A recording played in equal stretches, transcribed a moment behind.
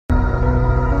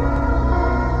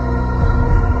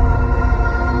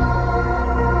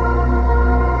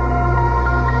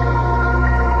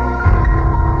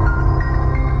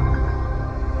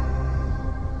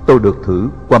tôi được thử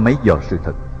qua máy dò sự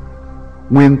thật.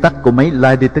 Nguyên tắc của máy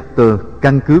lie detector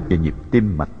căn cứ về nhịp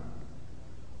tim mạch.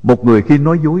 Một người khi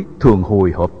nói dối thường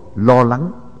hồi hộp, lo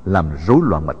lắng, làm rối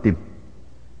loạn mạch tim.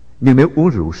 Nhưng nếu uống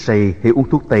rượu say hay uống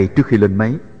thuốc tây trước khi lên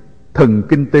máy, thần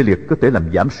kinh tê liệt có thể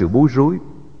làm giảm sự bối rối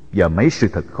và máy sự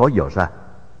thật khó dò ra.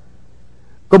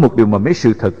 Có một điều mà máy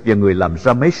sự thật và người làm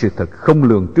ra máy sự thật không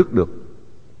lường trước được.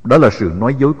 Đó là sự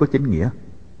nói dối có chánh nghĩa.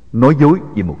 Nói dối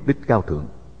vì mục đích cao thượng,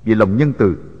 vì lòng nhân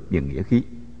từ, vì nghĩa khí.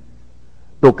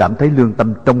 Tôi cảm thấy lương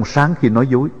tâm trong sáng khi nói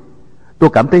dối. Tôi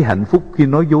cảm thấy hạnh phúc khi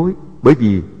nói dối, bởi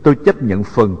vì tôi chấp nhận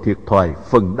phần thiệt thòi,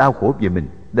 phần đau khổ về mình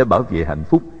để bảo vệ hạnh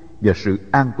phúc và sự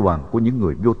an toàn của những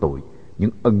người vô tội,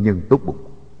 những ân nhân tốt bụng.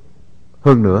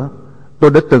 Hơn nữa,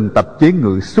 tôi đã từng tập chế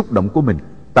ngự xúc động của mình,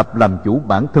 tập làm chủ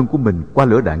bản thân của mình qua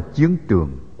lửa đạn chiến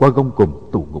trường, qua gông cùm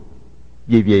tù ngục.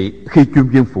 Vì vậy, khi chuyên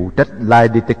viên phụ trách lie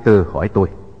detector hỏi tôi: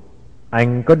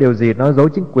 Anh có điều gì nói dối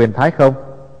chính quyền Thái không?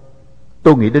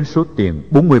 Tôi nghĩ đến số tiền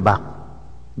 40 bạc,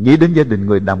 nghĩ đến gia đình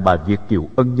người đàn bà Việt kiều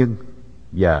ân nhân,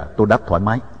 và tôi đáp thoải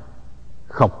mái: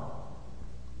 không.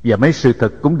 Và mấy sự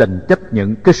thật cũng đành chấp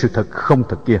nhận cái sự thật không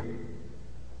thật kia.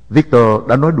 Victor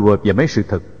đã nói đùa về mấy sự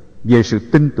thật, về sự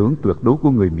tin tưởng tuyệt đối của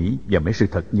người Mỹ và mấy sự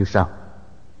thật như sau.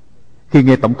 Khi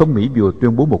nghe Tổng thống Mỹ vừa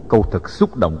tuyên bố một câu thật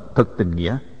xúc động, thật tình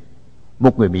nghĩa,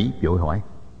 một người Mỹ vội hỏi: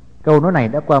 Câu nói này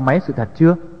đã qua máy sự thật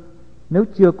chưa? Nếu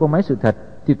chưa qua máy sự thật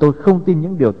thì tôi không tin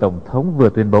những điều Tổng thống vừa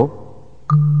tuyên bố.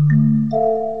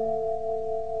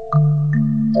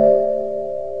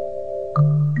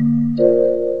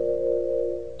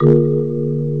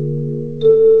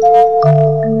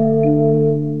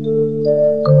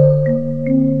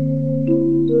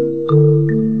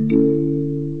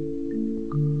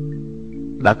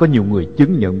 Đã có nhiều người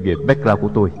chứng nhận về background của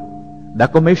tôi. Đã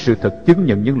có mấy sự thật chứng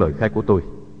nhận những lời khai của tôi.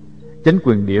 Chính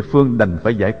quyền địa phương đành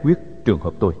phải giải quyết trường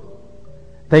hợp tôi.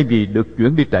 Thay vì được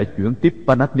chuyển đi trại chuyển tiếp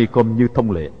Panathinaikon như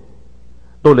thông lệ,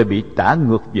 tôi lại bị trả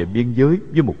ngược về biên giới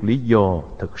với một lý do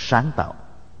thật sáng tạo.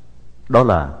 Đó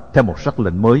là theo một sắc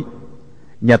lệnh mới,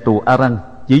 nhà tù Arang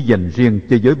chỉ dành riêng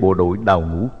cho giới bộ đội đào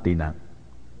ngũ tị nạn.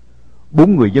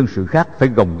 4 người dân sự khác phải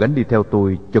gồng gánh đi theo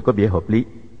tôi cho có vẻ hợp lý.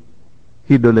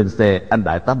 Khi đưa lên xe, anh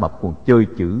đại tá mập còn chơi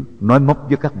chữ, nói móc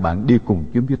với các bạn đi cùng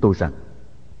chuyến với tôi rằng: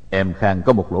 Em Khang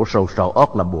có một lỗ sâu sau ót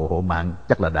làm bùa hộ mạng,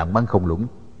 chắc là đạn bắn không lũng.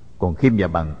 Còn Khiêm và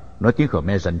Bằng nói tiếng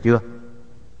Khmer rành chưa?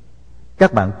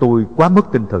 Các bạn tôi quá mất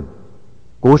tinh thần,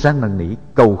 cố ráng năn nỉ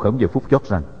cầu khẩn về phút chót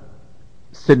rằng: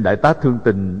 Xin đại tá thương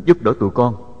tình giúp đỡ tụi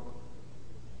con.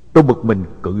 Tôi bực mình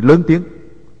cự lớn tiếng: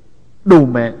 Đù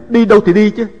mẹ, đi đâu thì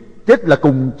đi chứ, chết là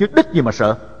cùng chứ đích gì mà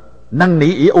sợ. Năn nỉ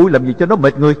ỉ ôi làm gì cho nó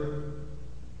mệt người.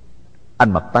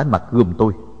 Anh Mập tái mặt gườm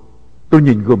tôi. Tôi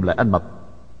nhìn gườm lại anh Mập.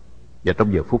 Và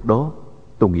trong giờ phút đó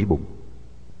tôi nghĩ bụng: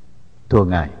 Thưa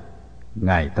Ngài,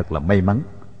 Ngài thật là may mắn.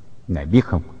 Ngài biết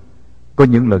không, có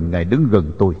những lần Ngài đứng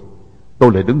gần tôi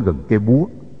lại đứng gần cây búa.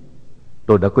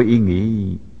 Tôi đã có ý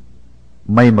nghĩ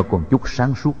may mà còn chút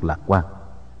sáng suốt lạc quan,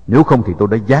 nếu không thì tôi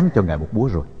đã giáng cho Ngài một búa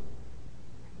rồi.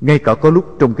 Ngay cả có lúc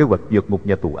trong kế hoạch vượt ngục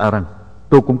nhà tù Arang,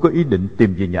 tôi cũng có ý định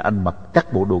tìm về nhà anh Mập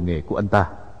cắt bộ đồ nghề của anh ta,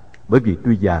 bởi vì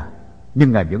tuy già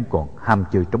nhưng Ngài vẫn còn ham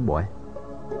chơi trống bỏi.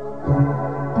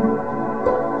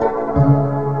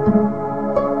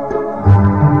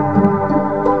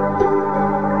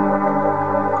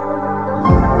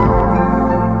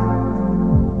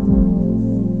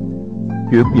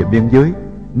 Chuyển về biên giới,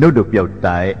 nếu được vào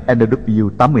trại NW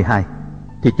 82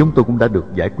 thì chúng tôi cũng đã được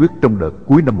giải quyết trong đợt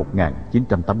cuối năm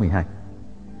 1982.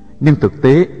 Nhưng thực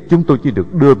tế chúng tôi chỉ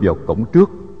được đưa vào cổng trước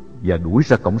và đuổi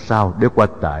ra cổng sau để qua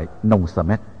trại Nông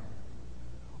Samet.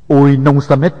 Ôi, Nông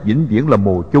Samet vĩnh viễn là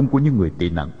mồ chôn của những người tị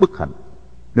nạn bất hạnh.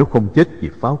 Nếu không chết vì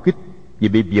pháo kích, vì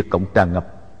bị Việt Cộng tràn ngập,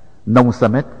 Nông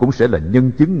Samet cũng sẽ là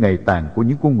nhân chứng ngày tàn của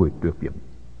những con người tuyệt vọng.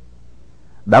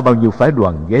 Đã bao nhiêu phái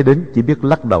đoàn ghé đến chỉ biết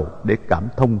lắc đầu để cảm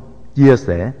thông, chia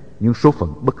sẻ những số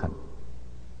phận bất hạnh.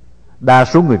 Đa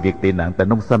số người Việt tị nạn tại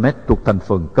Nông Samet thuộc thành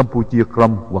phần Campuchia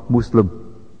Krom hoặc Muslim.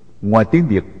 Ngoài tiếng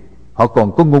Việt, họ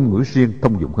còn có ngôn ngữ riêng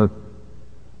thông dụng hơn.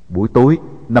 Buổi tối,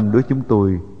 5 đứa chúng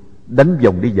tôi đánh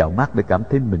vòng đi dạo mát để cảm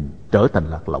thấy mình trở thành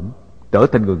lạc lõng, trở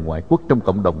thành người ngoại quốc trong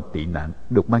cộng đồng tị nạn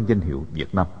được mang danh hiệu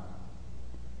Việt Nam.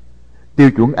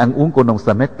 Tiêu chuẩn ăn uống của Nông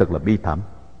Samet thật là bi thảm.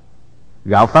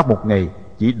 Gạo phát một ngày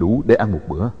chỉ đủ để ăn một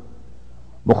bữa.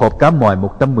 Một hộp cá mòi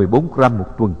 114 gram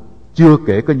một tuần, chưa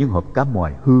kể có những hộp cá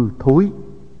mòi hư thối,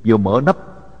 vừa mở nắp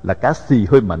là cá xì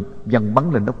hơi mạnh văng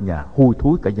bắn lên nóc nhà, hôi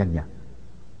thối cả gian nhà.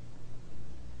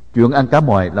 Chuyện ăn cá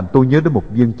mòi làm tôi nhớ đến một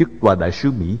viên chức tòa đại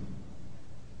sứ Mỹ.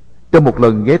 Trong một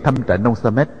lần ghé thăm trại Nông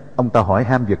Samet, ông ta hỏi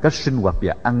han về cách sinh hoạt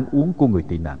và ăn uống của người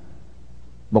tị nạn.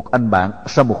 Một anh bạn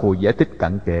sau một hồi giải thích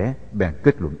cặn kẽ bèn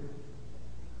kết luận: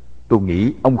 Tôi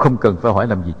nghĩ ông không cần phải hỏi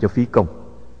làm gì cho phí công.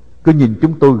 Cứ nhìn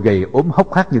chúng tôi gầy ốm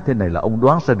hốc hác như thế này là ông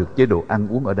đoán ra được chế độ ăn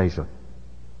uống ở đây rồi.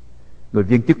 Người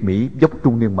viên chức Mỹ dốc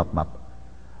trung niên mập mập.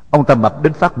 Ông ta mập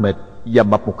đến phát mệt và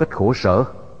mập một cách khổ sở.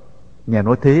 Nghe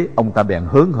nói thế, ông ta bèn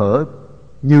hớn hở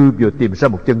như vừa tìm ra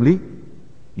một chân lý.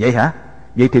 Vậy hả?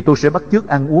 Vậy thì tôi sẽ bắt chước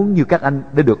ăn uống như các anh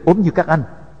để được ốm như các anh.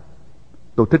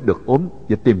 Tôi thích được ốm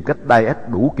và tìm cách diet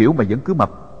đủ kiểu mà vẫn cứ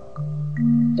mập.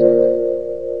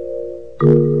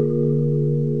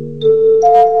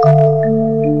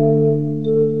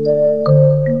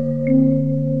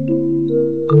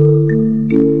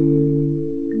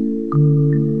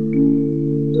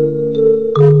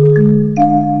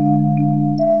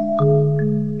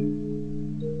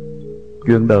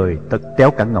 Chuyện đời thật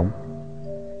kéo cẳng ngỗng.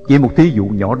 Chỉ một thí dụ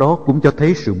nhỏ đó cũng cho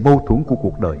thấy sự mâu thuẫn của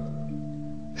cuộc đời,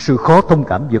 sự khó thông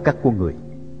cảm giữa các con người.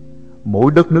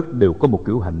 Mỗi đất nước đều có một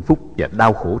kiểu hạnh phúc và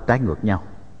đau khổ trái ngược nhau.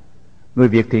 Người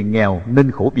Việt thì nghèo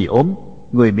nên khổ vì ốm,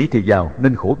 người Mỹ thì giàu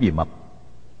nên khổ vì mập.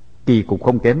 Kỳ cục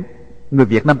không kém, người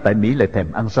Việt Nam tại Mỹ lại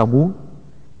thèm ăn rau muống,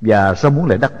 và rau muống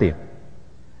lại đắt tiền.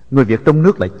 Người Việt trong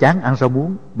nước lại chán ăn rau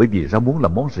muống, bởi vì rau muống là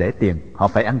món rẻ tiền, họ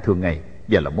phải ăn thường ngày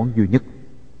và là món duy nhất.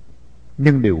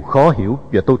 Nhưng điều khó hiểu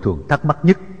và tôi thường thắc mắc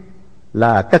nhất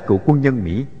là các cựu quân nhân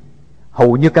Mỹ,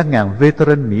 hầu như cả ngàn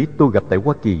veteran Mỹ tôi gặp tại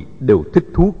Hoa Kỳ đều thích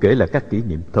thú kể lại các kỷ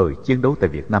niệm thời chiến đấu tại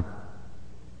Việt Nam.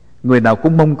 Người nào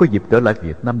cũng mong có dịp trở lại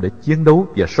Việt Nam để chiến đấu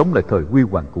và sống lại thời huy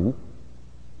hoàng cũ.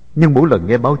 Nhưng mỗi lần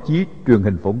nghe báo chí, truyền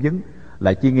hình phỏng vấn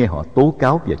lại chỉ nghe họ tố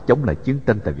cáo và chống lại chiến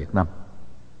tranh tại Việt Nam.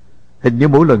 Hình như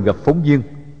mỗi lần gặp phóng viên,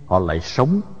 họ lại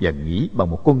sống và nghĩ bằng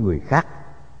một con người khác,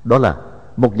 đó là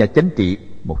một nhà chính trị,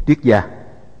 một triết gia.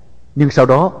 Nhưng sau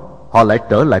đó họ lại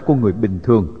trở lại con người bình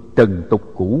thường, trần tục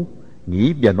cũ,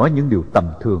 nghĩ và nói những điều tầm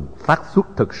thường phát xuất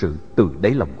thực sự từ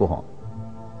đáy lòng của họ.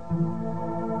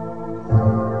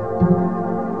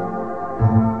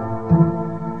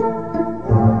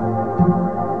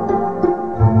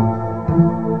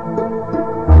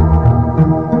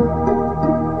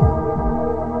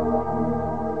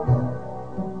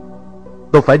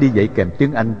 Tôi phải đi dạy kèm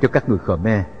tiếng Anh cho các người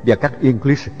Khmer và các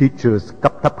English teachers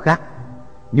cấp thấp khác,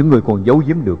 những người còn giấu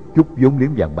giếm được chút vốn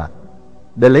liếng vàng bạc,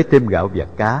 để lấy thêm gạo và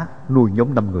cá nuôi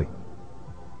nhóm 5 người.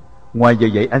 Ngoài giờ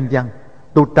dạy Anh văn,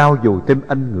 tôi trau dồi thêm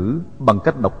Anh ngữ bằng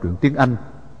cách đọc truyện tiếng Anh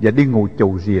và đi ngồi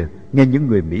chầu rìa nghe những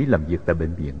người Mỹ làm việc tại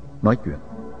bệnh viện nói chuyện.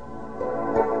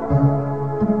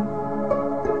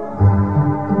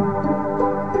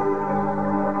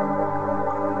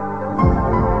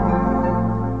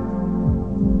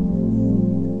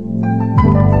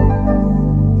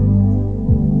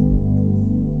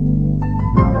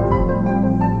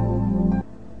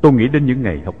 Tôi nghĩ đến những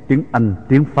ngày học tiếng Anh,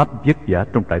 tiếng Pháp vất vả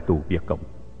trong trại tù Việt Cộng.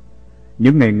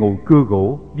 Những ngày ngồi cưa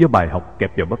gỗ với bài học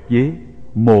kẹp vào bắp dế,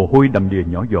 mồ hôi đầm đìa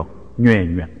nhỏ giọt, nhòe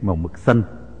nhoẹt màu mực xanh.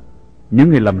 Những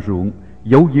ngày làm ruộng,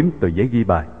 giấu giếm tờ giấy ghi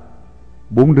bài.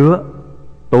 4 đứa,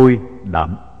 tôi,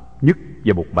 Đạm, Nhất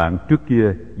và một bạn trước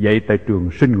kia dạy tại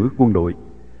trường sinh ngữ quân đội,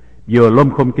 vừa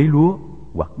lom khom cấy lúa,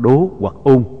 hoặc đố, hoặc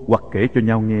ôn, hoặc kể cho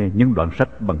nhau nghe những đoạn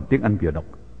sách bằng tiếng Anh vừa đọc.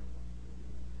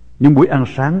 Những buổi ăn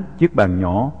sáng, chiếc bàn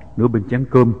nhỏ, nửa bên chén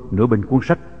cơm, nửa bên cuốn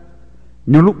sách.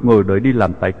 Những lúc ngồi đợi đi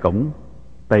làm tại cổng,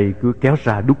 tay cứ kéo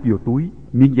ra đút vô túi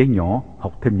miếng giấy nhỏ,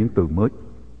 học thêm những từ mới.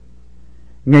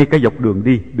 Ngay cả dọc đường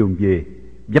đi, đường về,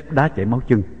 vấp đá chảy máu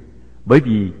chân, bởi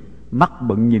vì mắt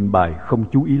bận nhìn bài không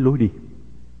chú ý lối đi.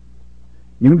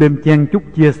 Những đêm chen chúc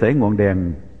chia sẻ ngọn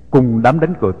đèn cùng đám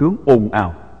đánh cờ tướng ồn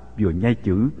ào, vừa nhai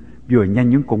chữ, vừa nhai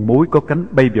những con mối có cánh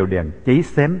bay vào đèn cháy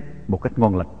xém một cách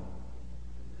ngon lành.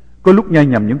 Có lúc nhai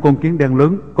nhầm những con kiến đen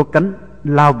lớn có cánh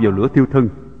lao vào lửa thiêu thân,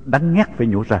 đắng ngắt phải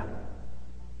nhổ ra.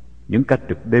 Những ca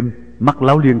trực đêm mắt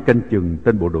láo liên canh chừng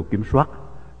tên bộ đội kiểm soát,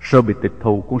 sợ bị tịch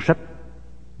thu cuốn sách.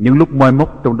 Những lúc moi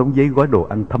móc trong đống giấy gói đồ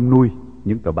ăn thăm nuôi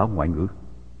những tờ báo ngoại ngữ.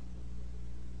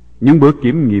 Những bữa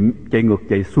kiểm nghiệm chạy ngược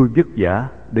chạy xuôi vất vả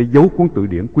để giấu cuốn từ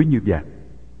điển quý như vàng.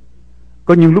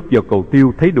 Có những lúc vào cầu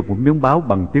tiêu thấy được một miếng báo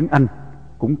bằng tiếng Anh,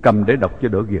 cũng cầm để đọc cho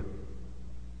đỡ việc.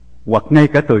 Hoặc ngay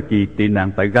cả thời kỳ tị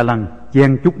nạn tại Ga Lăng,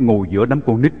 chen chúc ngồi giữa đám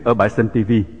con nít ở bãi xem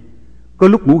TV, có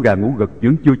lúc ngủ gà ngủ gật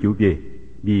vẫn chưa chịu về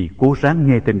vì cố ráng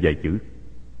nghe thêm vài chữ.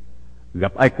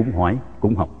 Gặp ai cũng hỏi,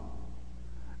 cũng học.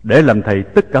 Để làm thầy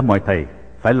tất cả mọi thầy,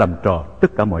 phải làm trò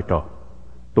tất cả mọi trò.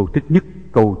 Tôi thích nhất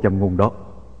câu châm ngôn đó.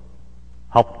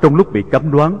 Học trong lúc bị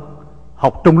cấm đoán,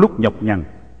 học trong lúc nhọc nhằn,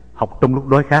 học trong lúc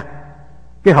đói khát.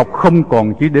 Cái học không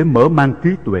còn chỉ để mở mang trí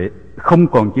tuệ, không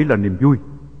còn chỉ là niềm vui,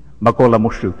 mà còn là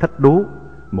một sự thách đố,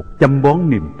 một chăm bón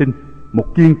niềm tin, một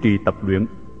kiên trì tập luyện,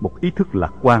 một ý thức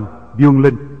lạc quan, vươn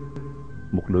lên,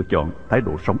 một lựa chọn thái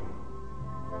độ sống.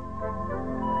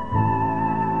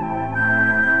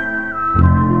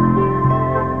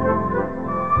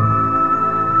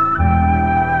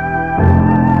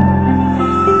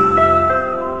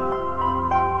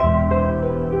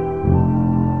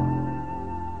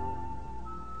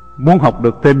 Muốn học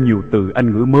được thêm nhiều từ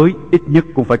Anh ngữ mới, ít nhất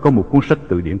cũng phải có một cuốn sách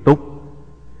từ điển tốt.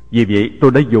 Vì vậy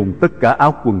tôi đã dùng tất cả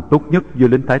áo quần tốt nhất do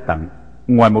lính Thái tặng,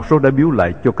 ngoài một số đã biếu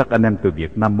lại cho các anh em từ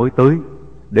Việt Nam mới tới,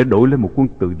 để đổi lấy một cuốn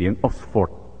từ điển Oxford.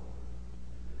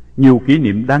 Nhiều kỷ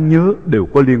niệm đáng nhớ đều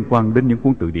có liên quan đến những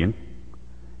cuốn từ điển.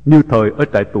 Như thời ở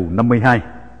trại tù 52,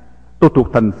 tôi thuộc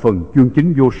thành phần chuyên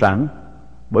chính vô sản,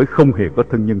 bởi không hề có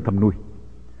thân nhân thăm nuôi.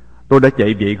 Tôi đã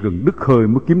chạy vậy gần đứt hơi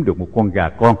mới kiếm được một con gà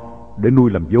con để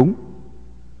nuôi làm vốn.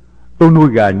 Tôi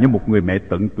nuôi gà như một người mẹ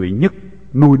tận tụy nhất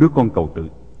nuôi đứa con cầu tự.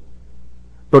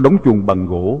 Tôi đóng chuồng bằng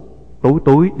gỗ, tối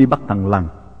tối đi bắt thằn lằn,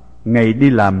 ngày đi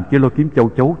làm chỉ lo kiếm châu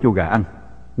chấu cho gà ăn.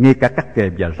 Ngay cả cắt kè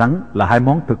và rắn là hai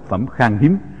món thực phẩm khan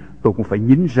hiếm, tôi cũng phải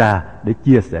nhín ra để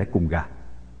chia sẻ cùng gà.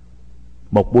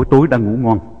 Một buổi tối đang ngủ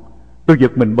ngon, tôi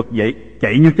giật mình bật dậy,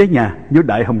 chạy như cháy nhà, như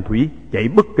đại hồng thủy, chạy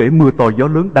bất kể mưa to gió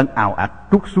lớn đang ào ạt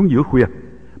trút xuống giữa khuya,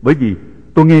 bởi vì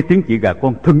tôi nghe tiếng chị gà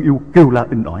con thân yêu kêu la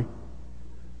inh ỏi.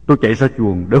 Tôi chạy ra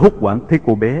chuồng để hốt hoảng thấy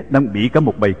cô bé đang bị cả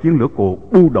một bầy kiến lửa cồ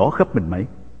bu đỏ khắp mình mẩy.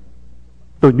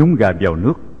 Tôi nhúng gà vào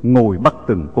nước, ngồi bắt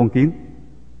từng con kiến.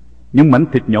 Những mảnh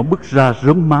thịt nhỏ bứt ra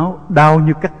rớm máu, đau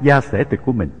như cắt da xẻ thịt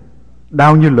của mình,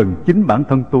 đau như lần chính bản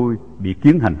thân tôi bị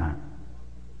kiến hành hạ.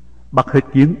 Bắt hết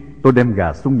kiến, tôi đem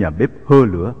gà xuống nhà bếp hơ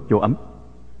lửa cho ấm.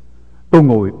 Tôi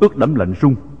ngồi ướt đẫm lạnh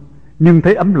run, nhưng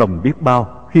thấy ấm lòng biết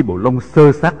bao khi bộ lông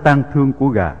xơ xác tang thương của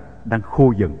gà đang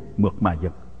khô dần, mượt mà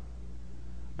dần.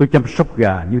 Tôi chăm sóc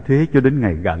gà như thế cho đến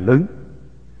ngày gà lớn.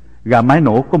 Gà mái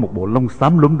nổ có một bộ lông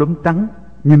xám lốm đốm trắng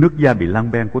như nước da bị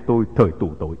lang ben của tôi thời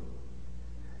tù tội.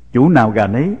 Chủ nào gà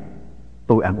nấy,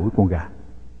 tôi an ủi con gà.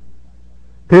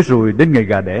 Thế rồi đến ngày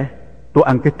gà đẻ, tôi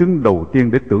ăn cái trứng đầu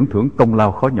tiên để tưởng thưởng công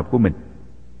lao khó nhọc của mình.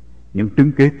 Những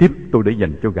trứng kế tiếp tôi để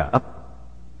dành cho gà ấp.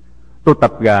 Tôi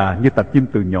tập gà như tập chim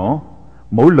từ nhỏ.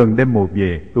 Mỗi lần đem mồi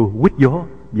về, tôi huýt gió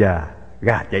và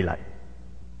gà chạy lại.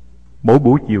 Mỗi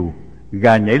buổi chiều,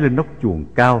 gà nhảy lên nóc chuồng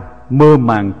cao, mơ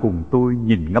màng cùng tôi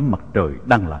nhìn ngắm mặt trời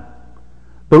đang lặn.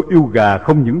 Tôi yêu gà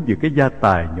không những vì cái gia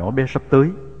tài nhỏ bé sắp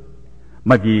tới,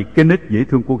 mà vì cái nết dễ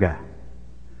thương của gà.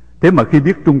 Thế mà khi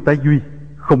biết Trung tá Duy,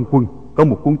 không quân, có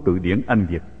một cuốn từ điển Anh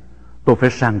Việt, tôi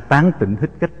phải sang tán tỉnh hết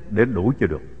cách để đổi cho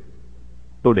được.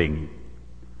 Tôi đề nghị: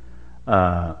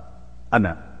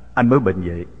 anh mới bệnh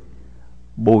vậy,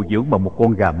 bồi dưỡng bằng một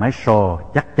con gà mái so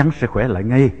chắc chắn sẽ khỏe lại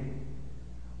ngay.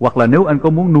 Hoặc là nếu anh có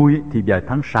muốn nuôi thì vài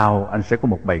tháng sau anh sẽ có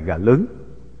một bầy gà lớn.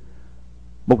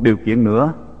 Một điều kiện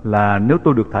nữa là nếu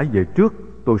tôi được thả về trước,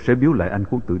 tôi sẽ biếu lại anh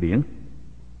cuốn từ điển.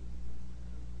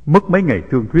 Mất mấy ngày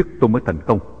thương thuyết tôi mới thành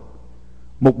công.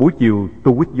 Một buổi chiều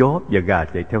tôi huýt gió và gà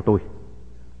chạy theo tôi.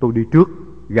 Tôi đi trước,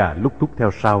 gà lúc thúc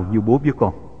theo sau như bố với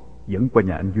con, dẫn qua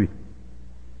nhà anh Duy.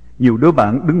 Nhiều đứa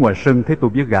bạn đứng ngoài sân thấy tôi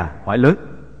với gà hỏi lớn: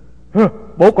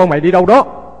 Bố con mày đi đâu đó?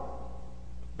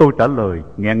 Tôi trả lời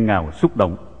nghẹn ngào xúc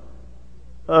động: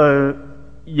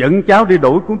 Dẫn cháu đi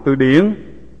đổi cuốn từ điển.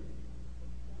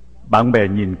 Bạn bè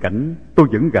nhìn cảnh tôi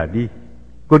dẫn gà đi,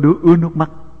 có đứa ứa nước mắt.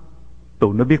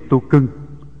 Tụi nó biết tôi cưng,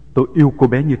 tôi yêu cô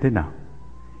bé như thế nào,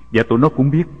 và tụi nó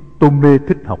cũng biết tôi mê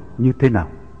thích học như thế nào.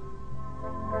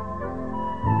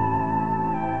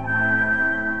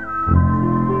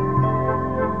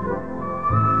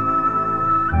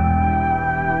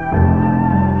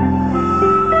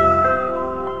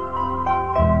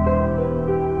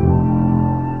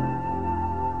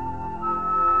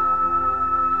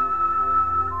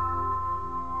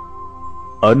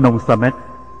 Ở Nông Samet,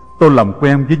 tôi làm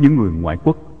quen với những người ngoại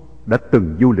quốc đã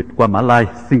từng du lịch qua Mã Lai,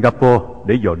 Singapore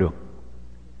để dò đường.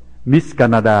 Miss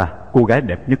Canada, cô gái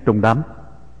đẹp nhất trong đám,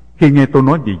 khi nghe tôi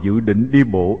nói về dự định đi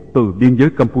bộ từ biên giới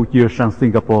Campuchia sang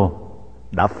Singapore,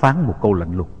 đã phán một câu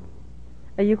lạnh lùng: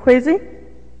 Are you crazy?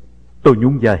 Tôi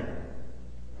nhún vai: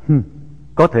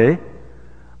 Có thể,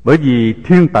 bởi vì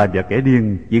thiên tài và kẻ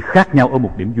điên chỉ khác nhau ở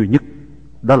một điểm duy nhất,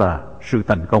 đó là sự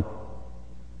thành công.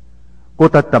 Cô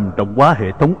ta trầm trọng quá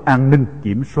hệ thống an ninh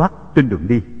kiểm soát trên đường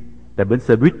đi, tại bến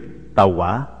xe buýt, tàu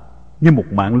hỏa, như một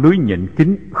mạng lưới nhện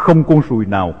kín, không con ruồi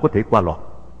nào có thể qua lọt.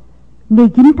 Ngay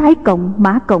dính Thái Cộng,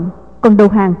 Mã Cộng, còn đầu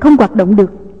hàng không hoạt động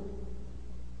được.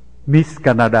 Miss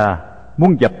Canada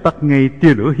muốn dập tắt ngay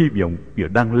tia lửa hy vọng vừa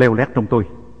đang leo lét trong tôi.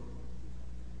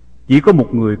 Chỉ có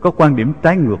một người có quan điểm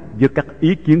trái ngược với các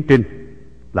ý kiến trên,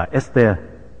 là Esther,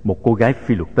 một cô gái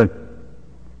Phi luật tân.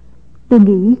 Tôi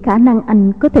nghĩ khả năng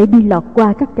anh có thể đi lọt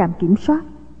qua các trạm kiểm soát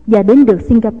và đến được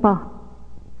Singapore.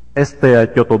 Esther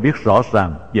cho tôi biết rõ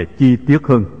ràng và chi tiết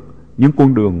hơn những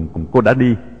con đường cô đã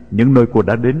đi, những nơi cô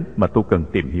đã đến mà tôi cần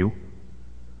tìm hiểu.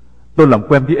 Tôi làm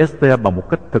quen với Esther bằng một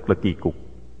cách thật là kỳ cục.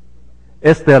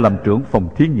 Esther làm trưởng phòng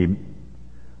thí nghiệm.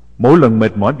 Mỗi lần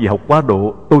mệt mỏi vì học quá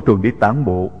độ, tôi thường đi tản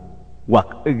bộ hoặc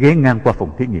ghé ngang qua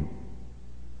phòng thí nghiệm.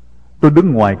 Tôi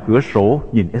đứng ngoài cửa sổ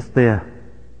nhìn Esther.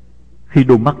 Khi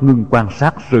đôi mắt ngưng quan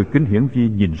sát rời kính hiển vi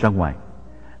nhìn ra ngoài,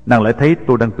 nàng lại thấy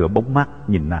tôi đang tựa bóng mát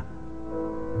nhìn nàng.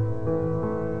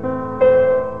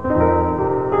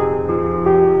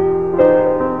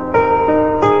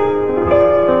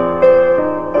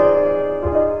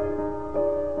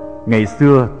 Ngày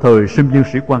xưa, thời sinh viên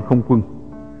sĩ quan không quân,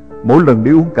 mỗi lần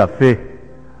đi uống cà phê,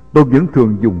 tôi vẫn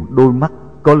thường dùng đôi mắt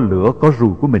có lửa có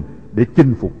ruồi của mình để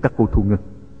chinh phục các cô thu ngân.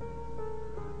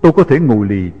 Tôi có thể ngồi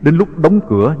lì đến lúc đóng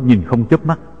cửa nhìn không chớp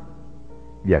mắt,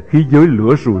 và khí giới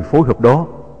lửa ruồi phối hợp đó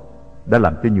đã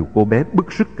làm cho nhiều cô bé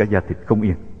bức sức cả da thịt không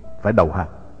yên, phải đầu hàng.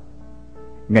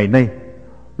 Ngày nay,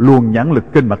 luồng nhãn lực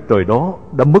trên mặt trời đó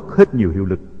đã mất hết nhiều hiệu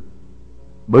lực,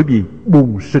 bởi vì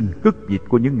buồn sinh cất dịch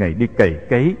của những ngày đi cày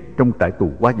cấy trong trại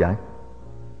tù quá giải.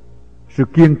 Sự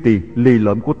kiên trì lì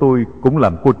lợm của tôi cũng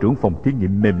làm cô trưởng phòng thí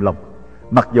nghiệm mềm lòng,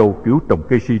 mặc dầu kiểu trồng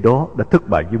cây si đó đã thất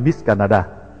bại với Miss Canada,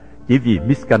 chỉ vì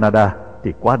Miss Canada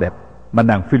thì quá đẹp, mà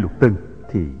nàng Phi Lục Tân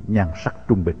thì nhan sắc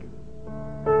trung bình.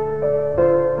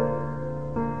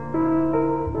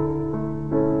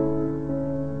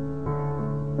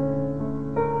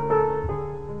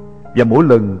 Và mỗi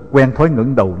lần quen thói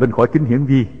ngẩng đầu lên khỏi kính hiển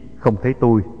vi, không thấy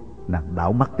tôi, nàng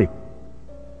đảo mắt tìm.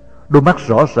 Đôi mắt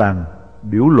rõ ràng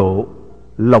biểu lộ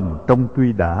lòng trong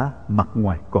tuy đã, mặt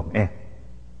ngoài còn e.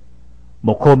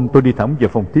 Một hôm tôi đi thẳng về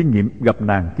phòng thí nghiệm, gặp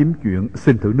nàng kiếm chuyện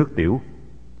xin thử nước tiểu.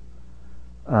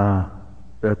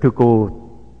 Thưa cô,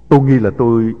 tôi nghi là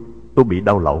tôi bị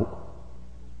đau lậu.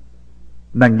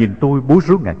 Nàng nhìn tôi bối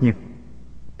rối ngạc nhiên.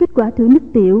 Kết quả thử nước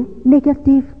tiểu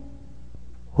negative.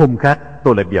 Hôm khác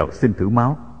tôi lại vào xin thử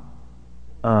máu.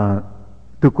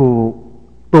 Thưa cô,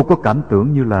 tôi có cảm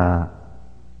tưởng như là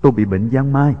tôi bị bệnh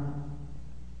giang mai.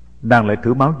 Nàng lại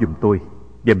thử máu giùm tôi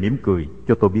và mỉm cười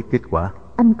cho tôi biết kết quả.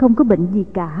 Anh không có bệnh gì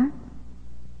cả.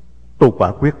 Tôi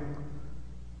quả quyết.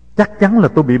 Chắc chắn là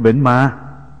tôi bị bệnh mà.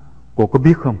 Cô có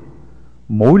biết không,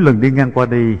 mỗi lần đi ngang qua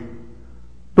đây,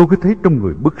 tôi cứ thấy trong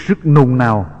người bức rứt nôn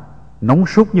nao, nóng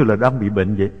sốt như là đang bị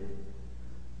bệnh vậy.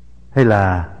 Hay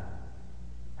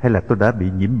là tôi đã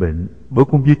bị nhiễm bệnh bởi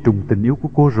con vi trùng tình yêu của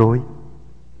cô rồi?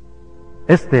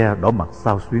 Esther đỏ mặt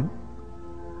xao xuyến.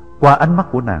 Qua ánh mắt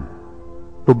của nàng,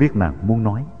 tôi biết nàng muốn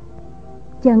nói.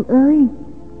 Chàng ơi,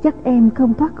 chắc em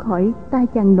không thoát khỏi tay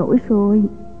chàng nổi rồi.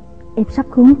 Em sắp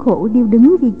khốn khổ điêu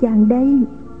đứng vì chàng đây.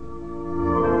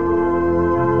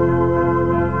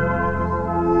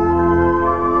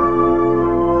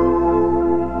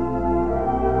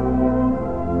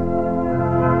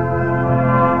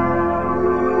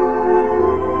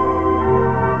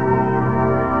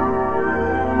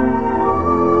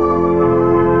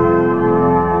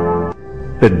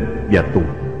 Tình và tù.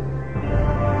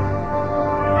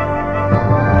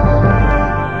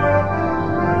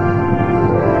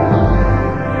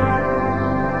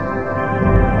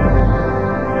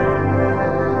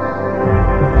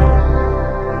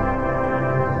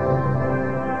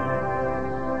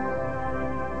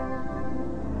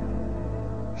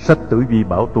 Sách tử vi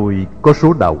bảo tôi có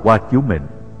số đào hoa chiếu mệnh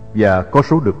và có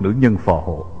số được nữ nhân phò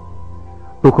hộ.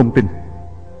 Tôi không tin,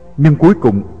 nhưng cuối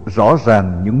cùng rõ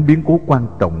ràng những biến cố quan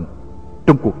trọng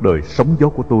trong cuộc đời sóng gió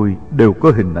của tôi đều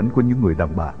có hình ảnh của những người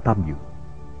đàn bà tham dự.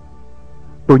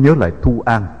 Tôi nhớ lại Thu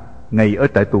An ngày ở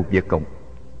trại tù Việt Cộng.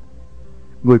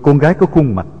 Người con gái có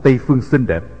khuôn mặt Tây phương xinh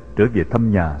đẹp trở về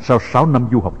thăm nhà sau 6 năm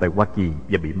du học tại Hoa Kỳ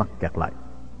và bị mắc kẹt lại.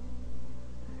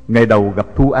 Ngày đầu gặp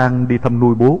Thu An đi thăm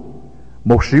nuôi bố,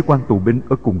 một sĩ quan tù binh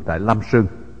ở cùng tại Lam Sơn.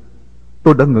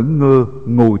 Tôi đã ngẩn ngơ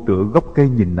ngồi tựa gốc cây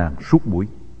nhìn nàng suốt buổi.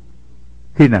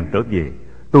 Khi nàng trở về,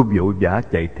 tôi vội vã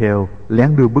chạy theo,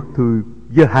 lén đưa bức thư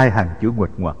với 2 hàng chữ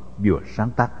nguệch ngoạc vừa sáng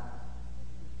tác.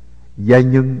 Giai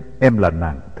nhân em là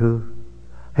nàng thơ,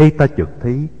 hay ta chợt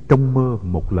thấy trong mơ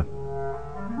một lần.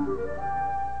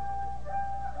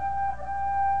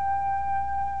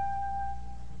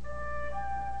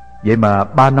 Vậy mà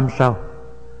 3 năm sau,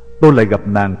 tôi lại gặp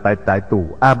nàng tại trại tù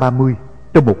A30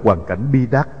 trong một hoàn cảnh bi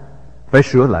đát, phải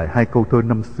sửa lại 2 câu thơ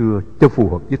năm xưa cho phù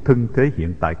hợp với thân thế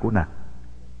hiện tại của nàng.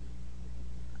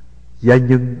 Giai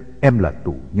nhân em là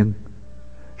tù nhân,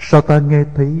 sao ta nghe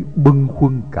thấy bâng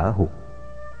khuâng cả hồn.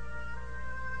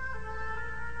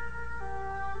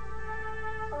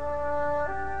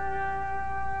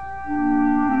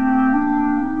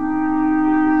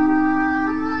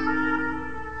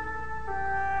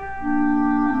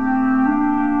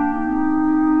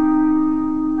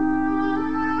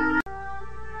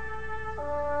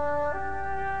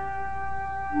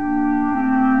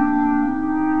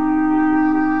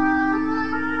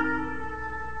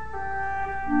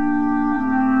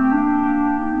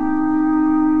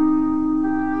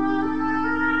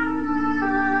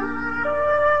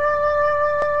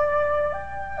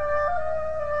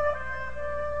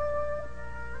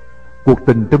 Cuộc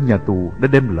tình trong nhà tù đã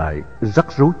đem lại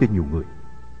rắc rối cho nhiều người.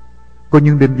 Có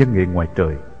những đêm văn nghệ ngoài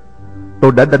trời,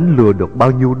 tôi đã đánh lừa được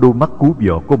bao nhiêu đôi mắt cú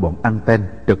vọ của bọn anten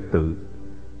trật tự,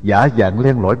 giả dạng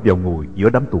len lỏi vào ngồi giữa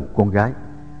đám tù con gái.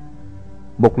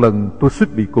 Một lần tôi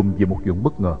suýt bị cùng vì một chuyện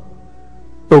bất ngờ.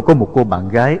 Tôi có một cô bạn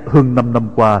gái hơn 5 năm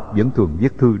qua vẫn thường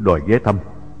viết thư đòi ghé thăm,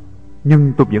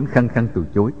 nhưng tôi vẫn khăng khăng từ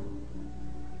chối.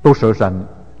 Tôi sợ rằng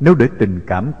nếu để tình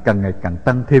cảm càng ngày càng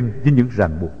tăng thêm với những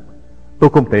ràng buộc, tôi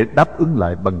không thể đáp ứng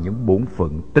lại bằng những bổn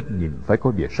phận trách nhiệm phải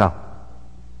có về sau.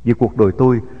 Vì cuộc đời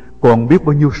tôi còn biết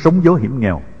bao nhiêu sóng gió hiểm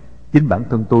nghèo, chính bản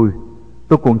thân tôi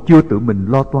còn chưa tự mình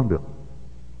lo toan được.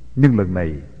 Nhưng lần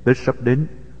này Tết sắp đến,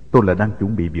 tôi lại đang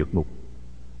chuẩn bị việc ngục.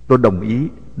 Tôi đồng ý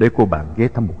để cô bạn ghé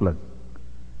thăm một lần,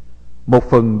 một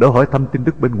phần để hỏi thăm tin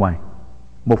tức bên ngoài,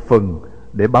 một phần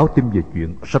để báo tin về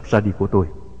chuyện sắp ra đi của tôi,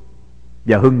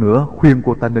 và hơn nữa khuyên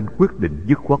cô ta nên quyết định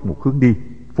dứt khoát một hướng đi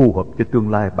phù hợp cho tương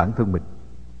lai bản thân mình.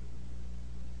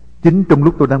 Chính trong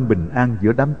lúc tôi đang bình an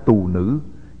giữa đám tù nữ,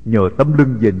 nhờ tấm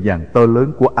lưng vền vàng to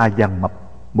lớn của A Giang Mập,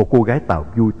 một cô gái Tàu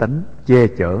vui tánh che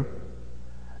chở,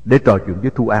 để trò chuyện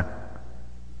với Thu An,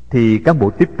 thì cán bộ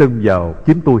tiếp tân vào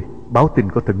kiếm tôi báo tin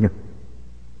có thân nhân.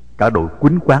 Cả đội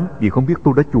quýnh quáng vì không biết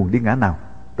tôi đã chuồn đi ngã nào,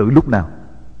 từ lúc nào.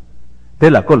 Thế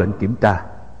là có lệnh kiểm tra.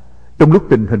 Trong lúc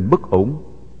tình hình bất ổn,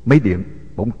 máy điện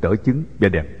bỗng trở chứng và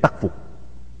đèn tắt phục.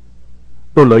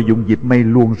 Tôi lợi dụng dịp may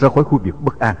luồn ra khỏi khu vực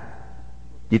bất an.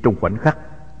 Chỉ trong khoảnh khắc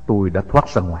tôi đã thoát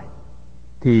ra ngoài,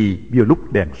 thì vừa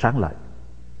lúc đèn sáng lại.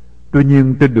 Tuy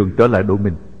nhiên trên đường trở lại đội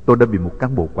mình, tôi đã bị một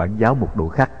cán bộ quản giáo một đội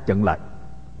khác chặn lại.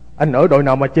 Anh ở đội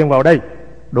nào mà chen vào đây?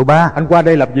 Đội 3. Anh qua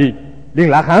đây làm gì? Liên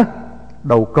lạc hả?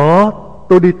 Đâu có,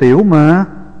 tôi đi tiểu mà.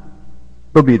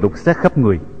 Tôi bị đục xét khắp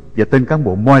người, và tên cán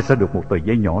bộ moi ra được một tờ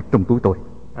giấy nhỏ trong túi tôi.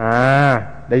 À,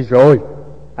 đây rồi.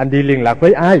 Anh đi liên lạc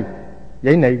với ai?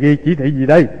 Giấy này ghi chỉ thị gì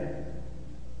đây?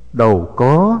 Đâu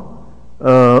có,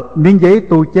 miếng giấy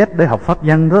tôi chép để học pháp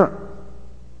văn đó.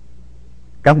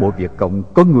 Cán bộ Việt Cộng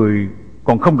có người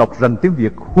còn không đọc rành tiếng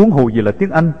Việt, huống hồ gì là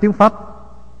tiếng Anh, tiếng Pháp.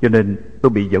 Cho nên tôi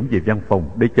bị dẫn về văn phòng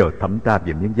để chờ thẩm tra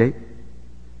về miếng giấy.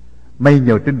 May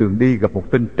nhờ trên đường đi gặp một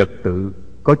tên trật tự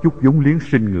có chút vốn liếng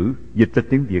sinh ngữ, dịch ra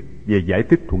tiếng Việt về giải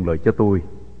thích thuận lợi cho tôi,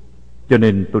 cho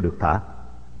nên tôi được thả.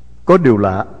 Có điều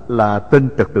lạ là tên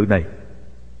trật tự này,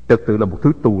 trật tự là một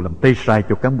thứ tù làm tay sai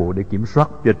cho cán bộ để kiểm soát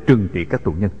và trừng trị các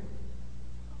tù nhân.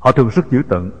 Họ thường rất dữ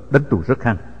tợn, đánh tù rất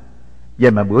hăng.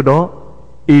 Vậy mà bữa đó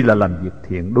y là làm việc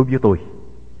thiện đối với tôi.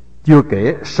 Chưa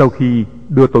kể sau khi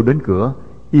đưa tôi đến cửa,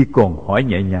 y còn hỏi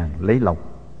nhẹ nhàng lấy lòng: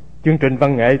 Chương trình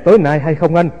văn nghệ tối nay hay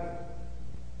không anh?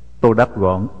 Tôi đáp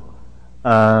gọn: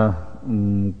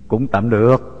 cũng tạm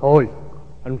được. Thôi,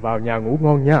 anh vào nhà ngủ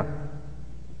ngon nha.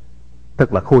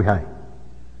 Thật là khôi hài.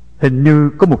 Hình như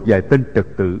có một vài tên trật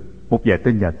tự, một vài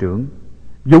tên nhà trưởng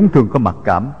vốn thường có mặc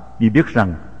cảm, vì biết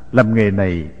rằng làm nghề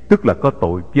này tức là có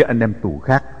tội với anh em tù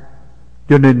khác,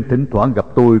 cho nên thỉnh thoảng gặp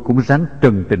tôi cũng ráng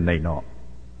trần tình này nọ.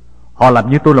 Họ làm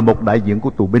như tôi là một đại diện của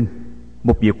tù binh,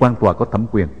 một vị quan tòa có thẩm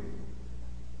quyền.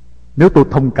 Nếu tôi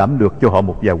thông cảm được cho họ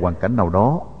một vài hoàn cảnh nào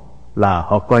đó, là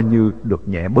họ coi như được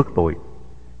nhẹ bớt tội,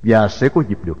 và sẽ có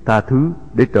dịp được tha thứ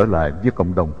để trở lại với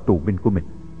cộng đồng tù binh của mình.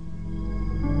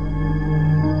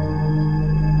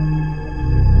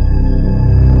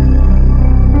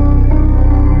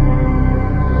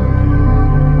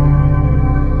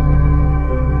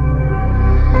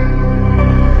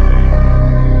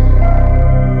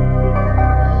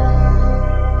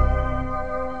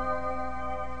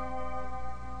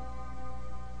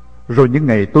 Rồi những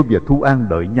ngày tôi và Thu An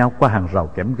đợi nhau qua hàng rào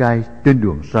kẽm gai trên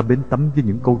đường ra bến tắm với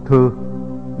những câu thơ,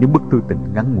 những bức thư tình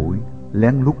ngắn ngủi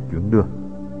lén lút chuyển đưa.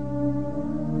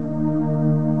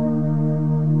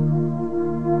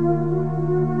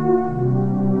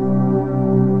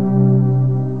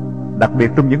 Đặc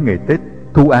biệt trong những ngày Tết,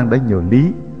 Thu An đã nhờ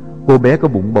Lý, cô bé có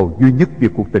bụng bầu duy nhất vì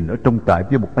cuộc tình ở trong trại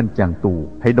với một anh chàng tù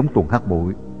hay đóng tuần hát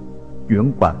bội,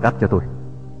 chuyển quà cáp cho tôi.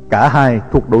 Cả hai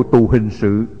thuộc đội tù hình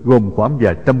sự gồm khoảng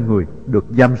vài trăm người được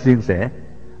giam riêng rẽ,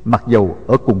 mặc dầu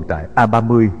ở cùng trại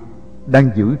A30 đang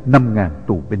giữ 5.000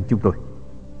 tù binh chúng tôi.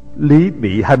 Lý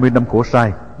bị 20 năm khổ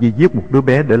sai vì giết một đứa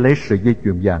bé để lấy sợi dây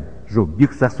chuyền vàng rồi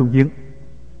vứt xác xuống giếng,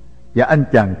 và anh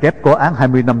chàng kép có án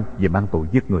 20 năm vì mang tội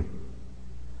giết người.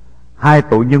 Hai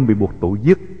tội nhân bị buộc tội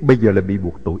giết bây giờ lại bị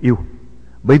buộc tội yêu,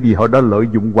 bởi vì họ đã lợi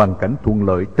dụng hoàn cảnh thuận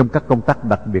lợi trong các công tác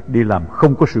đặc biệt đi làm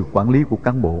không có sự quản lý của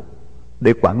cán bộ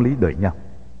để quản lý đời nhau.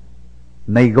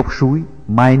 Nay gốc suối,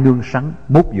 mai nương sắn,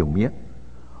 mốt vườn mía.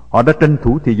 Họ đã tranh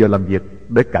thủ thì giờ làm việc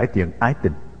để cải thiện ái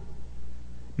tình.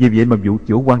 Vì vậy mà vụ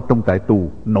chữa quan trong trại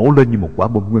tù nổ lên như một quả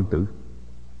bom nguyên tử.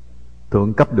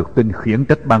 Thượng cấp được tin khiển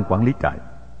trách ban quản lý trại.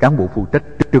 Cán bộ phụ trách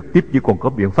trực tiếp chỉ còn có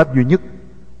biện pháp duy nhất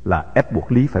là ép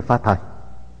buộc Lý phải phá thai.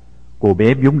 Cô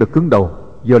bé vốn đã cứng đầu,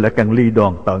 giờ lại càng ly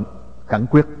đòn tợn, khẳng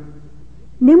quyết: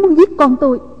 Nếu muốn giết con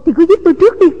tôi thì cứ giết tôi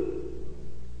trước đi.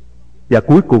 Và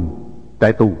cuối cùng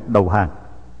trại tù đầu hàng,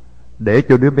 để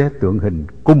cho đứa bé tượng hình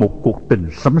của một cuộc tình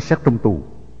sấm sét trong tù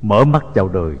mở mắt chào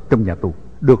đời trong nhà tù,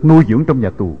 được nuôi dưỡng trong nhà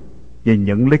tù và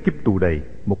nhận lấy kiếp tù đầy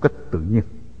một cách tự nhiên.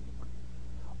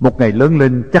 Một ngày lớn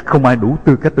lên chắc không ai đủ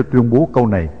tư cách để tuyên bố câu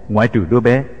này ngoại trừ đứa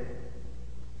bé.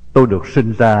 Tôi được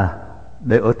sinh ra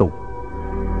để ở tù.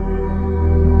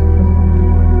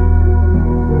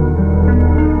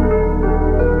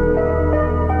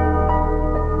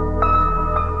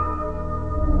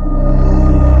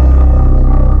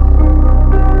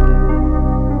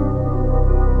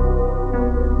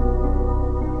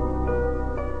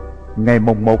 Ngày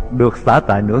mồng 1 được xả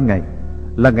tại nửa ngày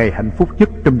là ngày hạnh phúc nhất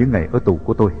trong những ngày ở tù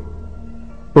của tôi.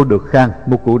 Tôi được khang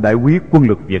một cựu đại úy quân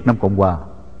lực Việt Nam Cộng Hòa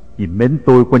vì mến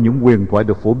tôi qua những huyền thoại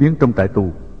được phổ biến trong trại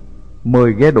tù,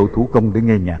 mời ghé đội thủ công để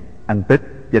nghe nhạc, ăn Tết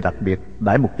và đặc biệt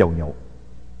đãi một chầu nhậu.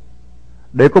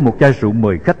 Để có một chai rượu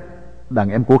mời khách, đàn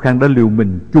em của Khang đã liều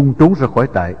mình chung trốn ra khỏi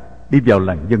trại, đi vào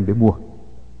làng dân để mua.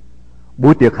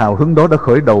 Buổi tiệc hào hứng đó đã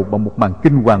khởi đầu bằng một màn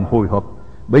kinh hoàng hồi hộp,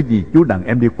 bởi vì chú đàn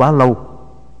em đi quá lâu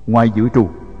ngoài giữ trù,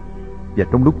 và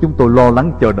trong lúc chúng tôi lo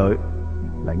lắng chờ đợi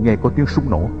lại nghe có tiếng súng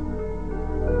nổ.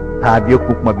 Thà vượt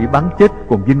ngục mà bị bắn chết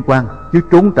còn vinh quang, chứ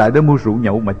trốn trại để mua rượu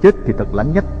nhậu mà chết thì thật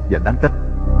lãng nhách và đáng trách.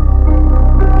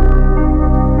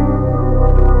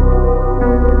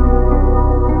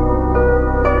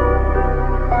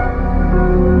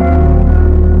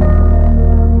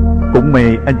 Cũng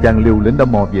may anh chàng liều lĩnh đã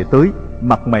mò về tới,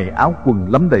 mặt mày áo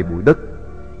quần lấm đầy bụi đất.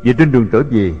 Vì trên đường trở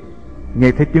về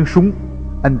nghe thấy tiếng súng,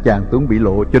 anh chàng tưởng bị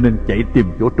lộ cho nên chạy tìm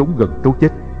chỗ trốn gần trốn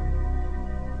chết.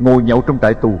 Ngồi nhậu trong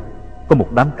trại tù, có một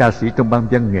đám ca sĩ trong ban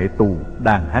văn nghệ tù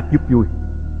đàn hát giúp vui,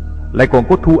 lại còn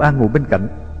có Thu An ngồi bên cạnh,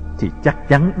 thì chắc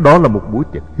chắn đó là một buổi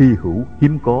tiệc hy hữu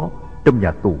hiếm có trong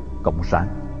nhà tù cộng sản.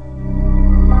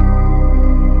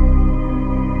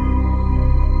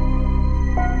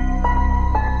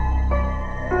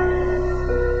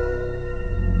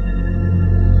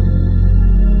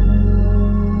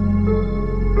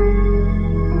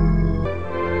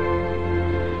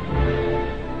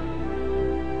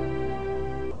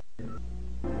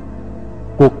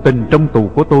 Cuộc tình trong tù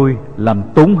của tôi làm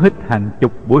tốn hết hàng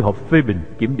chục buổi họp phê bình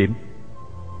kiểm điểm.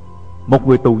 Một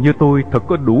người tù như tôi thật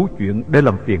có đủ chuyện để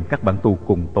làm phiền các bạn tù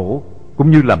cùng tổ,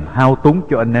 cũng như làm hao tốn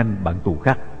cho anh em bạn tù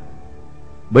khác.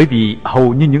 Bởi vì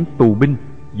hầu như những tù binh,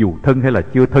 dù thân hay là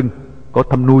chưa thân, có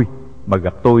thăm nuôi, mà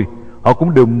gặp tôi, họ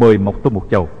cũng đều mời mọc tôi một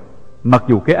chầu, mặc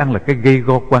dù cái ăn là cái gây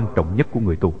go quan trọng nhất của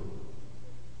người tù.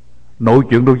 Nội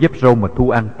chuyện đôi dép râu mà Thu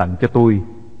An tặng cho tôi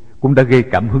cũng đã gây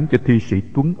cảm hứng cho thi sĩ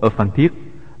Tuấn ở Phan Thiết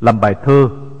làm bài thơ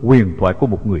huyền thoại của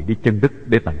một người đi chân đất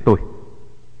để tặng tôi.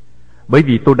 Bởi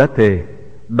vì tôi đã thề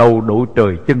đầu độ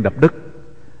trời chân đập đất,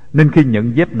 nên khi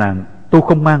nhận dép nàng, tôi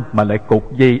không mang mà lại cột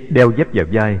dây đeo dép vào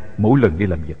vai mỗi lần đi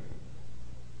làm việc.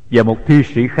 Và một thi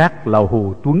sĩ khác là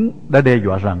Hồ Tuấn đã đe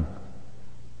dọa rằng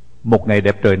một ngày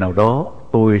đẹp trời nào đó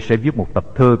tôi sẽ viết một tập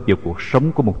thơ về cuộc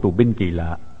sống của một tù binh kỳ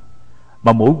lạ,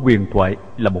 mà mỗi huyền thoại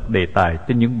là một đề tài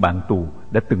cho những bạn tù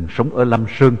đã từng sống ở Lam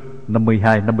Sơn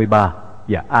 52, 53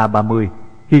 và A30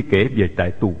 khi kể về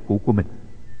trại tù cũ của mình.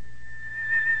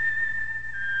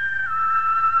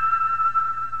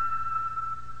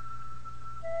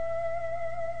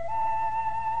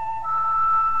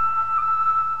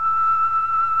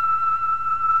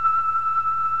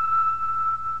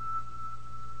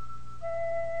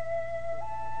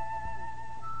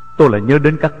 Tôi lại nhớ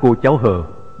đến các cô cháu Hờ,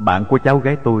 bạn của cháu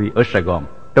gái tôi ở Sài Gòn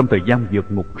trong thời gian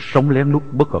vượt ngục sống lén lút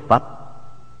bất hợp pháp.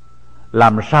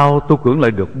 Làm sao tôi cưỡng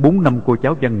lại được 4 năm cô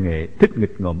cháu văn nghệ thích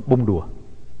nghịch ngợm bông đùa.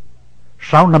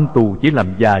 6 năm tù chỉ làm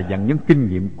già dặn những kinh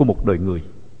nghiệm của một đời người,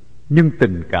 nhưng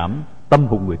tình cảm, tâm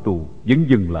hồn người tù vẫn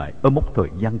dừng lại ở mốc thời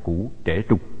gian cũ trẻ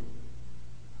trung.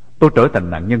 Tôi trở thành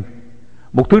nạn nhân,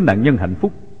 một thứ nạn nhân hạnh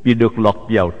phúc vì được lọt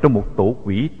vào trong một tổ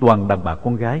quỷ toàn đàn bà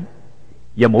con gái,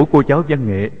 và mỗi cô cháu văn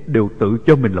nghệ đều tự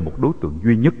cho mình là một đối tượng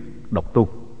duy nhất, độc tôn.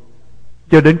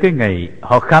 Cho đến cái ngày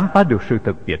họ khám phá được sự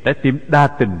thật về trái tim đa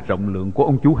tình rộng lượng của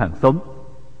ông chú hàng xóm,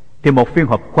 thì một phiên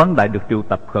họp khoáng đại được triệu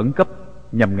tập khẩn cấp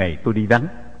nhằm ngày tôi đi vắng.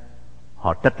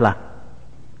 Họ trách la: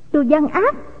 Đồ gian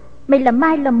ác, mày làm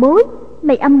mai làm mối,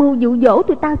 mày âm mưu dụ dỗ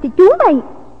tụi tao thì chú mày.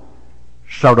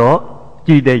 Sau đó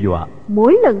Chi đe dọa: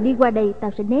 Mỗi lần đi qua đây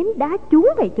tao sẽ ném đá chú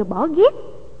mày cho bỏ ghét.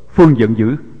 Phương giận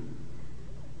dữ: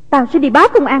 Tao sẽ đi báo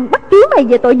công an bắt chú mày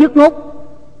về tội vượt ngục.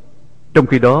 Trong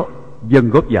khi đó Dân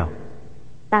góp vào: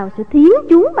 Tao sẽ thiến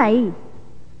chú mày.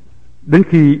 Đến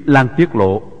khi Lan tiết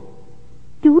lộ: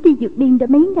 Chú đi vượt biên đã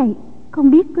mấy ngày,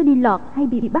 không biết có đi lọt hay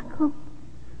bị bắt không?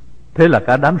 Thế là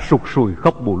cả đám sụt sùi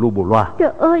khóc bù lu bù loa.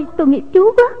 Trời ơi, tội nghiệp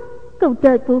chú quá. Cầu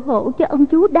trời phù hộ cho ông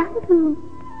chú đáng thương.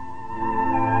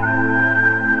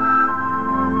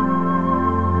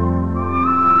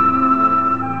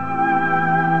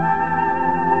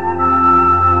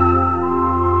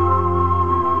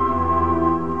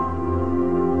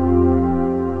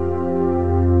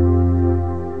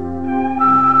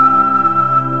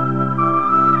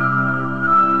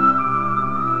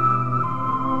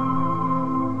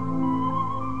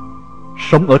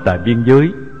 Sống ở tại biên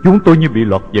giới, chúng tôi như bị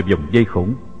lọt vào vòng dây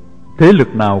khủng. Thế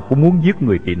lực nào cũng muốn giết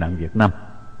người tị nạn Việt Nam.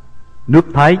 Nước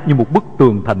Thái như một bức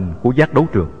tường thành của giác đấu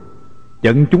trường,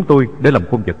 chặn chúng tôi để làm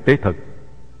con vật tế thần.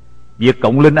 Việt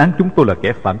Cộng lên án chúng tôi là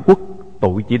kẻ phản quốc,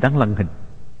 tội chỉ đáng lăng hình.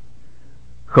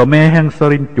 Khmer Hang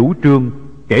Sarin chủ trương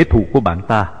kẻ thù của bạn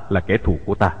ta là kẻ thù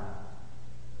của ta.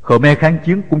 Khmer kháng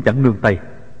chiến cũng chẳng nương tay.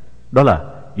 Đó là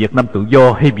Việt Nam tự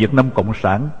do hay Việt Nam cộng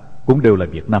sản cũng đều là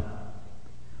Việt Nam,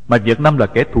 mà Việt Nam là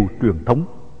kẻ thù truyền thống.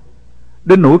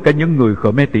 Đến nỗi cả những người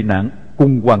Khmer tị nạn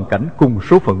cùng hoàn cảnh, cùng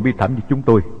số phận bi thảm như chúng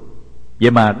tôi,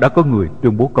 vậy mà đã có người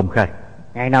tuyên bố công khai: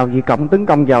 ngày nào Việt Cộng tấn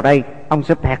công vào đây, ông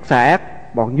sẽ phạt xạ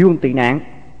ác bọn dương tị nạn.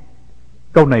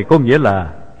 Câu này có nghĩa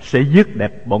là sẽ giết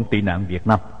đẹp bọn tị nạn Việt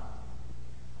Nam.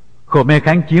 Khmer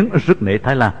kháng chiến rất nể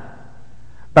Thái Lan.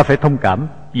 Ta phải thông cảm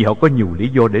vì họ có nhiều lý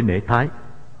do để nể Thái.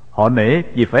 Họ nể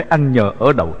vì phải ăn nhờ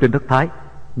ở đậu trên đất Thái,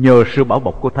 nhờ sự bảo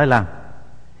bọc của Thái Lan,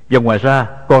 và ngoài ra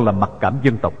còn là mặc cảm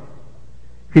dân tộc.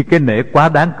 Khi cái nể quá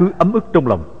đáng cứ ấm ức trong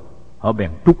lòng, họ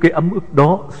bèn trút cái ấm ức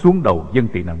đó xuống đầu dân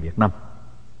tị nạn Việt Nam.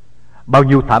 Bao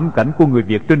nhiêu thảm cảnh của người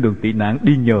Việt trên đường tị nạn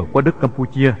đi nhờ qua đất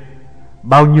Campuchia,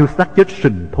 bao nhiêu xác chết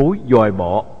sình thối dòi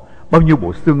bọ, bao nhiêu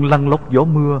bộ xương lăn lóc gió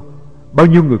mưa, bao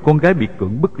nhiêu người con gái bị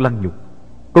cưỡng bức lăng nhục,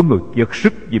 có người kiệt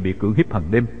sức vì bị cưỡng hiếp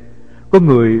hàng đêm, có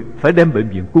người phải đem bệnh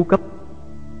viện cứu cấp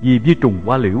vì vi trùng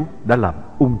hoa liễu đã làm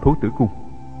ung thối tử cung.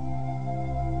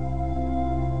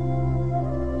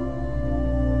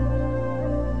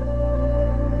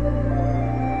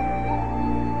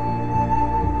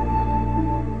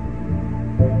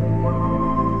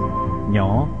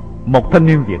 Nhỏ, một thanh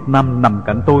niên Việt Nam nằm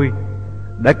cạnh tôi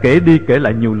đã kể đi kể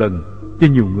lại nhiều lần cho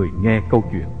nhiều người nghe câu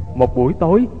chuyện. Một buổi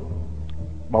tối,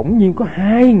 bỗng nhiên có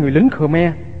 2 người lính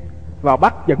Khmer vào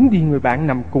bắt dẫn đi người bạn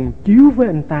nằm cùng chiếu với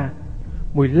anh ta.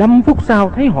 15 phút sau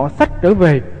thấy họ xách trở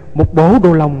về một bộ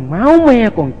đồ lòng máu me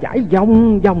còn chảy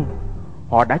dong dong.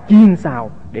 Họ đã chiên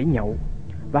xào để nhậu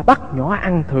và bắt nhỏ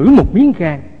ăn thử một miếng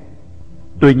gan.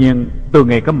 Tuy nhiên, từ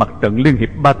ngày có mặt trận Liên hiệp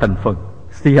 3 thành phần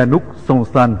Sihanouk,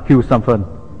 Songsan, Kyusamphon,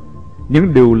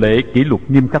 những điều lệ kỷ luật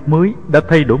nghiêm khắc mới đã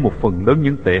thay đổi một phần lớn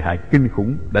những tệ hại kinh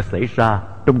khủng đã xảy ra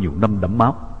trong nhiều năm đẫm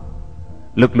máu.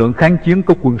 Lực lượng kháng chiến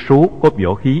có quân số, có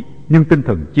võ khí, nhưng tinh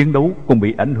thần chiến đấu cũng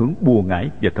bị ảnh hưởng bùa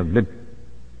ngải và thần linh.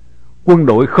 Quân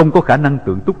đội không có khả năng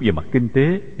tự túc về mặt kinh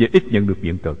tế và ít nhận được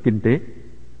viện trợ kinh tế.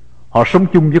 Họ sống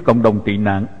chung với cộng đồng tị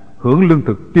nạn, hưởng lương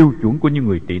thực tiêu chuẩn của những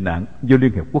người tị nạn do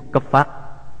Liên Hiệp Quốc cấp phát,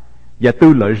 và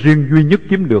tư lợi riêng duy nhất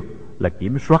kiếm được là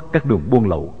kiểm soát các đường buôn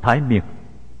lậu Thái Miên.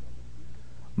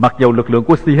 Mặc dầu lực lượng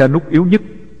của Sihanouk yếu nhất,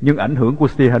 nhưng ảnh hưởng của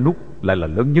Sihanouk lại là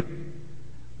lớn nhất.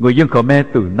 Người dân Khmer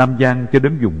từ Nam Giang cho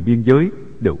đến vùng biên giới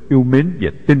đều yêu mến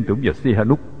và tin tưởng vào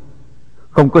Sihanouk.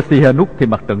 Không có Sihanouk thì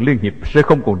mặt trận Liên hiệp sẽ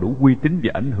không còn đủ uy tín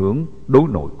và ảnh hưởng đối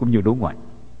nội cũng như đối ngoại.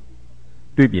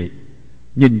 Tuy vậy,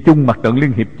 nhìn chung mặt trận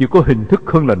Liên hiệp chỉ có hình thức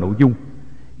hơn là nội dung,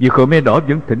 vì Khmer Đỏ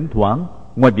vẫn thỉnh thoảng,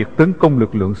 ngoài việc tấn công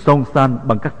lực lượng Songsan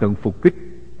bằng các trận phục kích,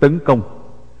 tấn công,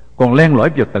 còn len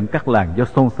lỏi vào tận các làng do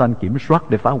Songsan kiểm soát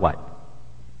để phá hoại.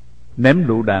 Ném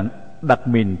lựu đạn, đặt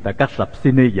mìn tại các sạp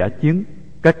cine giả chiến,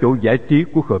 các chỗ giải trí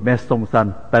của Khmer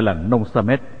Songsan tại làng Nông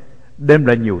Samet, đem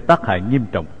lại nhiều tác hại nghiêm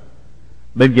trọng.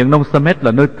 Bệnh viện Nông Samet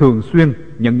là nơi thường xuyên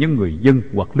nhận những người dân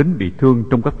hoặc lính bị thương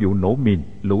trong các vụ nổ mìn,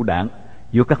 lựu đạn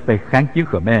giữa các phe kháng chiến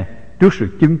Khmer trước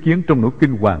sự chứng kiến trong nỗi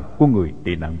kinh hoàng của người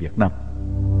tị nạn Việt Nam.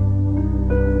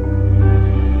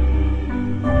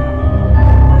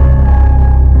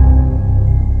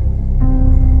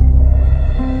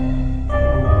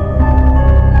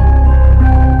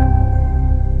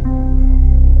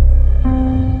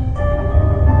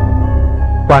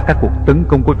 Qua các cuộc tấn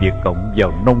công của Việt Cộng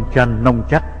vào Nông Chanh, Nông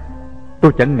Chắt,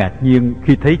 tôi chẳng ngạc nhiên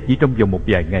khi thấy chỉ trong vòng một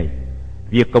vài ngày,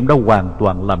 Việt Cộng đã hoàn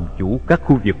toàn làm chủ các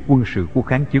khu vực quân sự của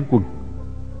kháng chiến quân.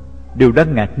 Điều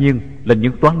đáng ngạc nhiên là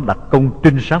những toán đặc công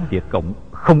trinh sát Việt Cộng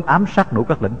không ám sát nổi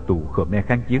các lãnh tụ Khmer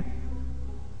kháng chiến.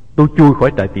 Tôi chui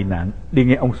khỏi trại tị nạn, đi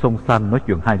nghe ông Song San nói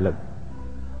chuyện 2 lần.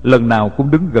 Lần nào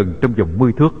cũng đứng gần trong vòng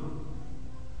 10 thước.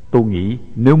 Tôi nghĩ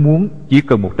nếu muốn chỉ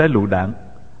cần một trái lựu đạn,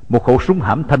 một khẩu súng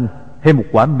hãm thanh hay một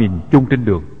quả mìn chôn trên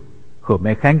đường,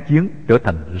 Khmer kháng chiến trở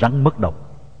thành rắn mất đầu.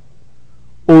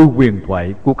 Ôi huyền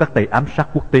thoại của các tay ám sát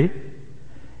quốc tế!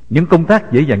 Những công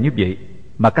tác dễ dàng như vậy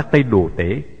mà các tay đồ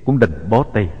tể cũng đành bó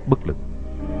tay bất lực.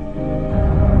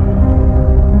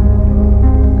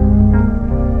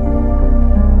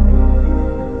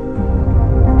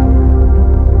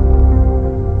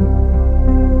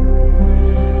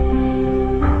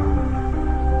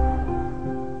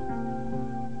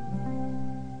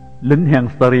 Lính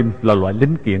Hengstarim là loại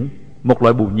lính kiển, một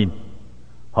loại bù nhìn.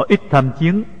 Họ ít tham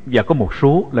chiến và có một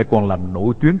số lại còn làm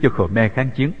nội tuyến cho Khmer kháng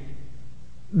chiến.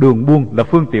 Đường buôn là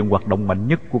phương tiện hoạt động mạnh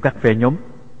nhất của các phe nhóm.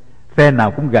 Phe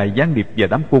nào cũng gài gián điệp và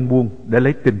đám côn buôn để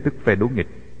lấy tin tức phe đối nghịch.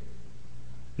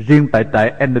 Riêng tại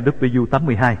trại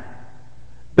NW82,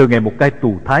 từ ngày một cai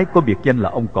tù Thái có biệt danh là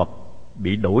ông Cọp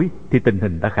bị đổi thì tình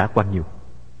hình đã khả quan nhiều.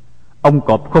 Ông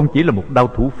Cọp không chỉ là một đao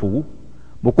thủ phủ,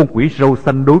 một con quỷ râu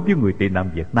xanh đối với người tị nạn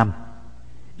Việt Nam,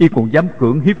 y còn dám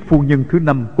cưỡng hiếp phu nhân thứ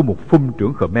 5 của một phum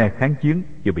trưởng Khmer kháng chiến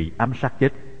vừa bị ám sát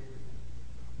chết.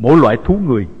 Mỗi loại thú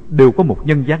người đều có một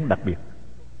nhân dáng đặc biệt.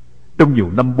 Trong nhiều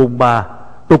năm bôn ba,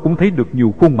 tôi cũng thấy được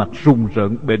nhiều khuôn mặt rùng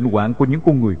rợn bệnh hoạn của những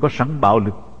con người có sẵn bạo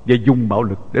lực và dùng bạo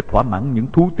lực để thỏa mãn những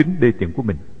thú tính đê tiện của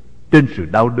mình trên sự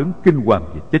đau đớn kinh hoàng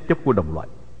và chết chóc của đồng loại.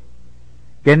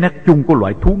 Cái nét chung của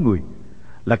loại thú người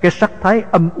là cái sắc thái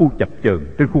âm u chập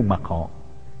chờn trên khuôn mặt họ,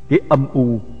 cái âm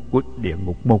u của địa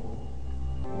ngục môn.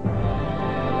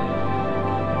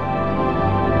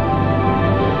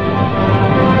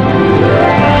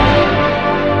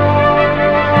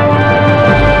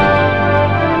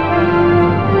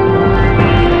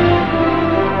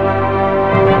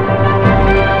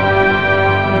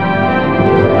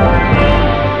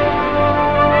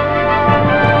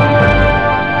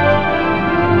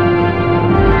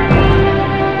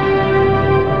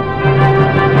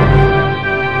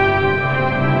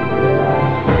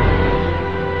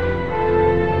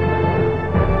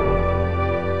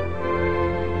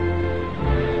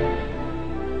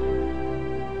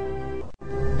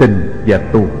 Tình và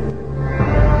tu.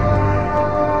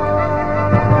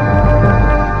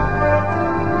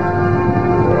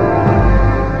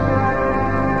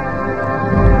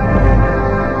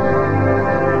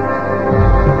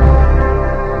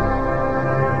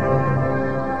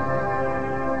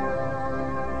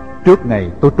 Trước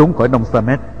ngày tôi trốn khỏi Nông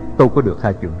Samet, tôi có được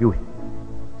 2 chuyện vui.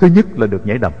 Thứ nhất là được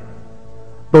nhảy đầm.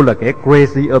 Tôi là kẻ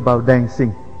crazy about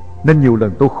dancing, nên nhiều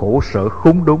lần tôi khổ sở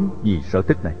khốn đốn vì sở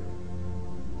thích này.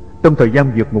 Trong thời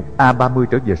gian vượt ngục A30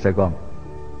 trở về Sài Gòn,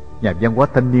 nhà văn hóa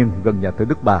thanh niên gần nhà thờ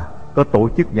Đức Bà có tổ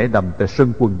chức nhảy đầm tại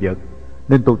sân quần vợt,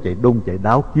 nên tôi chạy đôn chạy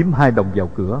đáo kiếm 2 đồng vào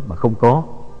cửa mà không có.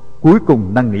 Cuối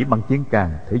cùng năn nỉ băng chiến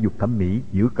càng thể dục thẩm mỹ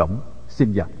giữa cổng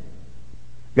xin vào.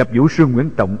 Gặp Vũ sư Nguyễn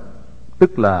Trọng,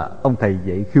 tức là ông thầy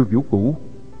dạy khiêu vũ cũ,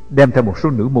 đem theo một số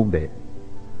nữ môn đệ.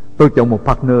 Tôi chọn một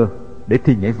partner để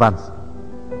thi nhảy vals.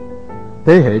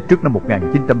 Thế hệ trước năm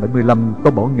 1975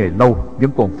 có bỏ nghề lâu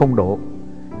vẫn còn phong độ.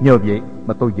 Nhờ vậy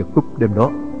mà tôi giật cúp đêm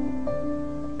đó.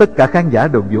 Tất cả khán giả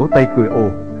đều vỗ tay cười ồ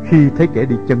khi thấy kẻ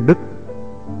đi chân đứt,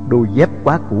 đôi dép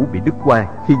quá cũ bị đứt quai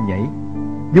khi nhảy,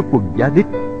 với quần giá đít,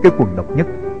 cái quần độc nhất,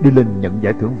 đi lên nhận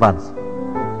giải thưởng Vans.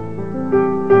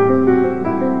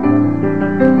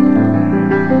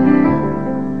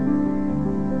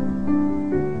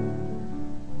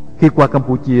 Khi qua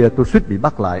Campuchia, tôi suýt bị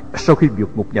bắt lại sau khi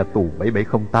vượt một nhà tù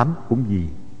 7708 cũng vì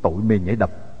tội mê nhảy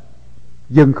đập.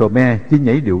 Dân Khmer chỉ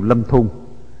nhảy điệu lâm thôn,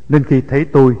 nên khi thấy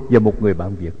tôi và một người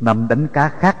bạn Việt Nam đánh cá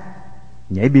khác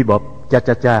nhảy bebop cha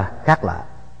cha cha khác lạ,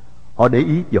 họ để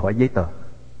ý và hỏi giấy tờ.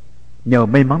 Nhờ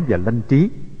may mắn và lanh trí,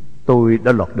 tôi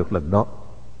đã lọt được lần đó.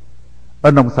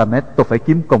 Ở Nông Samet, tôi phải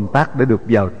kiếm công tác để được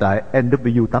vào trại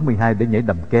NW82 để nhảy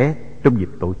đầm ké trong dịp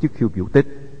tổ chức khiêu vũ Tết.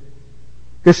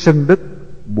 Cái sân đất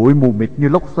bụi mù mịt như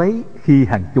lốc xoáy khi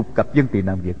hàng chục cặp dân tị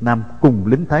nạn Việt Nam cùng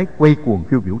lính Thái quay cuồng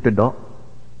khiêu vũ trên đó.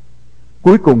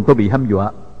 Cuối cùng tôi bị hăm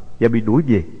dọa và bị đuổi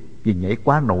về vì nhảy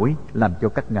quá nổi, làm cho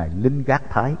các ngài lính gác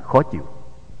Thái khó chịu.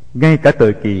 Ngay cả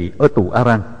thời kỳ ở tù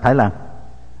Arang, Thái Lan,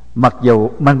 mặc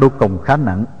dầu mang đôi còng khá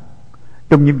nặng,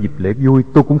 trong những dịp lễ vui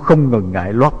tôi cũng không ngần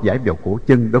ngại lót vải vào cổ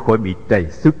chân để khỏi bị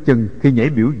trầy xước chân khi nhảy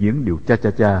biểu diễn điệu cha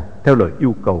cha cha theo lời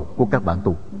yêu cầu của các bạn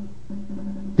tù.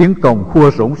 Tiếng còng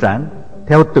khua rỗn rãng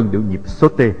theo từng điệu nhịp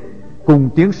sauté cùng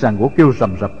tiếng sàn gỗ kêu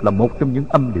rầm rập là một trong những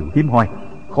âm điệu hiếm hoi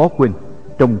khó quên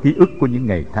trong ký ức của những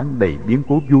ngày tháng đầy biến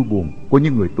cố vui buồn của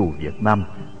những người tù Việt Nam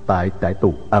tại trại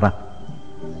tù Arang.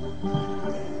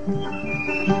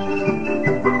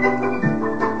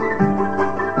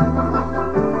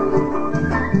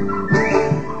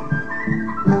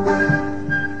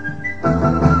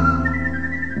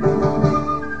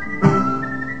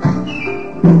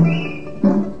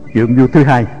 Chuyện vui thứ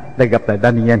hai là gặp lại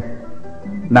Daniel.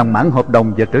 Nàng mãn hợp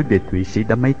đồng và trở về Thụy Sĩ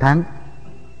đã mấy tháng.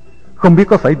 Không biết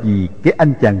có phải vì cái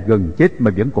anh chàng gần chết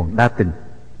mà vẫn còn đa tình,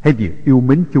 hay vì yêu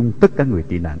mến chung tất cả người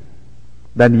tị nạn,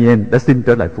 Daniel đã xin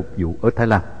trở lại phục vụ ở Thái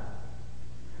Lan.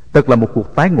 Thật là một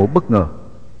cuộc tái ngộ bất ngờ,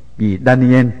 vì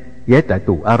Daniel ghé trại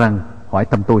tù Aran hỏi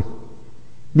thăm tôi,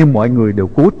 nhưng mọi người đều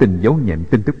cố tình giấu nhẹm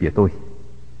tin tức về tôi.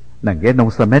 Nàng ghé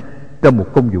Nông Samet trong một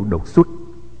công vụ đột xuất.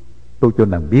 Tôi cho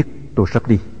nàng biết tôi sắp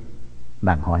đi.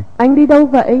 Nàng hỏi: Anh đi đâu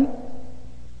vậy?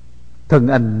 Thân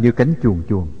anh như cánh chuồn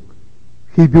chuồn,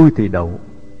 khi vui thì đậu,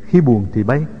 khi buồn thì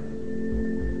bay.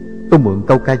 Tôi mượn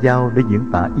câu ca dao để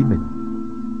diễn tả ý mình.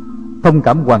 Thông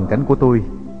cảm hoàn cảnh của tôi,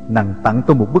 nàng tặng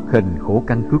tôi một bức hình khổ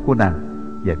căn cứ của nàng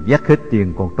và vét hết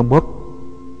tiền còn trong bóp,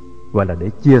 gọi là để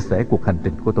chia sẻ cuộc hành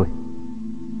trình của tôi.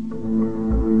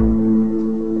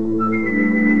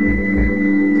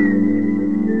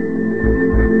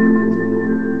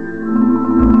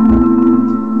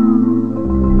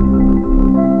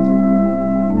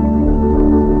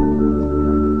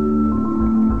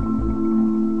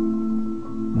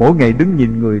 Mỗi ngày đứng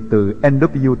nhìn người từ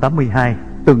NW82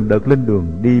 từng đợt lên đường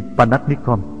đi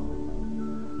Panathinaikon,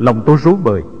 lòng tôi rối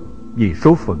bời vì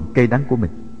số phận cay đắng của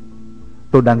mình.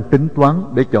 Tôi đang tính toán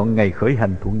để chọn ngày khởi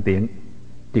hành thuận tiện,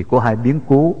 thì có hai biến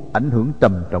cố ảnh hưởng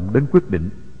trầm trọng đến quyết định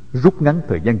rút ngắn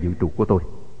thời gian dự trù của tôi.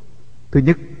 Thứ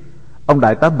nhất, ông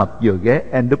đại tá Mập vừa ghé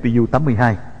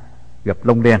NW82 gặp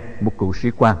Lông Đen, một cựu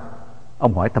sĩ quan.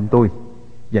 Ông hỏi thăm tôi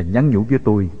và nhắn nhủ với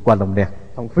tôi qua Lông Đen: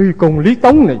 Thằng phi công Lý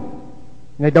Tống này,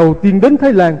 ngày đầu tiên đến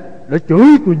Thái Lan đã chửi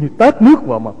tôi như tát nước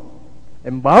vào mặt.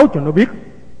 Em báo cho nó biết,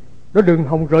 nó đừng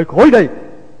hòng rời khỏi đây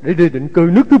để đi định cư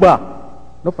nước thứ ba.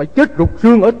 Nó phải chết rụt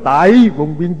xương ở tại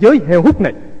vùng biên giới heo hút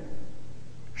này.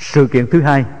 Sự kiện thứ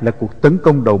hai là cuộc tấn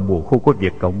công đầu mùa khô của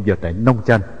Việt Cộng vào trại Nông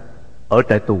Chanh. Ở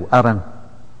trại tù Aran,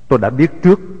 tôi đã biết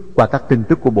trước qua các tin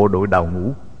tức của bộ đội đào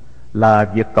ngũ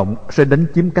là Việt Cộng sẽ đánh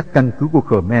chiếm các căn cứ của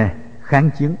Khmer kháng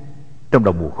chiến trong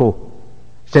đầu mùa khô,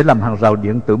 sẽ làm hàng rào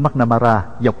điện tử McNamara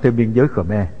dọc theo biên giới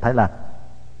Khmer, Thái Lan.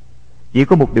 Chỉ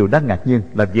có một điều đáng ngạc nhiên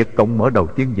là Việt Cộng mở đầu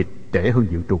chiến dịch trễ hơn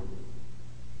dự trù.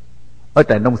 Ở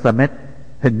trại Nông Samet,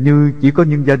 hình như chỉ có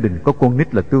những gia đình có con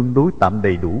nít là tương đối tạm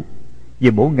đầy đủ,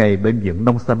 vì mỗi ngày bệnh viện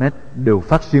Nông Samet đều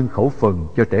phát riêng khẩu phần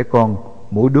cho trẻ con,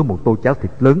 mỗi đứa một tô cháo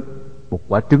thịt lớn, một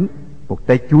quả trứng, một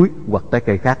trái chuối hoặc trái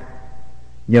cây khác.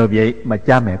 Nhờ vậy mà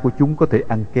cha mẹ của chúng có thể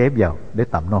ăn ké vào để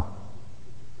tạm no.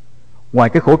 Ngoài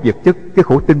cái khổ vật chất, cái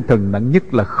khổ tinh thần nặng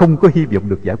nhất là không có hy vọng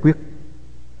được giải quyết.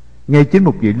 Ngay chính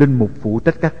một vị linh mục phụ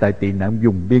trách các trại tị nạn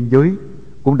vùng biên giới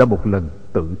cũng đã một lần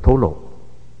tự thổ lộ: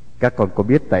 Các con có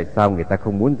biết tại sao người ta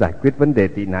không muốn giải quyết vấn đề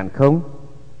tị nạn không?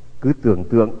 Cứ tưởng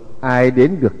tượng ai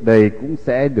đến được đây cũng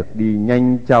sẽ được đi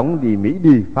nhanh chóng, đi Mỹ,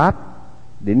 đi Pháp.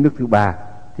 Đến nước thứ ba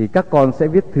thì các con sẽ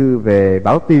viết thư về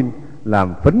báo tin,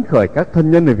 làm phấn khởi các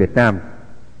thân nhân ở Việt Nam.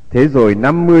 Thế rồi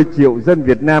 50 triệu dân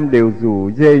Việt Nam đều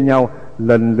rủ rê nhau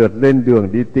lần lượt lên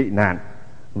đường đi tị nạn.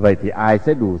 Vậy thì ai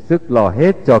sẽ đủ sức lo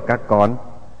hết cho các con?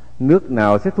 Nước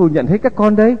nào sẽ thu nhận hết các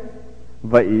con đấy?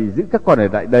 Vậy giữ các con ở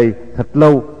lại đây thật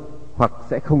lâu hoặc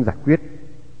sẽ không giải quyết.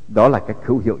 Đó là cách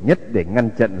hữu hiệu nhất để ngăn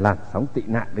chặn làn sóng tị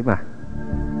nạn đấy mà.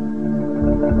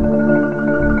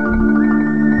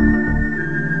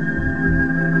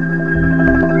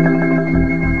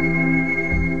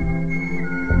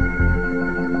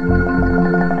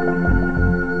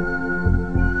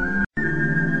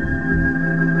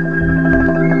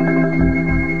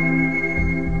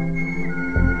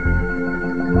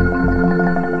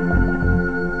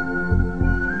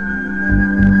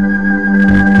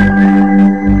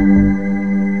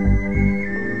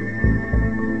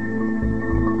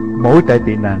 Mỗi trại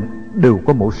tị nạn đều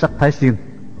có màu sắc thái riêng,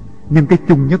 nhưng cái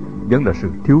chung nhất vẫn là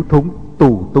sự thiếu thốn,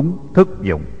 tù túng, thất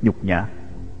vọng, nhục nhã.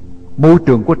 Môi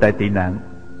trường của trại tị nạn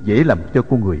dễ làm cho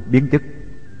con người biến chất.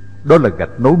 Đó là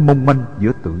gạch nối mong manh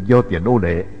giữa tự do và nô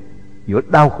lệ, giữa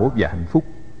đau khổ và hạnh phúc,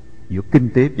 giữa kinh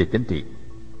tế và chính trị.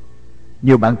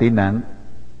 Nhiều bạn tị nạn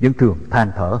vẫn thường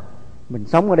than thở: Mình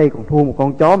sống ở đây còn thua một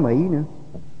con chó Mỹ nữa.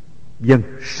 Vâng,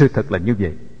 sự thật là như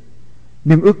vậy.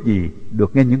 Nhưng ước gì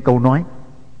được nghe những câu nói: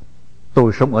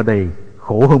 Tôi sống ở đây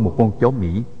khổ hơn một con chó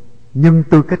Mỹ, nhưng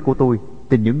tư cách của tôi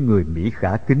thì những người Mỹ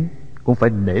khả kính cũng phải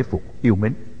nể phục yêu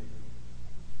mến.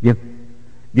 Vâng,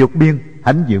 vượt biên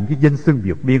hãnh diện với danh xưng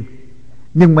vượt biên,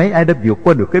 nhưng mấy ai đã vượt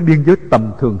qua được cái biên giới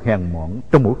tầm thường hèn mọn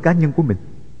trong mỗi cá nhân của mình?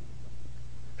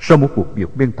 Sau một cuộc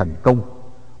vượt biên thành công,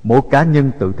 mỗi cá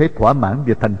nhân tự thấy thỏa mãn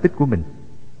về thành tích của mình,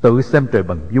 tự xem trời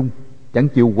bằng dung, chẳng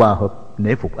chịu hòa hợp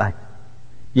nể phục ai.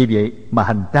 Vì vậy mà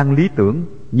hành trang lý tưởng,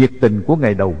 nhiệt tình của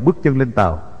ngày đầu bước chân lên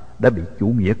tàu đã bị chủ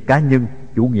nghĩa cá nhân,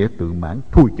 chủ nghĩa tự mãn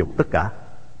thui chột tất cả.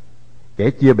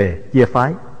 Kẻ chia bè, chia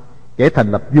phái, kẻ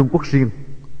thành lập vương quốc riêng,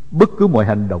 bất cứ mọi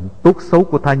hành động tốt xấu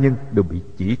của tha nhân đều bị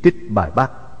chỉ trích bài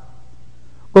bác.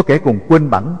 Có kẻ còn quên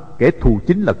bẵng kẻ thù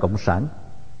chính là cộng sản,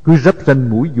 cứ rắp ranh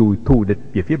mũi dùi thù địch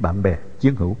về phía bạn bè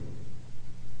chiến hữu.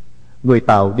 Người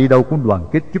Tàu đi đâu cũng đoàn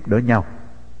kết giúp đỡ nhau.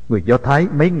 Người Do Thái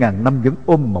mấy ngàn năm vẫn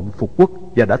ôm mộng phục quốc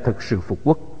và đã thực sự phục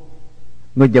quốc.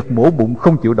 Người Nhật mổ bụng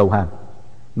không chịu đầu hàng.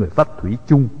 Người Pháp thủy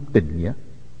chung tình nghĩa.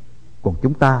 Còn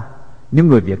chúng ta, những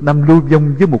người Việt Nam lưu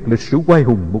vong với một lịch sử oai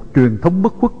hùng, một truyền thống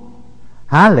bất khuất,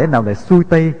 há lẽ nào lại xuôi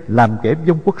tay làm kẻ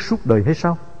vong quốc suốt đời hay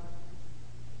sao?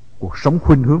 Cuộc sống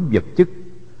khuynh hướng vật chất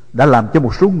đã làm cho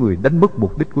một số người đánh mất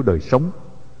mục đích của đời sống.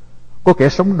 Có kẻ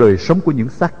sống đời sống của những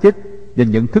xác chết và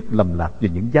nhận thức lầm lạc về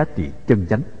những giá trị chân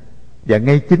chánh. Và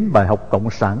ngay chính bài học cộng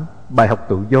sản, bài học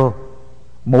tự do,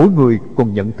 mỗi người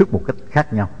còn nhận thức một cách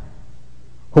khác nhau.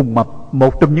 Hùng Mập,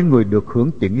 một trong những người được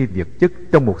hưởng tiện nghi vật chất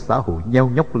trong một xã hội nheo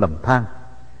nhóc lầm than,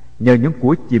 nhờ những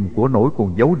của chìm của nổi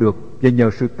còn giấu được và nhờ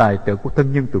sự tài trợ của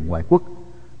thân nhân từ ngoại quốc,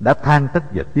 đã than trách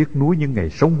và tiếc nuối những ngày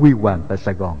sống huy hoàng tại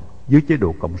Sài Gòn dưới chế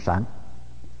độ cộng sản.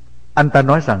 Anh ta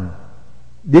nói rằng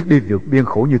biết đi vượt biên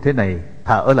khổ như thế này,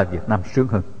 thà ở lại Việt Nam sướng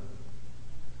hơn.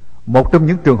 Một trong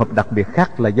những trường hợp đặc biệt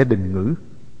khác là gia đình Ngữ.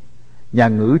 Nhà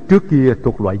Ngữ trước kia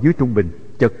thuộc loại dưới trung bình,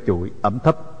 chật chội, ẩm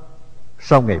thấp.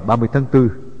 Sau ngày 30 tháng 4,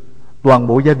 toàn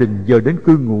bộ gia đình dời đến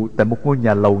cư ngụ tại một ngôi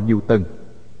nhà lầu nhiều tầng,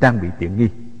 trang bị tiện nghi.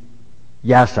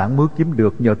 Gia sản mới kiếm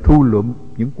được nhờ thu lượm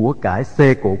những của cải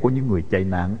xe cộ của những người chạy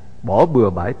nạn bỏ bừa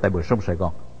bãi tại bờ sông Sài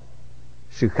Gòn.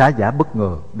 Sự khá giả bất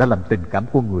ngờ đã làm tình cảm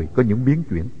của người có những biến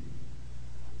chuyển.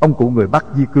 Ông cụ người Bắc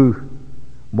di cư,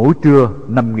 mỗi trưa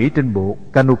nằm nghỉ trên bộ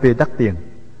canopy đắt tiền,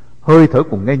 hơi thở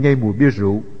còn ngây ngây mùi bia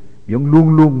rượu, vẫn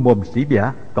luôn luôn mồm xỉ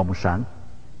bả cộng sản.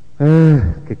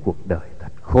 Cái cuộc đời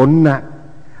thật khốn nạn.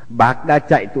 Bác đã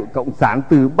chạy tụi cộng sản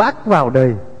từ Bác vào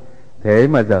đây, thế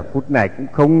mà giờ phút này cũng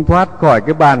không thoát khỏi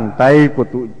cái bàn tay của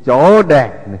tụi chó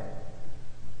đẻ này.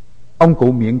 Ông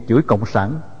cụ miệng chửi cộng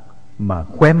sản mà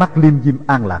khóe mắt liêm diêm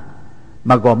an lạc,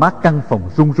 mà gò má căn phòng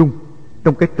run run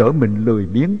trong cái trở mình lười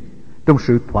biếng, trong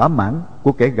sự thỏa mãn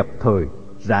của kẻ gặp thời,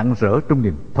 rạng rỡ trong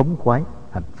niềm thống khoái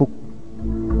hạnh phúc.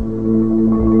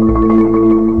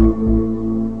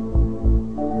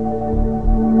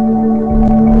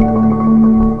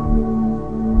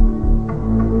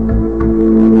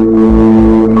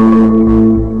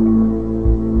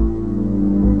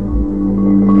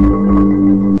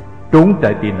 Trốn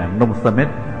trại tị nạn Nông Samet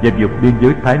và vượt biên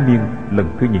giới Thái Miên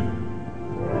lần thứ nhì.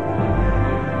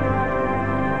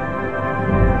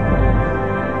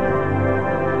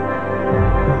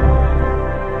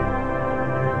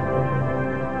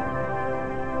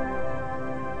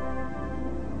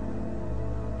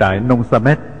 Trại Nông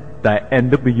Samet, trại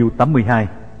NW82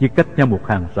 chia cách nhau một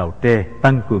hàng rào tre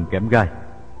tăng cường kẽm gai.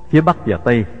 Phía bắc và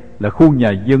tây là khu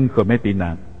nhà dân Khmer tị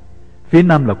nạn. Phía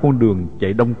nam là con đường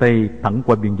chạy đông tây thẳng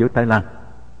qua biên giới Thái Lan.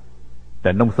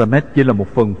 Trại Nông Samet chỉ là một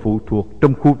phần phụ thuộc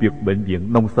trong khu vực bệnh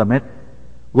viện Nông Samet,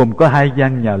 gồm có 2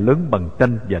 gian nhà lớn bằng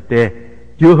tranh và tre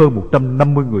chứa hơn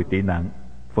 150 người tị nạn,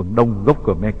 phần đông gốc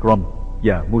Khmer Krom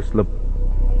và Muslim.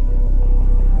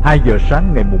 2 giờ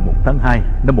sáng ngày 1 tháng 2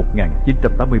 năm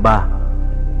 1983,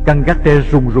 căn gác tre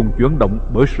rùng rùng chuyển động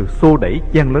bởi sự xô đẩy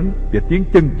chen lấn và tiếng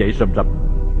chân chạy rầm rập.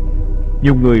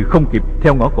 Nhiều người không kịp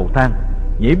theo ngõ cầu thang,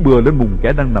 nhảy bừa lên mùng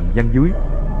kẻ đang nằm giăng dưới.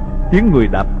 Tiếng người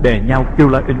đạp đè nhau kêu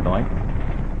la inh ỏi.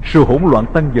 Sự hỗn loạn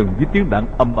tăng dần với tiếng đạn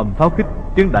ầm ầm pháo kích,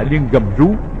 tiếng đại liên gầm rú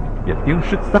và tiếng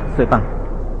xích sắt xe tăng.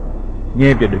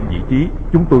 Nghe về định vị trí,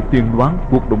 chúng tôi tiên đoán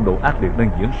cuộc đụng độ ác liệt đang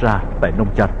diễn ra tại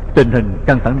Nông Trạch. Tình hình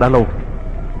căng thẳng đã lâu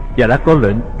và đã có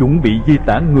lệnh chuẩn bị di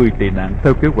tản người tị nạn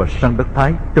theo kế hoạch sang đất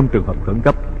Thái trong trường hợp khẩn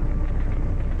cấp.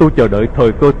 Tôi chờ đợi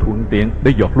thời cơ thuận tiện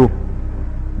để dọt luôn.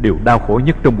 Điều đau khổ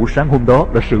nhất trong buổi sáng hôm đó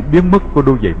là sự biến mất của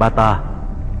đôi giày bata.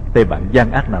 Tay bạn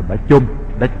gian ác nào đã chôm,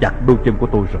 đã chặt đôi chân của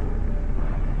tôi rồi.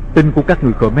 Tin của các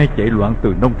người Khmer chạy loạn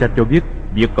từ Nông Trạch cho biết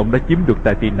Việt Cộng đã chiếm được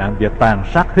trại tị nạn và tàn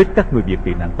sát hết các người Việt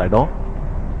tị nạn tại đó.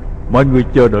 Mọi người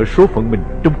chờ đợi số phận mình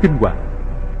trong kinh hoàng.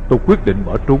 Tôi quyết định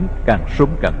bỏ trốn càng sớm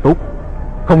càng tốt,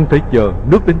 không thể chờ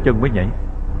nước đến chân mới nhảy.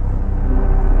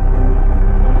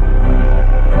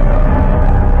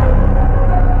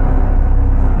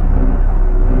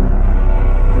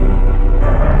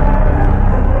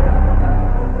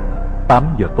 Tám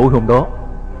giờ tối hôm đó,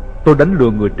 tôi đánh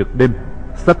lừa người trực đêm,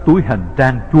 xách túi hành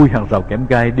trang chui hàng rào kẽm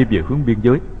gai đi về hướng biên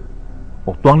giới.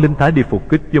 Một toán lính Thái đi phục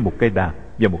kích với một cây đàn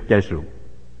và một chai rượu.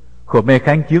 Khmer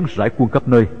kháng chiến rải quân khắp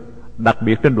nơi, đặc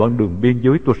biệt trên đoạn đường biên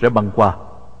giới tôi sẽ băng qua.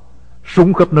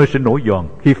 Súng khắp nơi sẽ nổi giòn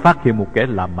khi phát hiện một kẻ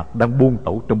lạ mặt đang buôn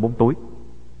tẩu trong bóng tối.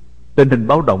 Tình hình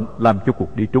báo động làm cho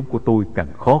cuộc đi trốn của tôi càng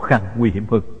khó khăn, nguy hiểm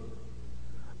hơn.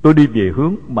 Tôi đi về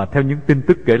hướng mà theo những tin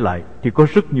tức kể lại thì có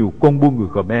rất nhiều con buôn người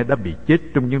Khmer đã bị chết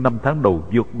trong những năm tháng đầu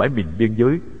vượt bãi miền biên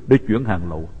giới để chuyển hàng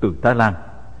lậu từ Thái Lan,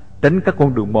 tránh các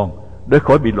con đường mòn để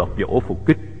khỏi bị lọt vào ổ phục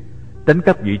kích. tránh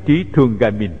các vị trí thường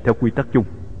gài mìn theo quy tắc chung.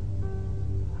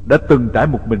 Đã từng trải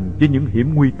một mình với những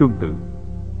hiểm nguy tương tự,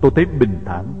 tôi thấy bình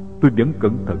thản, tôi vẫn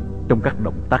cẩn thận trong các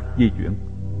động tác di chuyển.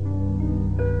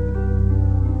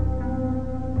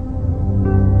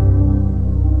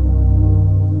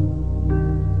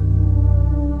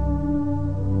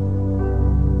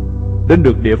 Đến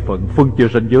được địa phận phân chia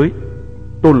ranh giới,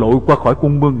 tôi lội qua khỏi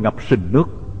con mương ngập sình nước.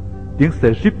 Tiếng xe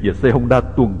Jeep và xe Honda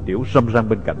tuần tiễu râm ran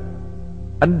bên cạnh.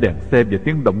 Ánh đèn xe và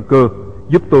tiếng động cơ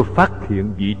giúp tôi phát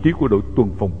hiện vị trí của đội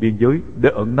tuần phòng biên giới để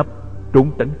ẩn nấp,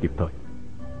 trốn tránh kịp thời.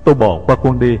 Tôi bò qua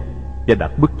con đê và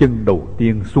đặt bước chân đầu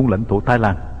tiên xuống lãnh thổ Thái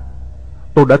Lan.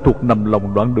 Tôi đã thuộc nằm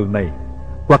lòng đoạn đường này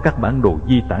qua các bản đồ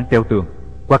di tản treo tường,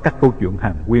 qua các câu chuyện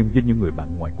hàn huyên với những người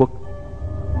bạn ngoại quốc.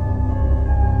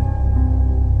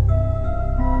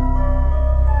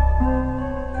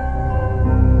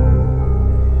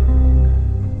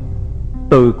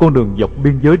 Từ con đường dọc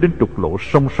biên giới đến trục lộ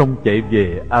song song chạy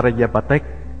về Arayapatek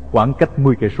khoảng cách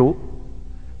 10 cây số.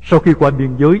 Sau khi qua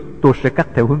biên giới, tôi sẽ cắt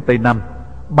theo hướng tây nam,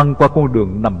 băng qua con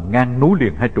đường nằm ngang nối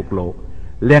liền hai trục lộ,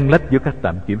 len lách giữa các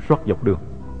trạm kiểm soát dọc đường.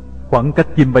 Khoảng cách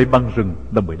chim bay băng rừng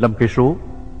là 15 cây số,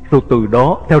 rồi từ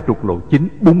đó theo trục lộ chính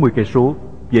 40 cây số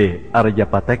về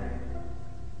Arayapatek.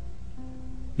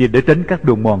 Vì để tránh các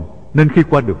đường mòn nên khi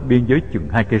qua được biên giới chừng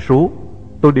 2 cây số,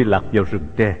 tôi đi lạc vào rừng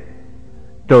tre.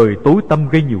 Trời tối tăm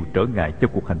gây nhiều trở ngại cho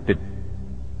cuộc hành trình.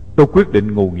 Tôi quyết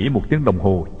định ngủ nghỉ 1 tiếng đồng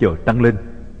hồ chờ trăng lên,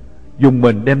 dùng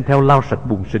mình đem theo lau sạch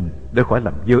bùn sình để khỏi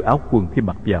làm dơ áo quần khi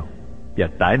mặc vào, và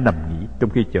trải nằm nghỉ trong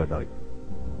khi chờ đợi.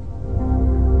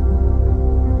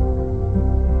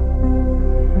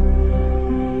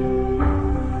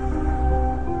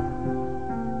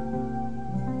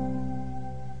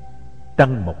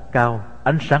 Trăng mọc cao,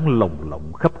 ánh sáng lồng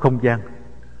lộng khắp không gian.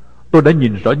 Tôi đã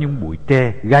nhìn rõ những bụi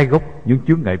tre, gai góc, những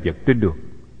chướng ngại vật trên đường.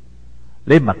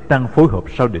 Lấy mặt trăng phối hợp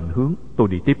sau định hướng, tôi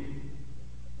đi tiếp.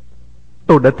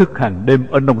 Tôi đã thức hàng đêm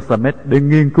ở Nông Samet để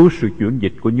nghiên cứu sự chuyển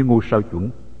dịch của những ngôi sao chuẩn.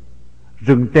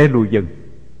 Rừng tre lùi dần,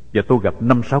 và tôi gặp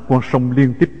 5-6 con sông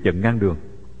liên tiếp chặn ngang đường.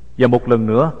 Và một lần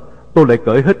nữa, tôi lại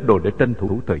cởi hết đồ để tranh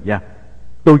thủ thời gian.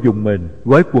 Tôi dùng mền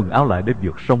gói quần áo lại để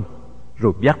vượt sông,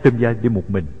 rồi vác trên vai đi một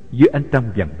mình dưới ánh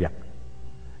trăng vằn vặt.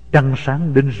 Trăng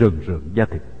sáng đến rờn rợn da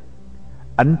thịt.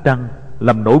 Ánh trăng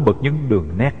làm nổi bật những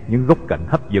đường nét, những góc cạnh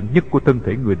hấp dẫn nhất của thân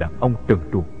thể người đàn ông trần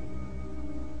truồng.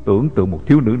 Tưởng tượng một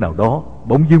thiếu nữ nào đó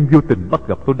bỗng dưng vô tình bắt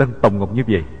gặp tôi đang tòng ngọc như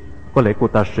vậy, có lẽ cô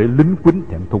ta sẽ lính quýnh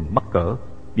thẹn thùng mắc cỡ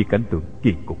vì cảnh tượng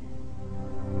kỳ cục.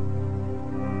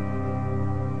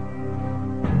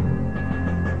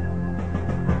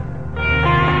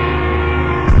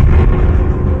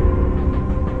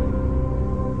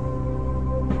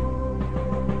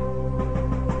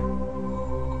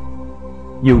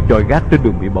 Nhiều chòi gác trên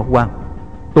đường bị bỏ hoang.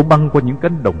 Tôi băng qua những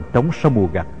cánh đồng trống sau mùa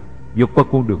gặt, vượt qua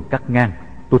con đường cắt ngang.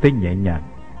 Tôi thấy nhẹ nhàng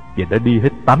và đã đi hết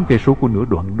 8 cây số của nửa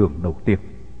đoạn đường đầu tiên.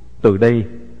 Từ đây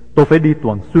tôi phải đi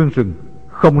toàn xuyên rừng,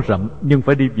 không rậm nhưng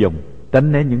phải đi vòng,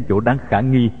 tránh né những chỗ đáng khả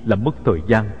nghi làm mất thời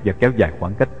gian và kéo dài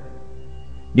khoảng cách.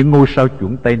 Những ngôi sao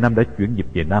chuẩn Tây Nam đã chuyển dịp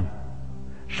về Nam.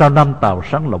 Sao Nam Tàu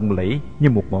sáng lộng lẫy như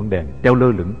một ngọn đèn treo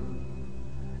lơ lửng.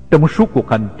 Trong suốt cuộc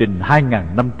hành trình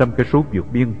 2.500 cây số vượt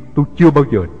biên, tôi chưa bao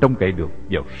giờ trông cậy được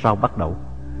vào sao Bắc Đẩu.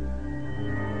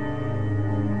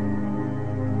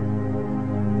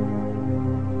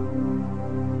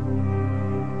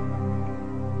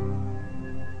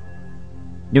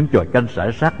 Những chòi canh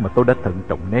rải rác mà tôi đã thận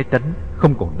trọng né tránh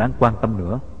không còn đáng quan tâm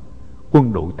nữa.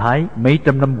 Quân đội Thái mấy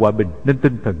trăm năm hòa bình nên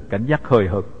tinh thần cảnh giác hời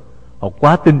hợt. Họ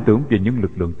quá tin tưởng về những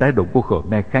lực lượng tái động của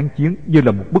Khmer kháng chiến như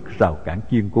là một bức rào cản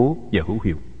kiên cố và hữu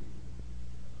hiệu.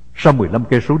 Sau 15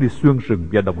 cây số đi xuyên rừng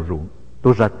và đồng ruộng,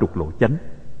 tôi ra trục lộ chánh,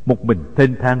 một mình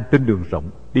thênh thang trên đường rộng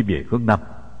đi về hướng Nam.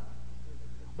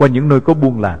 Qua những nơi có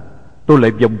buôn làng, tôi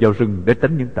lại vòng vào rừng để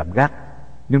tránh những trạm gác,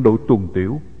 những đội tuần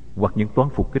tiễu hoặc những toán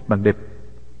phục kích ban đêm.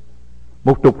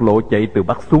 Một trục lộ chạy từ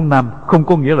Bắc xuống Nam không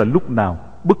có nghĩa là lúc nào,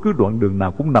 bất cứ đoạn đường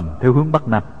nào cũng nằm theo hướng Bắc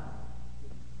Nam.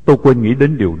 Tôi quên nghĩ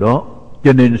đến điều đó,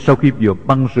 cho nên sau khi vừa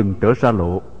băng rừng trở ra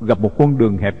lộ, gặp một con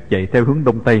đường hẹp chạy theo hướng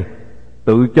Đông Tây,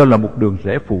 tự cho là một đường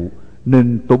rẽ phụ,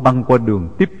 nên tôi băng qua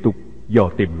đường tiếp tục dò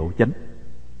tìm lộ chánh.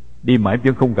 Đi mãi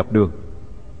vẫn không gặp đường,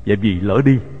 và vì lỡ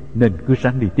đi nên cứ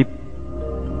ráng đi tiếp.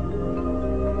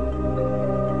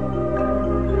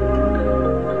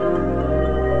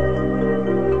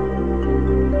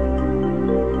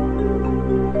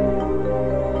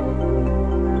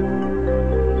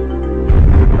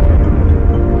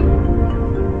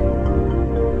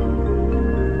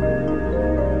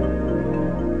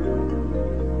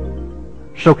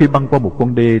 Sau khi băng qua một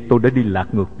con đê, tôi đã đi lạc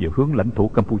ngược về hướng lãnh thổ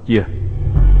Campuchia,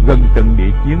 gần trận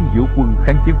địa chiến giữa quân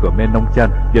kháng chiến Khmer Nông Chan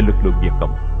và lực lượng Việt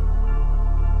Cộng.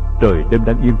 Trời đêm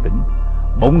đang yên tĩnh,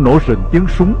 bỗng nổ sừng tiếng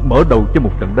súng mở đầu cho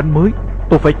một trận đánh mới.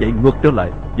 Tôi phải chạy ngược trở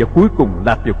lại và cuối cùng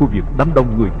lạc vào khu vực đám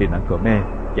đông người tị nạn Khmer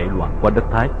chạy loạn qua đất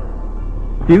Thái.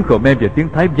 Tiếng Khmer và tiếng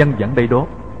Thái văng vẳng đây đó.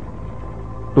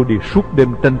 Tôi đi suốt đêm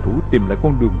tranh thủ tìm lại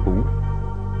con đường cũ.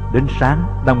 Đến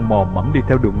sáng đang mò mẫm đi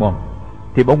theo đường mòn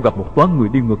thì bỗng gặp một toán người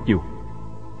đi ngược chiều.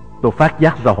 Tôi phát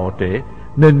giác ra họ trễ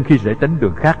nên khi rẽ tránh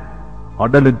đường khác, họ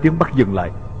đã lên tiếng bắt dừng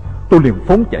lại. Tôi liền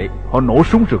phóng chạy, họ nổ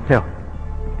súng rượt theo.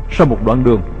 Sau một đoạn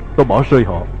đường, tôi bỏ rơi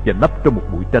họ và nấp trong một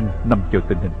bụi tranh nằm chờ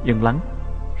tình hình yên lắng,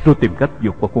 rồi tìm cách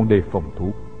vượt qua con đê phòng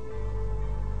thủ.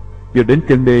 Vừa đến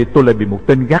chân đê, tôi lại bị một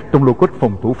tên gác trong lô cốt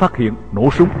phòng thủ phát hiện, nổ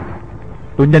súng.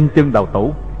 Tôi nhanh chân đào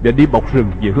tẩu và đi bọc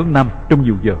rừng về hướng nam trong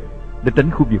nhiều giờ để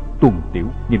tránh khu vực tuần tiểu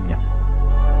nghiêm ngặt.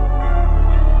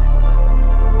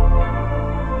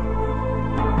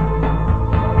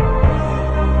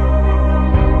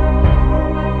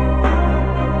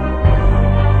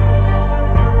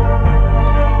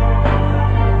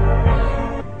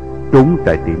 Trốn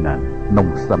trại tị nạn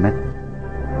Nông Samet.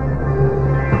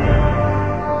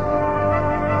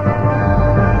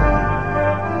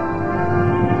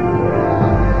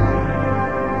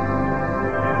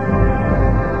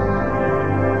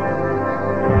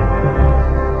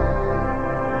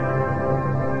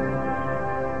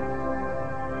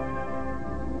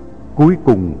 Cuối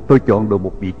cùng tôi chọn được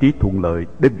một vị trí thuận lợi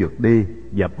để vượt đê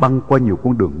và băng qua nhiều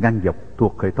con đường ngang dọc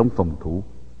thuộc hệ thống phòng thủ.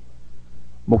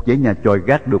 Một dãy nhà chòi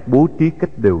gác được bố trí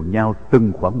cách đều nhau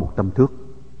từng khoảng 100 thước,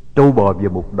 trâu bò về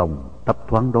một đồng thấp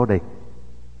thoáng đó đây.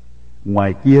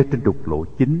 Ngoài kia trên trục lộ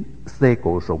chính, xe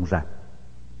cộ rộn ràng.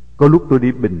 Có lúc tôi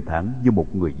đi bình thản như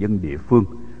một người dân địa phương,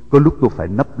 có lúc tôi phải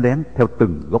nấp lén theo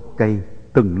từng gốc cây,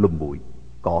 từng lùm bụi,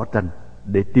 cỏ tranh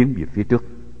để tiến về phía trước.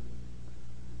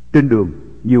 Trên đường,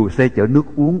 nhiều xe chở nước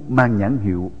uống mang nhãn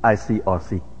hiệu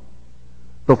ICRC.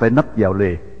 Tôi phải nấp vào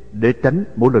lề để tránh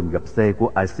mỗi lần gặp xe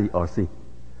của ICRC,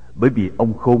 bởi vì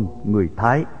ông Khôn, người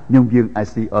Thái, nhân viên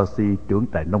ICRC trưởng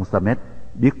trại Nông Samet,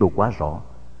 biết tôi quá rõ,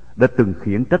 đã từng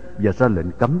khiển trách và ra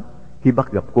lệnh cấm khi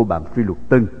bắt gặp cô bạn Phi Luật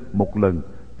Tân một lần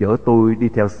chở tôi đi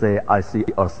theo xe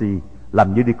ICRC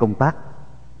làm như đi công tác.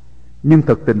 Nhưng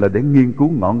thật tình là để nghiên cứu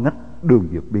ngõ ngách đường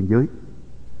vượt biên giới.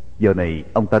 Giờ này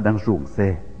ông ta đang ruồng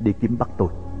xe đi kiếm bắt tôi.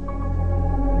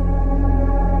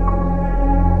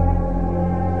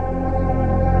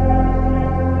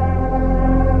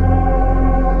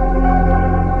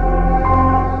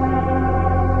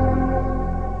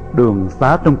 Đường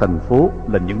xá trong thành phố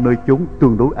là những nơi chốn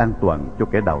tương đối an toàn cho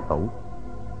kẻ đào tẩu.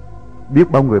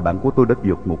 Biết bao người bạn của tôi đã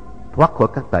vượt ngục, thoát khỏi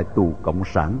các trại tù cộng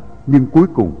sản, nhưng cuối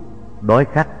cùng đói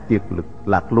khát, kiệt lực,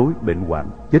 lạc lối, bệnh hoạn,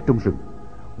 chết trong rừng,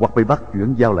 hoặc bị bắt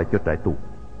chuyển giao lại cho trại tù,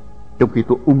 trong khi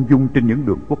tôi ung dung trên những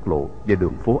đường quốc lộ và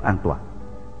đường phố an toàn.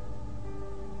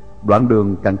 Đoạn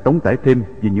đường càng trống trải thêm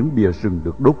vì những bìa rừng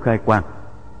được đốt khai quang,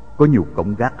 có nhiều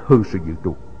cổng gác hơn sự dự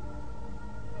trù.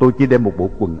 Tôi chỉ đem một bộ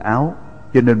quần áo,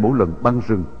 cho nên mỗi lần băng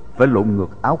rừng phải lộn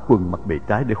ngược áo quần mặc bề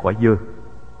trái để khỏi dơ,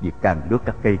 vì càng lướt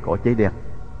các cây cỏ cháy đen.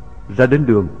 Ra đến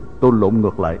đường, tôi lộn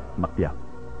ngược lại mặc vào.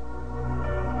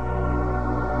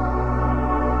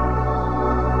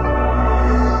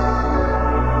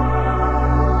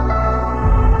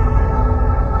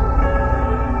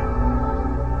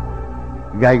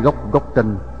 Gai góc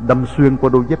tranh đâm xuyên qua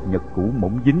đôi dép nhật cũ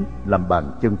mỏng dính, làm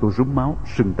bàn chân tôi rúm máu,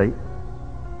 sưng tấy.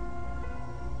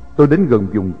 Tôi đến gần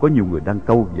vùng có nhiều người đang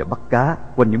câu và bắt cá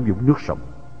quanh những vũng nước sông.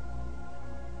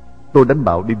 Tôi đánh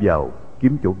bạo đi vào,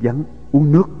 kiếm chỗ vắng,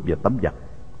 uống nước và tắm giặt.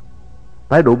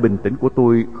 Thái độ bình tĩnh của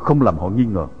tôi không làm họ nghi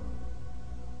ngờ.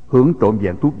 Hưởng trọn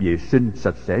vẹn thuốc vệ sinh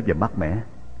sạch sẽ và mát mẻ,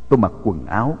 tôi mặc quần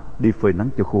áo đi phơi nắng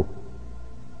cho khô.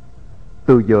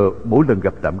 Từ giờ mỗi lần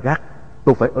gặp trạm gác,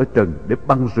 tôi phải ở trần để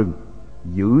băng rừng,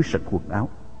 giữ sạch quần áo.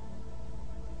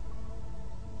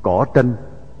 Cỏ tranh,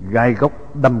 gai góc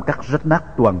đâm cắt rách nát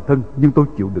toàn thân, nhưng tôi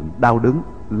chịu đựng đau đớn,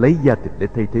 lấy da thịt để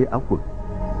thay thế áo quần.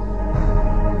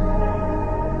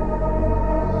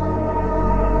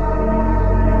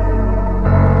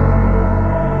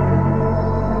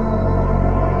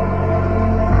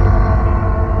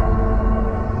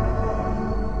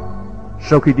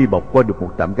 Sau khi đi bọc qua được một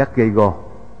trạm gác gay go,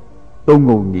 tôi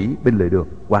ngồi nghỉ bên lề đường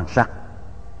quan sát.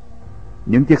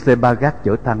 Những chiếc xe ba gác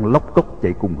chở than lóc cốc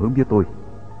chạy cùng hướng với tôi.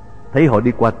 Thấy họ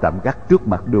đi qua trạm gác trước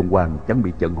mặt đường hoàng, chẳng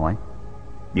bị chận hỏi.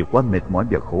 Vì quá mệt mỏi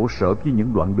và khổ sở với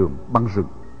những đoạn đường băng rừng,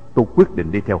 tôi quyết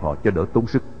định đi theo họ cho đỡ tốn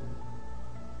sức.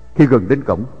 Khi gần đến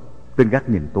cổng, tên gác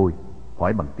nhìn tôi,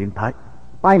 hỏi bằng tiếng Thái: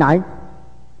 "Tay này?"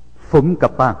 "Phụng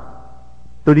cặp ba,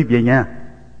 tôi đi về nhà."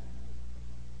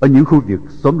 Ở những khu vực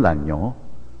xóm làng nhỏ,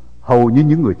 hầu như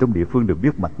những người trong địa phương đều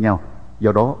biết mặt nhau,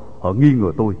 do đó họ nghi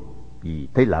ngờ tôi vì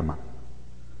thấy lạ mặt.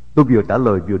 Tôi vừa trả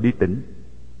lời vừa đi tỉnh.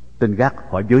 Tên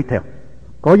gác hỏi với theo.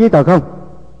 Có giấy tờ không?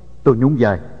 Tôi nhún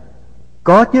vai.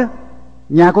 Có chứ,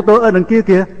 nhà của tôi ở đằng kia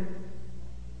kìa.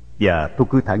 Và tôi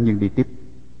cứ thản nhiên đi tiếp.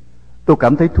 Tôi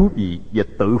cảm thấy thú vị và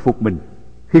tự phục mình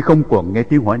khi không còn nghe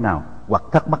tiếng hỏi nào hoặc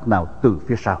thắc mắc nào từ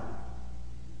phía sau.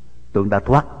 Tưởng đã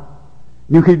thoát,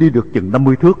 nhưng khi đi được chừng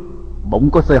 50 thước, bỗng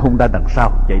có xe Honda đằng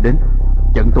sau chạy đến,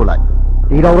 chặn tôi lại.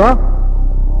 Đi đâu đó?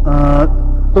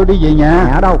 Tôi đi về nhà.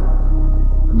 Nhà ở đâu?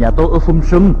 Nhà tôi ở Phum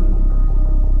Sum.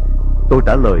 Tôi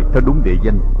trả lời theo đúng địa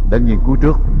danh đã nghiên cứu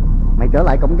trước. Mày trở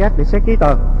lại cổng gác để xét giấy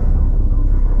tờ.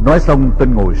 Nói xong,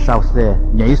 tên ngồi sau xe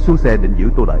nhảy xuống xe định giữ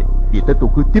tôi lại. Vì thế tôi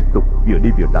cứ tiếp tục vừa đi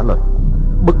vừa trả lời.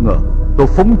 Bất ngờ tôi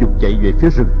phóng dục chạy về phía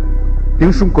rừng.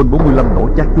 Tiếng súng côn 45 nổ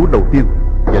chát chúa đầu tiên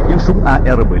và tiếng súng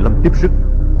AR-15 tiếp sức,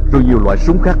 rồi nhiều loại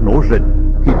súng khác nổ rền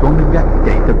khi toán lính gác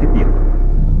chạy theo tiếp diện.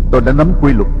 Tôi đã nắm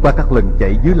quy luật qua các lần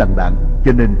chạy dưới làn đạn,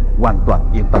 cho nên hoàn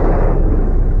toàn yên tâm.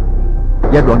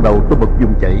 Giai đoạn đầu tôi bật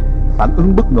dùng chạy, phản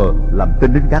ứng bất ngờ làm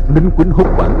tên lính gác lính quýnh hốt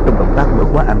hoảng trong động tác mở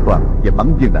khóa an toàn và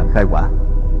bắn viên đạn khai hỏa.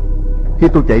 Khi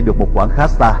tôi chạy được một quãng khá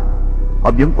xa,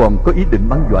 họ vẫn còn có ý định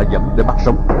bắn dọa dẫm để bắt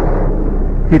sống.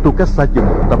 Khi tôi cách xa chừng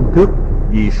 100 thước,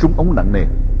 vì súng ống nặng nề,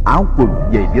 áo quần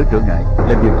giày dỡ trở ngại,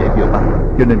 lại vừa chạy vừa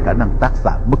bắn, cho nên khả năng tác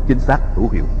xạ mất chính xác hữu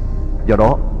hiệu. Do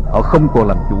đó họ không còn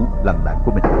làm chủ làn đạn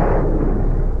của mình.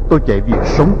 Tôi chạy vì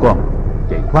sống còn,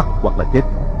 chạy thoát hoặc là chết.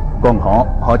 Còn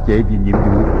họ chạy vì nhiệm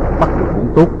vụ, bắt được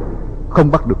cũng tốt,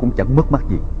 không bắt được cũng chẳng mất mát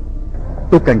gì.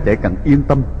 Tôi càng chạy càng yên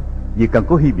tâm, vì càng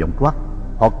có hy vọng thoát.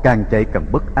 Họ càng chạy càng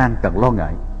bất an, càng lo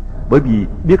ngại, bởi vì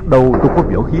biết đâu tôi có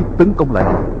võ khí tấn công lại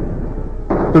họ.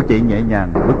 Tôi chạy nhẹ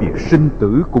nhàng bởi vì sinh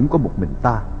tử cũng có một mình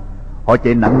ta. Họ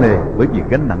chạy nặng nề bởi vì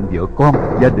gánh nặng vợ con,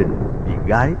 gia đình, vì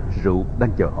gái, rượu đang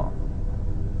chờ họ.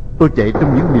 Tôi chạy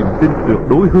trong những niềm tin tuyệt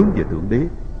đối hướng về Thượng Đế.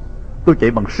 Tôi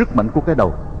chạy bằng sức mạnh của cái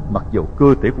đầu, mặc dầu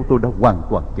cơ thể của tôi đã hoàn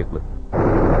toàn kiệt lực.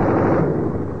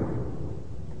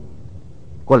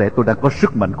 Có lẽ tôi đang có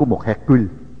sức mạnh của một Hercules,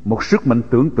 một sức mạnh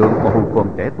tưởng tượng mà hồi còn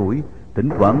trẻ tuổi. Thỉnh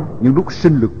thoảng những lúc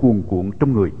sinh lực cuồn cuộn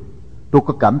trong người, tôi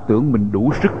có cảm tưởng mình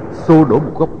đủ sức xô đổ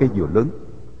một gốc cây dừa lớn,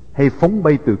 hay phóng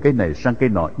bay từ cây này sang cây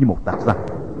nọ như một tạc xăng.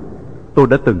 Tôi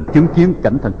đã từng chứng kiến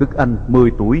cảnh thằng Tức Anh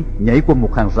 10 tuổi nhảy qua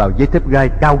một hàng rào dây thép gai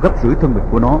cao gấp rưỡi thân mình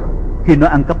của nó khi nó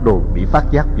ăn cắp đồ, bị phát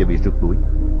giác và bị rượt đuổi.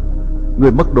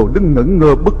 Người mất đồ đứng ngẩn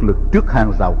ngơ bất lực trước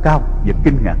hàng rào cao và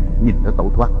kinh ngạc nhìn nó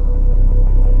tẩu thoát.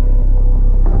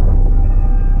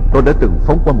 Tôi đã từng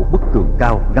phóng qua một bức tường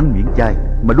cao gắn miệng chai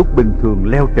mà lúc bình thường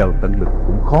leo trèo tận lực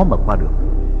cũng khó mà qua được,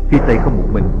 khi tay không một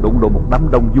mình đụng độ một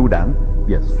đám đông du đảng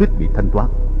và suýt bị thanh toán.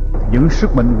 Những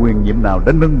sức mạnh huyền nhiệm nào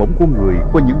đã nâng mỏng của người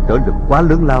có những trở lực quá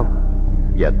lớn lao,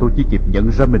 và tôi chỉ kịp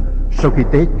nhận ra mình sau khi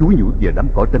té chúi nhủi vào đám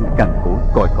cỏ tranh cằn cỗi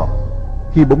còi cọc,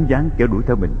 khi bóng dáng kẻ đuổi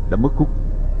theo mình đã mất hút.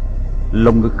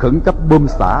 Lòng ngực khẩn cấp bơm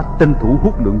xả, tranh thủ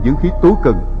hút lượng dưỡng khí tối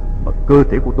cần mà cơ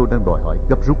thể của tôi đang đòi hỏi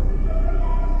gấp rút.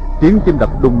 Tiếng tim đập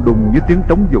đùng đùng như tiếng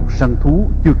trống dồn săn thú.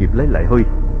 Chưa kịp lấy lại hơi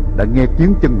đã nghe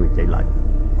tiếng chân người chạy lại.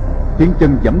 Tiếng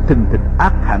chân giẫm thình thịch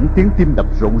át hẳn tiếng tim đập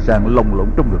rộn ràng lồng lộn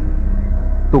trong ngực.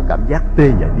 Tôi cảm giác tê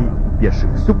dại đi và sự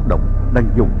xúc động đang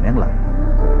dồn nén lại.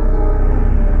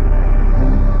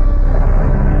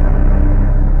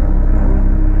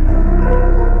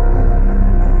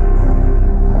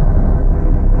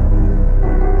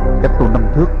 Cách tôi 5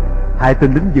 thước, hai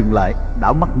tên lính dừng lại,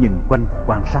 đảo mắt nhìn quanh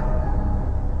quan sát.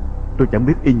 Tôi chẳng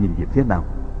biết y nhìn về phía nào,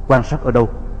 quan sát ở đâu,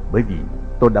 bởi vì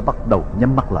tôi đã bắt đầu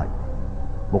nhắm mắt lại.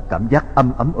 Một cảm giác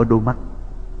âm ấm ở đôi mắt.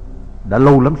 Đã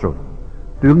lâu lắm rồi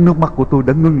tuyến nước mắt của tôi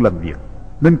đã ngưng làm việc,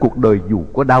 nên cuộc đời dù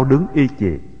có đau đớn ê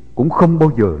chề cũng không bao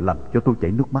giờ làm cho tôi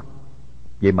chảy nước mắt.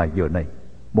 Vậy mà giờ này,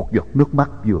 một giọt nước mắt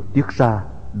vừa tiết ra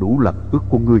đủ làm ướt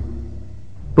con ngươi.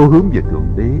 Tôi hướng về Thượng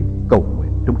Đế cầu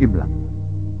nguyện trong im lặng.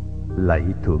 Lạy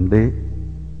Thượng Đế,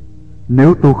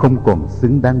 nếu tôi không còn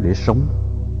xứng đáng để sống,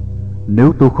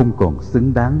 nếu tôi không còn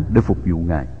xứng đáng để phục vụ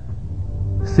Ngài,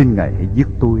 xin Ngài hãy giết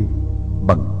tôi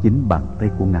bằng chính bàn tay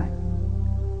của Ngài.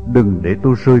 Đừng để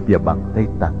tôi rơi vào bàn tay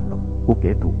tàn độc của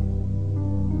kẻ thù.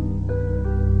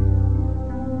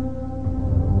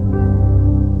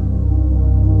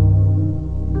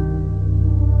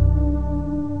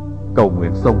 Cầu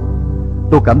nguyện xong,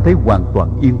 tôi cảm thấy hoàn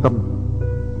toàn yên tâm,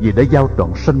 vì đã giao trọn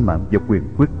sinh mạng và quyền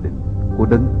quyết định của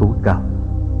Đấng tối cao.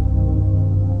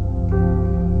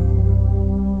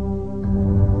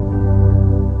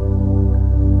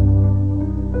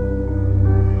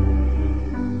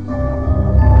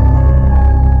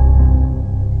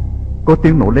 Có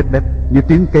tiếng nổ lép bép như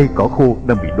tiếng cây cỏ khô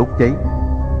đang bị đốt cháy.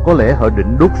 Có lẽ họ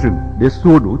định đốt rừng để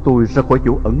xua đuổi tôi ra khỏi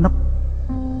chỗ ẩn nấp.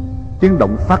 Tiếng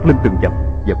động phát lên từng chập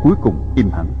và cuối cùng im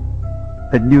hẳn.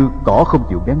 Hình như cỏ không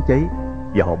chịu bén cháy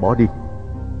và họ bỏ đi.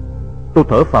 Tôi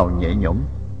thở phào nhẹ nhõm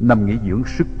nằm nghỉ dưỡng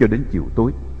sức cho đến chiều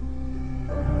tối.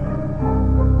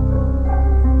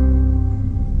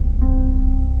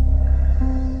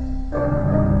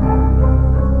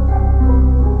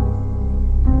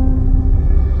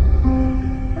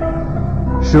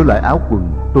 Sửa lại áo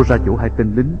quần, tôi ra chỗ hai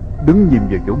tên lính đứng nhìn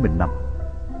vào chỗ mình nằm.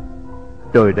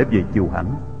 Trời đã về chiều hẳn,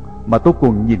 mà tôi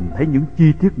còn nhìn thấy những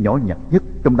chi tiết nhỏ nhặt nhất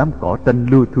trong đám cỏ tranh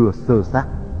lưa thưa xơ xác.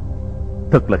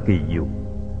 Thật là kỳ diệu,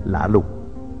 lạ lùng.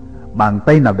 Bàn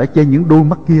tay nào đã che những đôi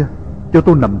mắt kia, cho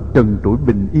tôi nằm trần trụi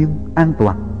bình yên, an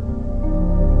toàn.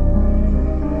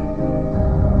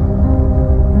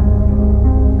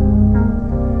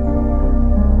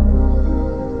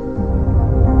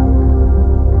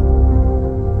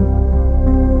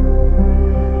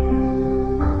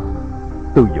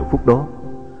 Từ giờ phút đó,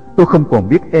 tôi không còn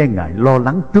biết e ngại lo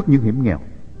lắng trước những hiểm nghèo.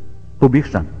 Tôi biết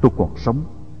rằng tôi còn sống,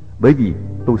 bởi vì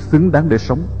tôi xứng đáng để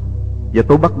sống. Và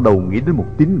tôi bắt đầu nghĩ đến một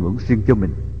tín ngưỡng riêng cho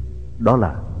mình, đó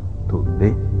là Thượng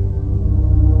Đế.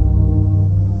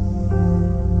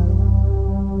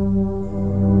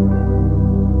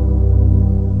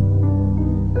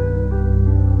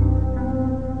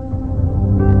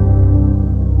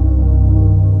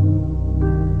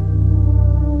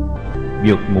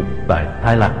 Vượt ngục tại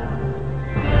Thái Lan.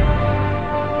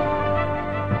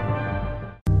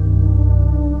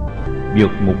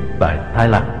 Vượt ngục tại Thái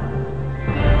Lan.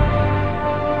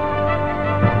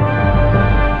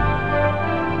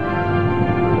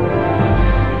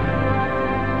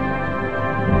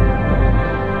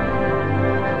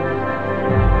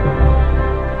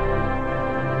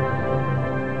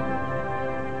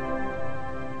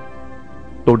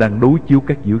 Tôi đang đối chiếu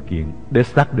các dữ kiện để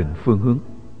xác định phương hướng.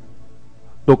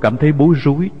 Tôi cảm thấy bối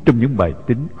rối trong những bài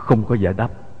tính không có giải đáp.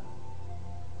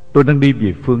 Tôi đang đi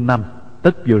về phương Nam,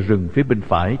 tấp vào rừng phía bên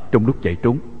phải trong lúc chạy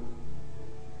trốn.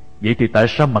 Vậy thì tại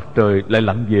sao mặt trời lại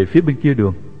lặn về phía bên kia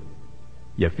đường?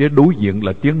 Và phía đối diện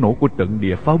là tiếng nổ của trận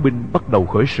địa pháo binh bắt đầu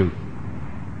khởi sự.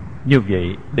 Như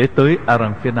vậy, để tới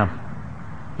Aran phía Nam,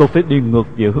 tôi phải đi ngược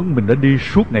về hướng mình đã đi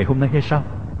suốt ngày hôm nay hay sao?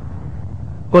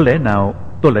 Có lẽ nào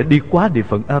tôi lại đi quá địa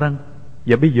phận Aran,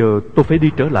 và bây giờ tôi phải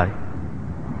đi trở lại?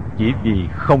 Chỉ vì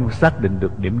không xác định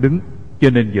được điểm đứng, cho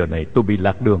nên giờ này tôi bị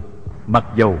lạc đường, mặc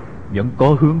dầu vẫn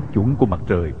có hướng chuẩn của mặt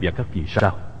trời và các vì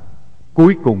sao.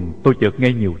 Cuối cùng tôi chợt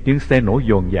nghe nhiều tiếng xe nổ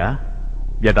dồn dã,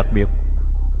 và đặc biệt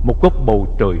một góc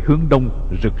bầu trời hướng đông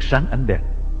rực sáng ánh đèn.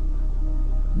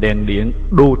 Đèn điện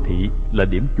đô thị là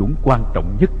điểm chuẩn quan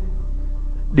trọng nhất.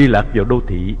 Đi lạc vào đô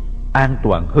thị an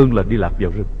toàn hơn là đi lạc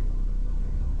vào rừng.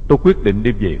 Tôi quyết định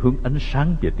đi về hướng ánh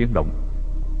sáng và tiếng động.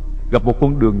 Gặp một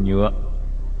con đường nhựa,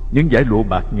 những dải lụa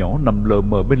bạc nhỏ nằm lờ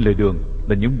mờ bên lề đường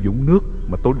là những vũng nước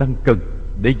mà tôi đang cần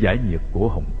để giải nhiệt cổ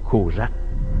họng khô rát.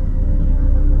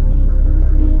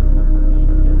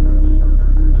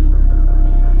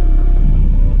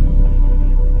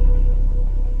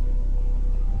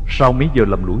 Sau mấy giờ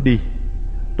lầm lũi đi,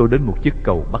 tôi đến một chiếc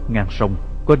cầu bắc ngang sông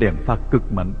có đèn pha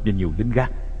cực mạnh và nhiều lính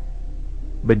gác.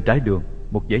 Bên trái đường,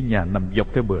 một dãy nhà nằm dọc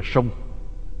theo bờ sông,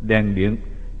 đèn điện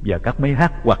và các máy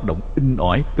hát hoạt động in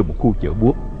ỏi từ một khu chợ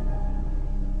búa.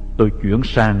 Tôi chuyển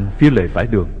sang phía lề phải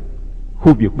đường.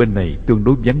 Khu vực bên này tương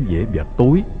đối vắng vẻ và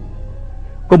tối.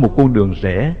 Có một con đường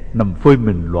rẽ nằm phơi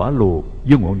mình lõa lồ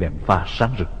dưới ngọn đèn pha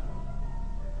sáng rực.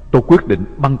 Tôi quyết định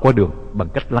băng qua đường bằng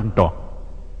cách lăn tròn.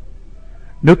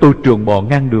 Nếu tôi trườn bò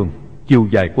ngang đường, chiều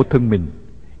dài của thân mình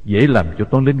dễ làm cho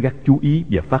toán lính gác chú ý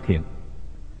và phát hiện.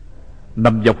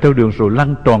 Nằm dọc theo đường rồi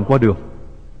lăn tròn qua đường,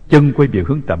 chân quay về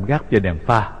hướng trạm gác và đèn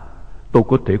pha, tôi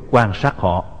có thể quan sát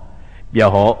họ, và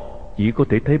họ chỉ có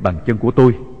thể thấy bàn chân của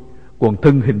tôi, còn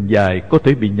thân hình dài có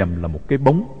thể bị nhầm là một cái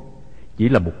bóng, chỉ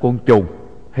là một con trồn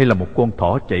hay là một con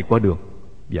thỏ chạy qua đường,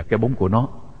 và cái bóng của nó.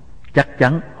 Chắc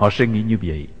chắn họ sẽ nghĩ như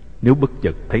vậy nếu bất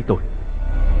chợt thấy tôi.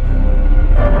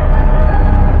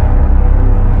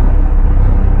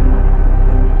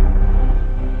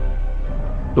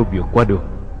 Tôi vượt qua đường,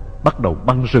 bắt đầu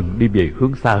băng rừng đi về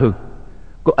hướng xa hơn.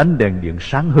 Có ánh đèn điện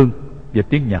sáng hơn, và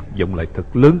tiếng nhạc vọng lại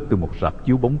thật lớn từ một rạp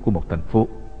chiếu bóng của một thành phố.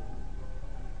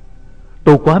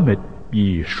 Tôi quá mệt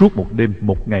vì suốt một đêm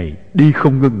một ngày đi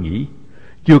không ngưng nghỉ,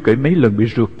 chưa kể mấy lần bị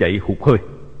rượt chạy hụt hơi.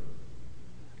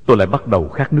 Tôi lại bắt đầu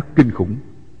khát nước kinh khủng.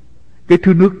 Cái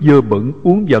thứ nước dơ bẩn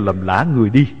uống vào làm lả người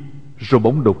đi, rồi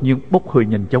bỗng đột nhiên bốc hơi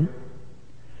nhanh chóng.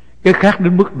 Cái khát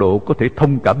đến mức độ có thể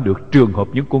thông cảm được trường hợp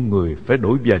những con người phải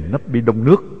đổi vài nắp bi đông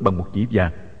nước bằng một chỉ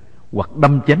vàng, hoặc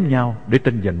đâm chém nhau để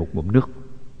tranh giành một ngụm nước.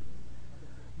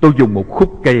 Tôi dùng một khúc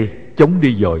cây chống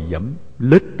đi dòi dẫm,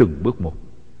 lết từng bước một.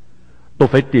 Tôi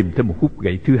phải tìm thêm một khúc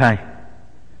gậy thứ hai,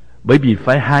 bởi vì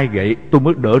phải hai gậy tôi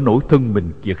mới đỡ nổi thân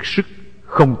mình kiệt sức,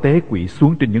 không té quỵ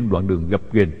xuống trên những đoạn đường gập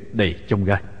ghềnh đầy chông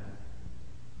gai.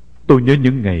 Tôi nhớ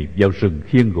những ngày vào rừng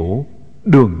khiêng gỗ,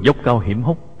 đường dốc cao hiểm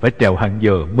hóc, phải trèo hàng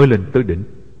giờ mới lên tới đỉnh.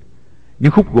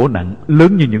 Những khúc gỗ nặng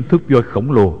lớn như những thước voi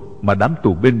khổng lồ mà đám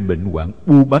tù binh bệnh hoạn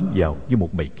bu bám vào như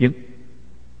một bầy kiến.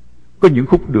 Có những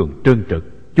khúc đường trơn trượt,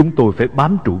 chúng tôi phải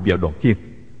bám trụ vào đòn khiêng,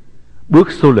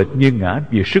 bước xô lệch nghiêng ngã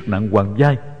vì sức nặng hoàng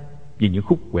vai, vì những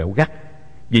khúc quẹo gắt,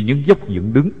 vì những dốc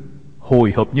dựng đứng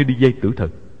hồi hộp như đi dây tử thần,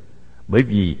 bởi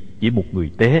vì chỉ một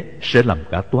người té sẽ làm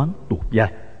cả toán tuột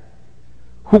vai.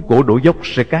 Khúc gỗ đổ dốc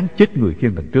sẽ cán chết người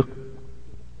khiêng đằng trước.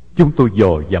 Chúng tôi dò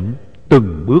dẫm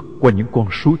từng bước qua những con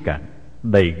suối cạn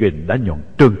đầy ghềnh đá nhọn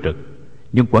trơn trượt,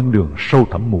 những quãng đường sâu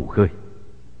thẳm mù khơi.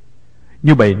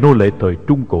 Như bầy nô lệ thời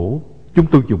Trung Cổ, chúng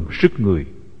tôi dùng sức người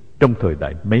trong thời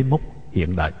đại máy móc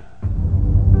hiện đại.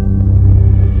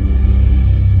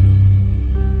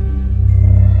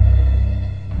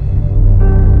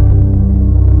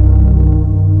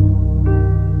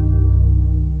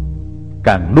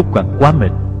 Càng lúc càng quá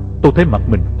mệt, tôi thấy mặt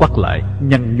mình quắt lại,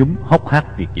 nhăn nhúm hốc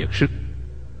hác vì kiệt sức.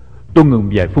 Tôi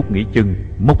ngừng vài phút nghỉ chân,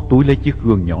 móc túi lấy chiếc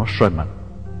gương nhỏ soi mặt,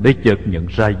 để chợt nhận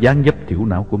ra dáng dấp thiểu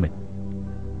não của mình.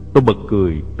 Tôi bật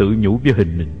cười tự nhủ với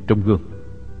hình mình trong gương.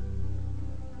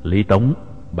 Lý Tống,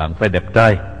 bạn phải đẹp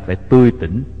trai, phải tươi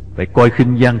tỉnh, phải coi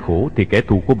khinh gian khổ, thì kẻ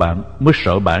thù của bạn mới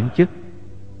sợ bạn chứ.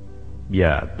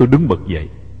 Và tôi đứng bật dậy,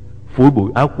 phủi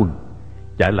bụi áo quần,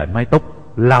 chải lại mái tóc,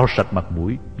 lau sạch mặt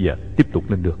mũi và tiếp tục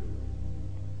lên đường.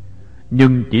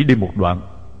 Nhưng chỉ đi một đoạn,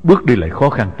 bước đi lại khó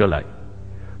khăn trở lại.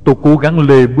 Tôi cố gắng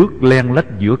lê bước len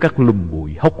lách giữa các lùm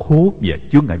bụi hốc hố và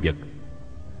chướng ngại vật.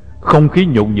 Không khí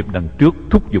nhộn nhịp đằng trước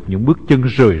thúc giục những bước chân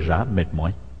rời rã mệt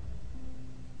mỏi.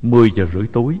 10 giờ rưỡi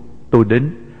tối, tôi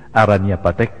đến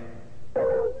Aranyapatech.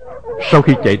 Sau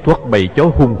khi chạy thoát bầy chó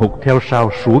hùng hục theo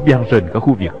sau sủa vang rền cả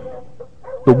khu vực,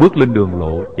 tôi bước lên đường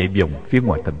lộ chạy vòng phía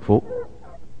ngoài thành phố.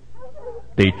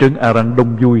 Thị trấn Aran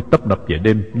đông vui tấp nập về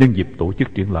đêm nhân dịp tổ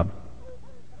chức triển lãm.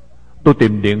 Tôi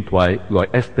tìm điện thoại gọi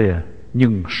Esther,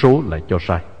 nhưng số lại cho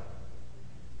sai.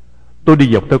 Tôi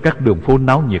đi dọc theo các đường phố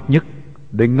náo nhiệt nhất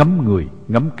để ngắm người,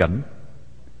 ngắm cảnh,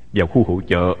 vào khu hội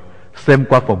chợ, xem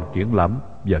qua phòng triển lãm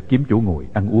và kiếm chỗ ngồi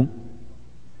ăn uống.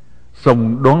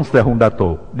 Xong đón xe Honda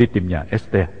Tổ đi tìm nhà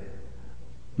Esther.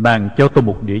 Nàng cho tôi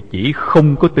một địa chỉ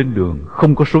không có tên đường,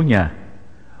 không có số nhà,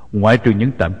 ngoại trừ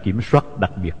những trạm kiểm soát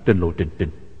đặc biệt trên lộ trình trình.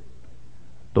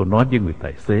 Tôi nói với người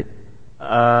tài xế: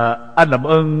 anh làm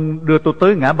ơn đưa tôi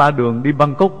tới ngã ba đường đi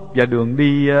Bangkok và đường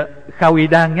đi Khao Y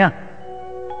Đan nha.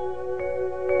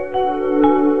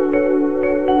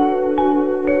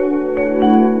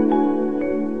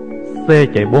 Xe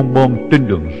chạy bon bon trên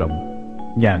đường rộng,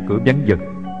 nhà cửa vắng dần.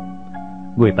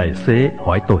 Người tài xế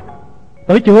hỏi tôi: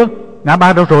 tới chưa? Ngã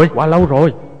ba đâu rồi? Quá lâu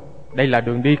rồi, đây là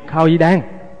đường đi Khao Y Đan.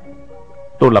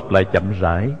 Tôi lặp lại chậm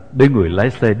rãi để người lái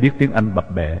xe biết tiếng Anh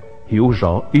bập bẹ, hiểu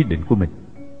rõ ý định của mình.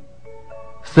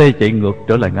 Xe chạy ngược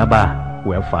trở lại ngã ba,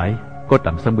 quẹo phải, có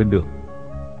trạm xăng bên đường.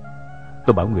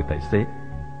 Tôi bảo người tài xế: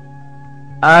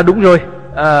 đúng rồi,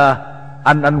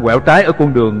 anh quẹo trái ở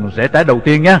con đường rẽ trái đầu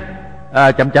tiên nhé.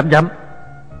 Chấm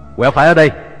quẹo phải ở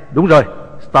đây. Đúng rồi,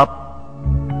 stop.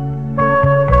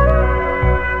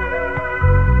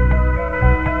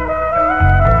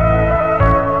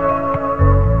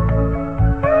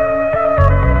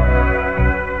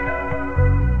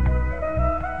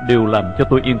 Điều làm cho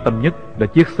tôi yên tâm nhất là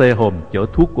chiếc xe hòm chở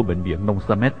thuốc của bệnh viện Nông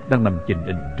Samet đang nằm chình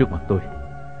ình trước mặt tôi.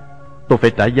 Tôi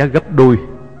phải trả giá gấp đôi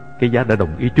cái giá đã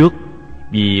đồng ý trước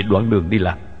vì đoạn đường đi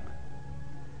lạc.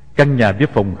 Căn nhà với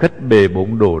phòng khách bề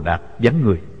bộn đồ đạc vắng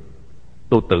người.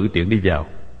 Tôi tự tiện đi vào,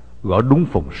 gõ đúng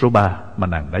phòng số 3 mà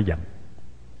nàng đã dặn.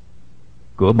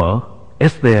 Cửa mở,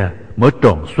 Esther mở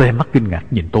tròn xoe mắt kinh ngạc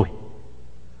nhìn tôi.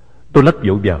 Tôi lách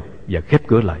vội vào và khép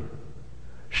cửa lại.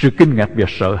 Sự kinh ngạc và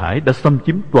sợ hãi đã xâm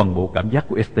chiếm toàn bộ cảm giác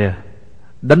của Esther,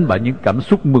 đánh bại những cảm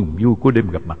xúc mừng vui của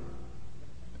đêm gặp mặt.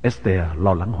 Esther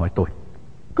lo lắng hỏi tôi: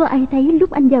 có ai thấy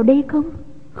lúc anh vào đây không?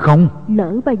 Không.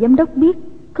 Lỡ bà giám đốc biết,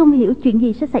 không hiểu chuyện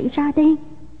gì sẽ xảy ra đây.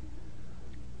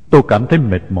 Tôi cảm thấy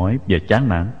mệt mỏi và chán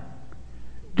nản.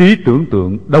 Trí tưởng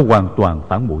tượng đã hoàn toàn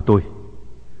phản bội tôi.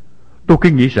 Tôi cứ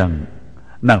nghĩ rằng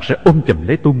nàng sẽ ôm chầm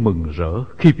lấy tôi mừng rỡ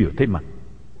khi vừa thấy mặt.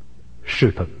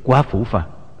 Sự thật quá phũ phàng.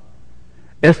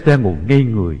 Esther ngồi ngây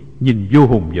người, nhìn vô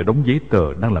hồn vào đống giấy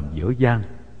tờ đang làm dở dang,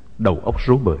 đầu óc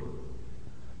rối bời.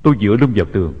 Tôi dựa lưng vào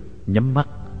tường, nhắm mắt,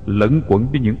 lẫn quẩn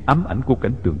với những ám ảnh của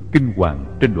cảnh tượng kinh hoàng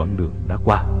trên đoạn đường đã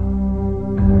qua.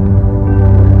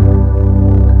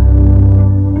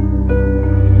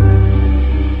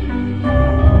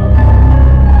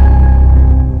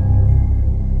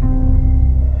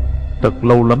 Thật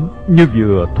lâu lắm như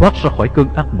vừa thoát ra khỏi cơn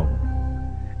ác mộng.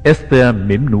 Esther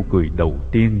mỉm nụ cười đầu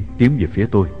tiên tiến về phía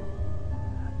tôi.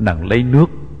 Nàng lấy nước,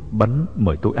 bánh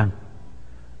mời tôi ăn.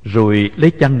 rồi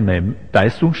lấy chăn nệm trải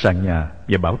xuống sàn nhà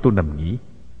và bảo tôi nằm nghỉ.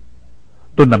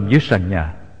 Tôi nằm dưới sàn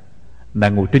nhà,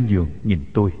 nàng ngồi trên giường nhìn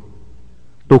tôi.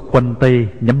 Tôi khoanh tay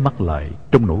nhắm mắt lại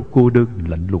trong nỗi cô đơn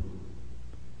lạnh lùng.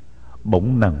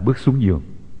 Bỗng nàng bước xuống giường,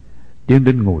 tiến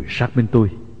đến ngồi sát bên tôi.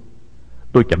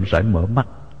 Tôi chậm rãi mở mắt,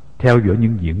 theo dõi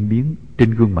những diễn biến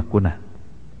trên gương mặt của nàng.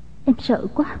 Em sợ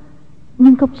quá,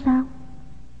 nhưng không sao.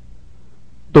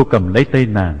 Tôi cầm lấy tay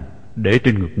nàng để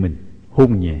trên ngực mình,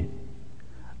 hôn nhẹ.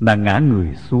 Nàng ngã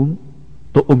người xuống,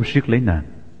 tôi ôm siết lấy nàng.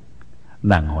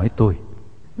 Nàng hỏi tôi,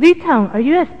 Lý Tống, are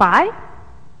you a spy?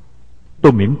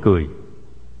 Tôi mỉm cười.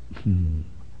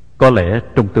 Có lẽ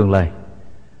trong tương lai,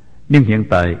 nhưng hiện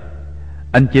tại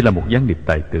anh chỉ là một gián điệp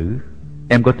tài tử.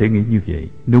 Em có thể nghĩ như vậy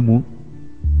nếu muốn.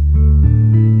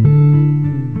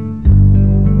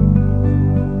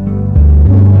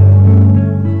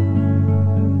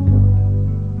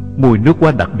 Mùi nước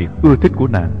hoa đặc biệt ưa thích của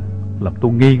nàng làm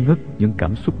tôi ngây ngất những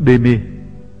cảm xúc đê mê.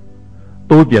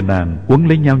 Tôi và nàng quấn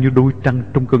lấy nhau như đôi trăng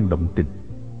trong cơn động tình.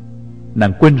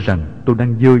 Nàng quên rằng tôi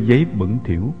đang dơ giấy bẩn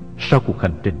thỉu sau cuộc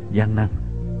hành trình gian nan.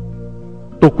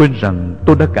 Tôi quên rằng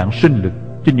tôi đã cạn sinh lực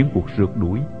trên những cuộc rượt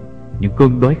đuổi, những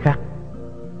cơn đói khát.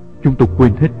 Chúng tôi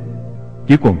quên hết,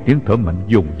 chỉ còn tiếng thở mạnh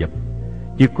dồn dập,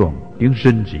 chỉ còn tiếng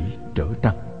rên rỉ trở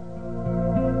trăng.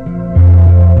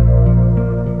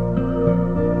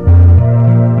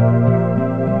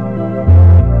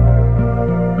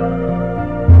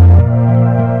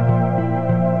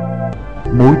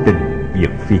 Mối tình Việt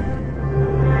Phi.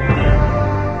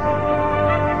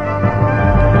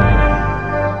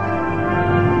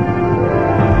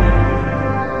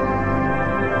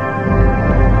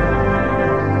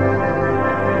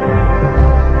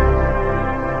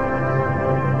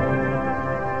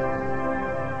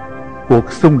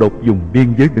 Cuộc xung đột vùng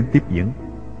biên giới vẫn tiếp diễn.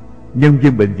 Nhân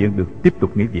viên bệnh viện được tiếp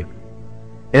tục nghỉ việc.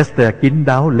 Esther kín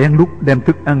đáo lén lút đem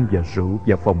thức ăn và rượu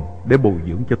vào phòng để bồi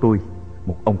dưỡng cho tôi,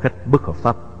 một ông khách bất hợp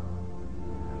pháp.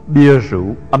 Bia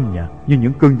rượu, âm nhạc như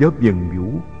những cơn gió vần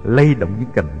vũ lay động những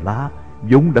cành lá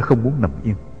vốn đã không muốn nằm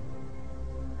yên.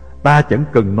 Ta chẳng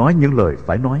cần nói những lời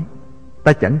phải nói,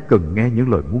 ta chẳng cần nghe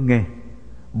những lời muốn nghe,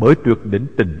 bởi tuyệt đỉnh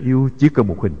tình yêu chỉ cần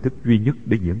một hình thức duy nhất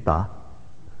để diễn tả.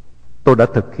 Tôi đã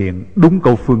thực hiện đúng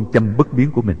câu phương châm bất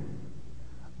biến của mình.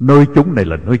 Nơi chốn này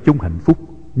là nơi chốn hạnh phúc,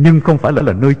 nhưng không phải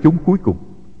là nơi chốn cuối cùng.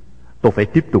 Tôi phải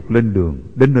tiếp tục lên đường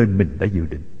đến nơi mình đã dự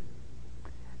định.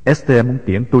 Esther muốn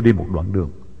tiễn tôi đi một đoạn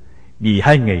đường, vì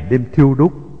 2 ngày đêm thiêu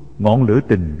đốt, ngọn lửa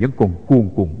tình vẫn còn cuồn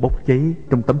cuộn bốc cháy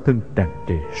trong tấm thân tràn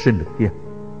trề sinh lực kia.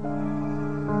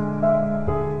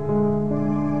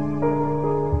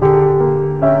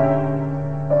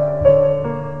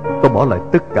 Tôi bỏ lại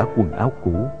tất cả quần áo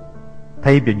cũ,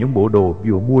 thay vì những bộ đồ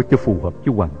vừa mua cho phù hợp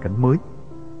với hoàn cảnh mới.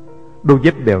 Đôi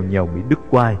dép bèo nhèo bị đứt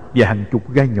quai và hàng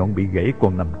chục gai nhọn bị gãy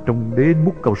còn nằm trong đế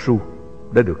mút cao su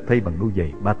đã được thay bằng đôi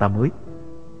giày bata mới.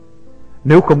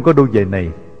 Nếu không có đôi giày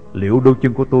này, liệu đôi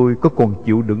chân của tôi có còn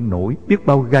chịu đựng nổi biết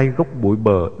bao gai góc bụi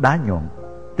bờ đá nhọn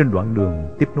trên đoạn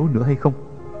đường tiếp nối nữa hay không?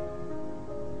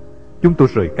 Chúng tôi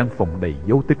rời căn phòng đầy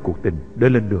dấu tích cuộc tình để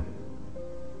lên đường.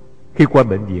 Khi qua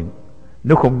bệnh viện,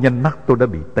 nếu không nhanh mắt tôi đã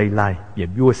bị Tây Lai và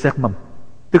vua Séc Mâm,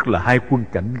 tức là 2 quân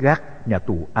cảnh gác nhà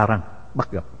tù Arang,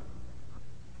 bắt gặp.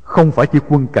 Không phải chỉ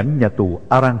quân cảnh nhà tù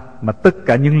Arang, mà tất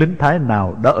cả những lính Thái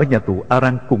nào đã ở nhà tù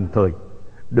Arang cùng thời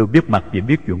đều biết mặt và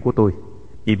biết chuyện của tôi.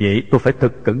 Vì vậy tôi phải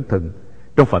thật cẩn thận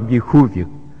trong phạm vi khu vực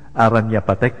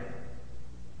Aranyapatek.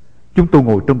 Chúng tôi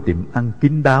ngồi trong tiệm ăn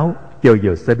kín đáo chờ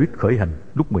giờ xe buýt khởi hành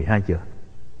lúc 12 giờ.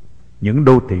 Những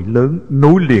đô thị lớn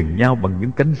nối liền nhau bằng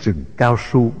những cánh rừng cao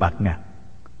su bạt ngàn.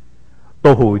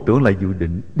 Tôi hồi tưởng lại dự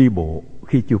định đi bộ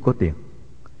khi chưa có tiền,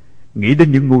 nghĩ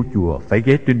đến những ngôi chùa phải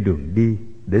ghé trên đường đi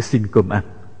để xin cơm ăn.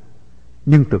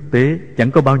 Nhưng thực tế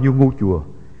chẳng có bao nhiêu ngôi chùa,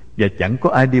 và chẳng có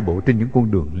ai đi bộ trên những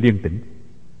con đường liên tỉnh.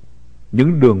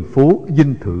 Những đường phố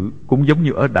dinh thự cũng giống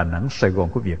như ở Đà Nẵng, Sài Gòn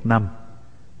của Việt Nam,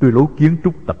 tuy lối kiến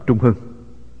trúc tập trung hơn.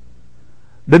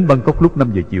 Đến Bangkok lúc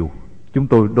 5 giờ chiều, chúng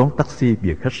tôi đón taxi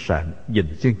về khách sạn dành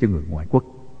riêng cho người ngoại quốc.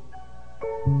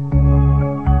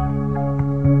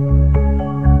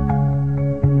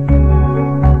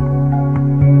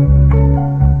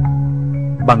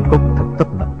 Bangkok thật tấp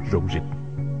nập rộn rịp.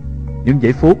 Những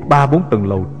dãy phố 3-4 tầng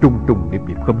lầu trùng trùng điệp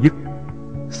điệp không dứt.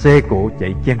 Xe cộ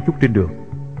chạy chen chúc trên đường.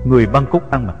 Người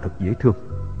Bangkok ăn mặc thật dễ thương,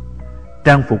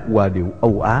 trang phục hòa điệu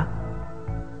Âu Á.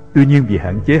 Tuy nhiên vì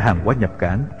hạn chế hàng hóa nhập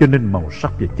cảng, cho nên màu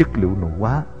sắc và chất liệu nội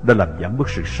hóa đã làm giảm bớt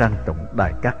sự sang trọng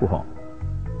đài cát của họ.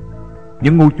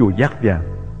 Những ngôi chùa dát vàng,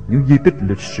 những di tích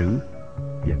lịch sử,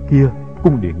 và kia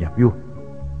cung điện nhà vua.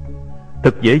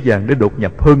 Thật dễ dàng để đột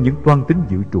nhập hơn những toan tính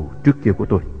dự trù trước kia của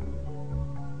tôi.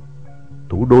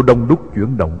 Thủ đô đông đúc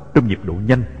chuyển động trong nhịp độ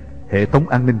nhanh, hệ thống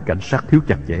an ninh cảnh sát thiếu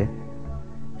chặt chẽ.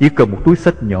 Chỉ cần một túi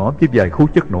xách nhỏ với vài khối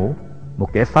chất nổ,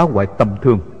 một kẻ phá hoại tầm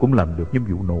thường cũng làm được những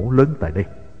vụ nổ lớn tại đây.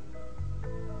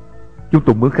 Chúng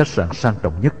tôi mướn khách sạn sang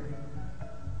trọng nhất,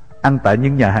 ăn tại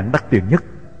những nhà hàng đắt tiền nhất.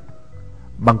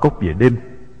 Bangkok về đêm,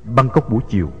 Bangkok buổi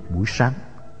chiều, buổi sáng.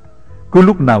 Cứ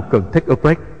lúc nào cần take a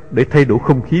break để thay đổi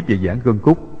không khí và giãn gân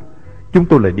cốt, chúng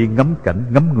tôi lại đi ngắm cảnh,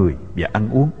 ngắm người và ăn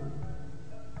uống.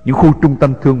 Những khu trung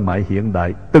tâm thương mại hiện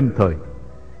đại, tân thời,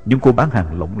 những cô bán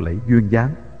hàng lộng lẫy duyên dáng.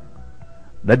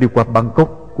 Đã đi qua Bangkok,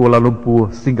 Kuala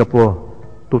Lumpur, Singapore,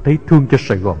 tôi thấy thương cho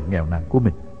Sài Gòn nghèo nàn của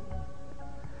mình.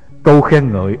 Câu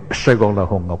khen ngợi Sài Gòn là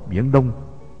hòn ngọc Viễn Đông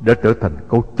đã trở thành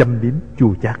câu châm biếm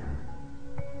chua chát.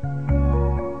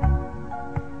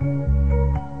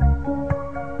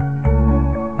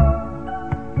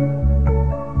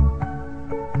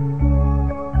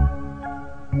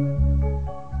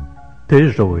 Thế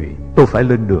rồi tôi phải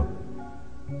lên đường.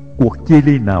 Cuộc chia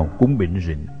ly nào cũng bệnh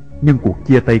rịnh, nhưng cuộc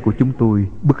chia tay của chúng tôi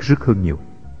bức rứt hơn nhiều.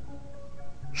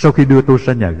 Sau khi đưa tôi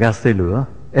ra nhà ga xe lửa,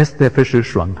 Esther phải sửa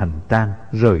soạn hành trang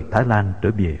rời Thái Lan trở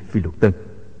về Phi Luật Tân.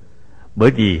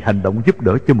 Bởi vì hành động giúp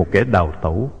đỡ cho một kẻ đào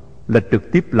tẩu là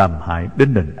trực tiếp làm hại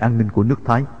đến nền an ninh của nước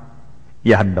Thái,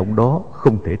 và hành động đó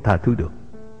không thể tha thứ được.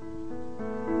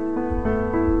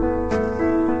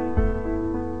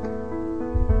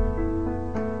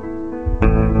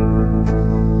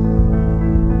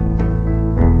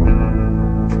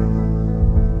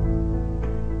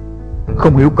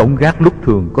 Không hiểu cổng gác lúc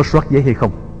thường có soát giấy hay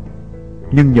không,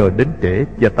 nhưng nhờ đến trễ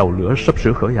và tàu lửa sắp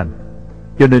sửa khởi hành,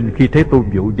 cho nên khi thấy tôi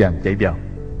vội vàng chạy vào,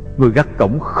 người gác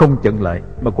cổng không chặn lại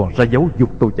mà còn ra dấu giục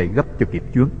tôi chạy gấp cho kịp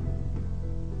chuyến.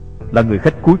 Là người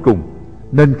khách cuối cùng,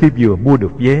 nên khi vừa mua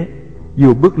được vé,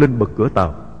 vừa bước lên bậc cửa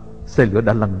tàu, xe lửa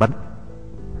đã lăn bánh.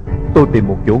 Tôi tìm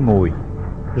một chỗ ngồi,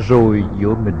 rồi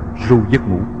dựa mình ru giấc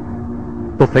ngủ.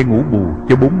 Tôi phải ngủ bù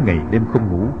cho 4 ngày đêm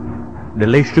không ngủ, để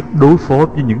lấy sức đối phó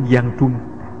với những gian truân,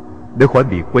 để khỏi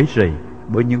bị quấy rầy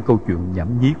bởi những câu chuyện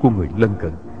nhảm nhí của người lân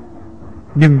cận.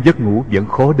 Nhưng giấc ngủ vẫn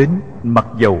khó đến, mặc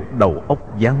dầu đầu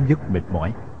óc dáng dứt mệt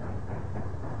mỏi.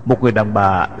 Một người đàn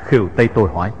bà khều tay tôi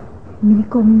hỏi: "Mỹ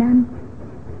Công Nam?"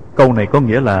 Câu này có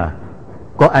nghĩa là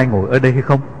có ai ngồi ở đây hay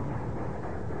không?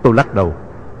 Tôi lắc đầu,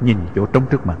 nhìn chỗ trống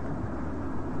trước mặt.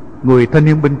 Người thanh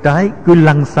niên bên trái cứ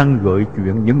lăng xăng gợi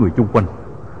chuyện những người chung quanh.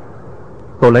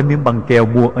 Tôi lấy miếng băng keo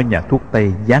mua ở nhà thuốc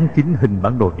Tây, dán kín hình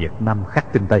bản đồ Việt Nam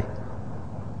khắc trên tay.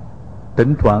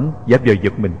 Thỉnh thoảng giả vờ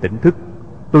giật mình tỉnh thức,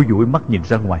 tôi dụi mắt nhìn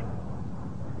ra ngoài,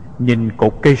 nhìn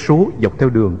cột cây số dọc theo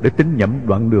đường để tính nhẩm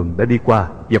đoạn đường đã đi qua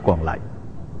và còn lại.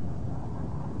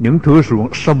 Những thửa ruộng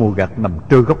sau mùa gặt nằm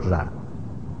trơ gốc rạ.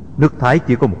 Nước Thái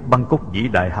chỉ có một Bangkok vĩ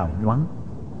đại hào nhoáng,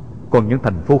 còn những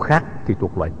thành phố khác thì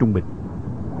thuộc loại trung bình.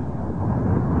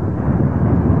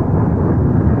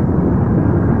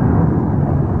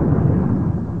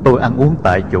 Tôi ăn uống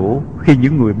tại chỗ khi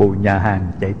những người bồi nhà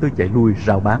hàng chạy tới chạy lui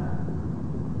rao bán.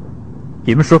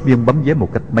 Kiểm soát viên bấm vé một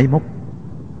cách máy móc.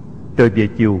 Trời về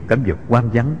chiều cảm vật hoang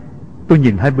vắng. Tôi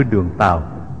nhìn hai bên đường tàu,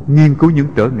 nghiên cứu những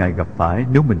trở ngại gặp phải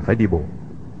nếu mình phải đi bộ,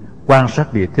 quan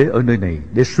sát địa thế ở nơi này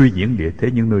để suy diễn địa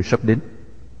thế những nơi sắp đến.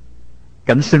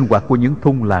 Cảnh sinh hoạt của những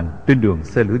thôn làng trên đường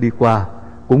xe lửa đi qua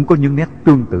cũng có những nét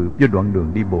tương tự với đoạn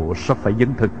đường đi bộ sắp phải dấn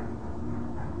thân.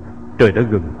 Trời đã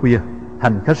gần khuya,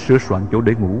 hành khách sửa soạn chỗ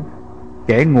để ngủ,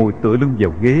 kẻ ngồi tựa lưng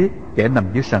vào ghế, kẻ nằm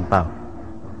dưới sàn tàu.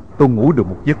 Tôi ngủ được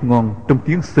một giấc ngon trong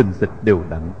tiếng xình xịch đều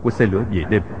đặn của xe lửa về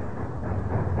đêm.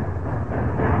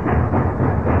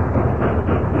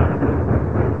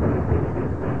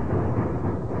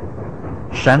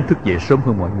 Sáng thức dậy sớm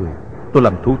hơn mọi người, tôi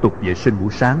làm thủ tục vệ sinh buổi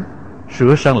sáng,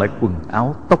 sửa sang lại quần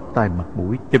áo, tóc tai mặt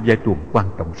mũi cho vai tuồng quan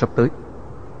trọng sắp tới.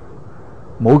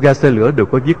 Mỗi ga xe lửa đều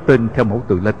có viết tên theo mẫu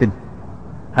từ Latin.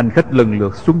 Hành khách lần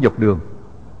lượt xuống dọc đường.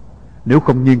 Nếu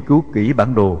không nghiên cứu kỹ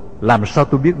bản đồ, làm sao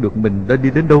tôi biết được mình đã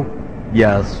đi đến đâu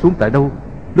và xuống tại đâu,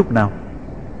 lúc nào?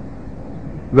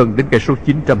 Gần đến cây số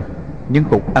 900, những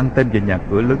cột anten về nhà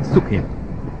cửa lớn xuất hiện.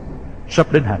 Sắp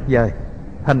đến Hạt Giai,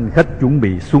 hành khách chuẩn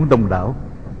bị xuống đông đảo.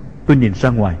 Tôi nhìn ra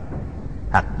ngoài,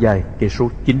 Hạt Giai cây số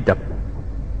 900.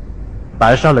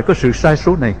 Tại sao lại có sự sai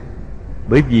số này?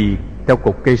 Bởi vì theo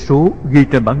cột cây số ghi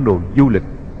trên bản đồ du lịch,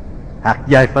 Hạt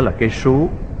Giai phải là cây số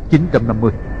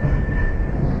 950.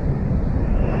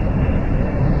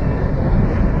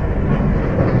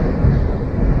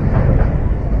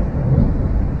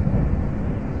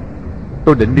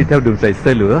 Tôi định đi theo đường ray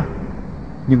xe lửa,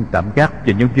 nhưng tạm gác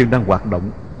và nhân viên đang hoạt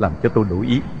động làm cho tôi đổi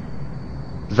ý.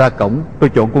 Ra cổng, tôi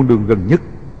chọn con đường gần nhất,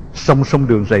 song song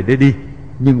đường ray để đi,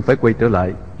 nhưng phải quay trở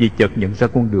lại vì chợt nhận ra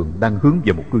con đường đang hướng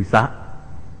về một cư xá.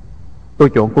 Tôi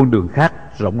chọn con đường khác,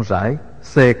 rộng rãi,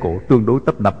 xe cộ tương đối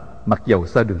tấp nập, mặc dầu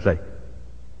xa đường ray.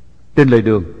 Trên lề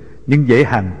đường, những dãy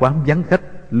hàng quán vắng khách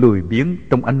lười biếng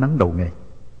trong ánh nắng đầu ngày.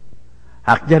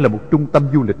 Hạt Gia là một trung tâm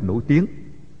du lịch nổi tiếng.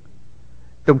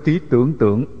 Trong trí tưởng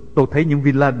tượng, tôi thấy những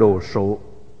villa đồ sộ,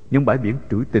 những bãi biển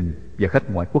trữ tình và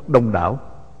khách ngoại quốc đông đảo.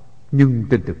 Nhưng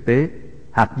trên thực tế,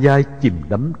 Hạt Gia chìm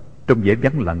đắm trong vẻ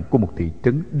vắng lặng của một thị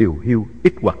trấn điều hiu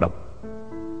ít hoạt động.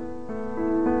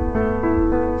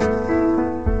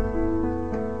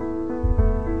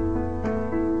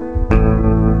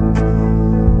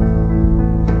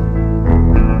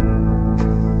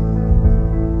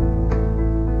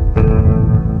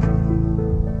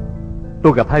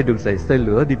 Tôi gặp hai đường ray xe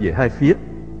lửa đi về hai phía.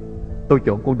 Tôi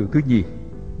chọn con đường thứ nhì,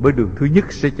 bởi đường thứ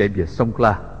nhất sẽ chạy về sông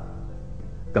Kla.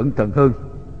 Cẩn thận hơn,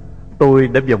 tôi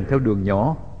đã vòng theo đường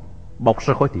nhỏ bọc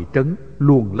ra khỏi thị trấn,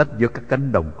 luồn lách giữa các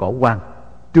cánh đồng cỏ hoang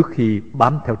trước khi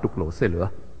bám theo trục lộ xe lửa.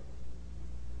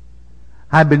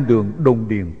 Hai bên đường đồn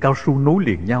điền cao su nối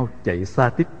liền nhau chạy xa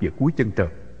tít về cuối chân trời.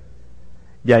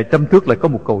 Vài trăm thước lại có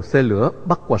một cầu xe lửa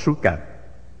bắc qua suối Cạn.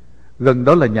 Gần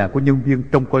đó là nhà của nhân viên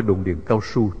trông coi đồn điền cao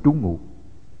su trú ngụ.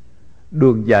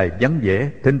 Đường dài vắng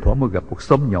vẻ, thỉnh thoảng mới gặp một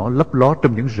xóm nhỏ lấp ló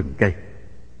trong những rừng cây.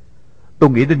 Tôi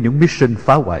nghĩ đến những mission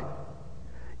phá hoại.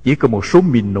 Chỉ cần một số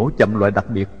mìn nổ chậm loại đặc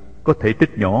biệt, có thể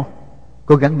tích nhỏ,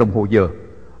 có gắn đồng hồ giờ,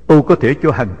 tôi có thể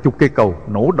cho hàng chục cây cầu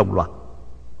nổ đồng loạt.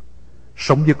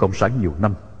 Sống với Cộng sản nhiều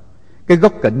năm, cái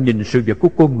góc cạnh nhìn sự việc của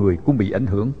con người cũng bị ảnh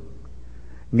hưởng.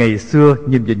 Ngày xưa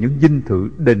nhìn về những dinh thự,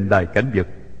 đền đài, cảnh vật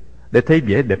để thấy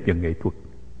vẻ đẹp và nghệ thuật.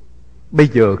 Bây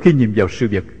giờ khi nhìn vào sự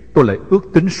việc, tôi lại ước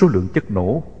tính số lượng chất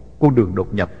nổ, con đường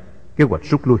đột nhập, kế hoạch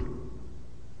rút lui.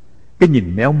 Cái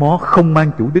nhìn méo mó không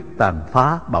mang chủ đích tàn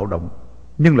phá, bạo động,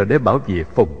 nhưng là để bảo vệ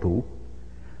phòng thủ.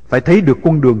 Phải thấy được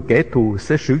con đường kẻ thù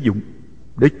sẽ sử dụng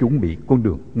để chuẩn bị con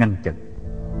đường ngăn chặn.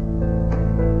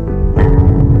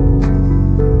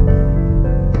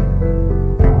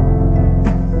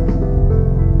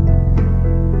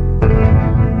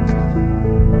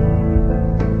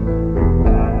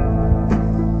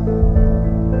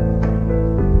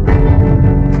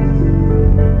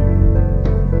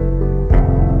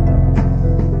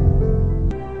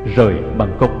 Rời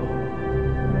Bangkok.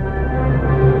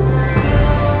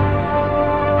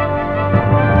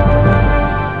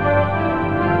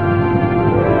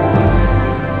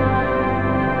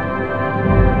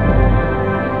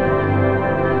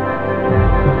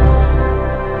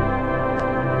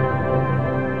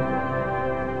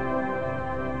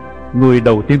 Người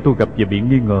đầu tiên tôi gặp và bị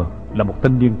nghi ngờ là một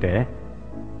thanh niên trẻ.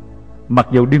 Mặc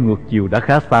dầu đi ngược chiều đã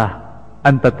khá xa,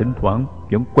 anh ta thỉnh thoảng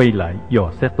vẫn quay lại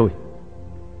dò xét tôi.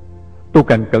 Tôi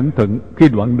càng cẩn thận khi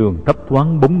đoạn đường thấp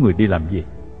thoáng bóng người đi làm gì.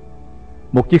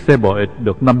 Một chiếc xe bò ịch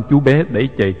được 5 chú bé đẩy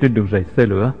chạy trên đường ray xe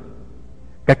lửa.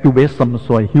 Các chú bé xăm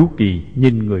xoay hiếu kỳ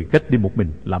nhìn người khách đi một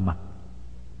mình lạ mặt.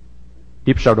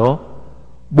 Tiếp sau đó,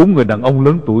 4 người đàn ông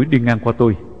lớn tuổi đi ngang qua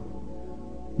tôi.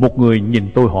 Một người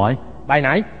nhìn tôi hỏi: "Bài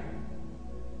nãy?"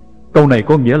 Câu này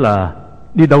có nghĩa là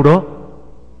đi đâu đó.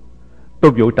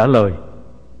 Tôi vội trả lời: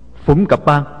 "Phúng Cập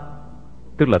Bang",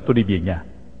 tức là tôi đi về nhà.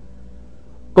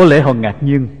 Có lẽ họ ngạc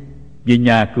nhiên vì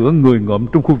nhà cửa người ngợm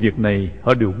trong khu vực này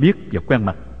họ đều biết và quen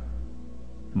mặt.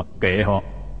 Mặc kệ họ,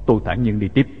 tôi thản nhiên đi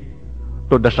tiếp.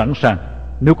 Tôi đã sẵn sàng,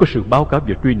 nếu có sự báo cáo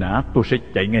về truy nã tôi sẽ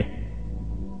chạy ngay.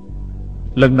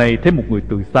 Lần này thấy một người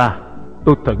từ xa,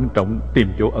 tôi thận trọng tìm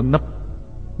chỗ ẩn nấp.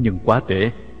 Nhưng quá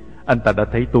trễ, anh ta đã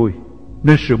thấy tôi,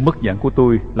 nên sự mất dạng của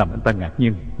tôi làm anh ta ngạc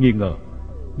nhiên, nghi ngờ,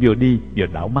 vừa đi vừa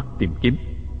đảo mắt tìm kiếm.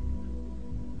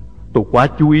 Tôi quá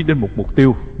chú ý đến một mục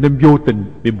tiêu nên vô tình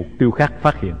bị mục tiêu khác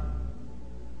phát hiện.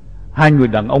 Hai người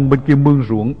đàn ông bên kia mương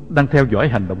ruộng đang theo dõi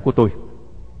hành động của tôi.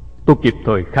 Tôi kịp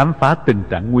thời khám phá tình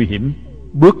trạng nguy hiểm,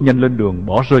 bước nhanh lên đường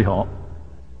bỏ rơi họ,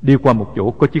 đi qua một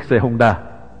chỗ có chiếc xe Honda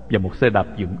và một xe đạp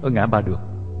dựng ở ngã ba đường.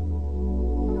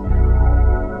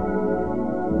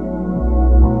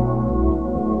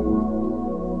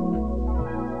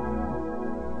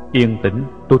 Yên tĩnh,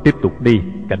 tôi tiếp tục đi,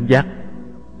 cảnh giác.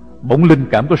 Bỗng linh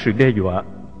cảm có sự đe dọa,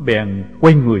 bèn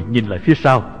quay người nhìn lại phía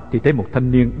sau thì thấy một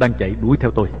thanh niên đang chạy đuổi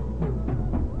theo tôi.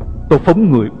 Tôi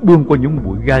phóng người bươn qua những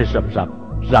bụi gai rậm rạp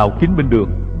rào kín bên đường.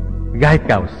 Gai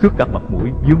cào xước cả mặt mũi,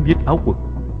 vướng vít áo quần.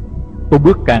 Tôi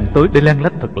bước càng tới để len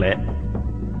lách thật lẹ,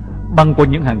 băng qua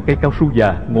những hàng cây cao su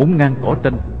già ngổn ngang cỏ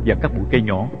tranh và các bụi cây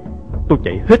nhỏ. Tôi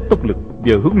chạy hết tốc lực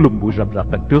về hướng lùm bụi rậm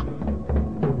rạp đằng trước.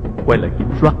 Quay lại kiểm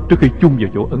soát trước khi chung vào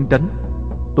chỗ ẩn tránh.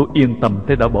 Tôi yên tâm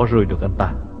thấy đã bỏ rơi được anh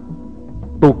ta.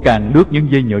 Tôi càng lướt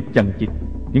những dây nhợ chằng chịt,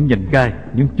 những nhành gai,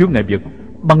 những chướng ngại vật,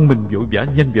 băng mình vội vã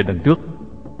nhanh về đằng trước.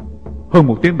 Hơn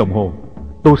 1 tiếng đồng hồ,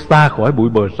 tôi xa khỏi bụi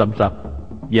bờ rậm rạp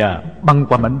và băng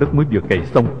qua mảnh đất mới vừa cày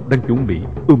xong đang chuẩn bị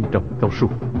trồng cao su.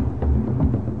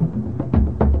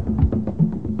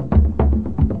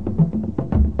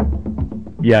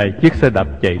 Vài chiếc xe đạp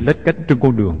chạy lách cách trên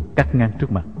con đường cắt ngang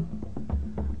trước mặt.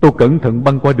 Tôi cẩn thận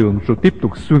băng qua đường rồi tiếp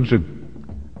tục xuyên rừng.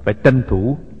 Phải tranh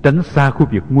thủ tránh xa khu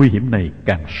vực nguy hiểm này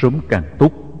càng sớm càng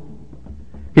tốt.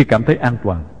 Khi cảm thấy an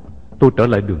toàn, tôi trở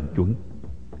lại đường chuẩn.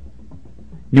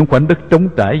 Những khoảnh đất trống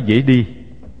trải dễ đi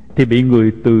thì bị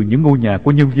người từ những ngôi nhà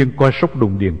của nhân viên coi sóc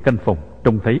đồn điền canh phòng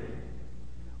trông thấy.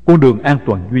 Con đường an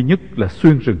toàn duy nhất là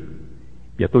xuyên rừng,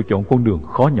 và tôi chọn con đường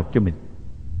khó nhọc cho mình.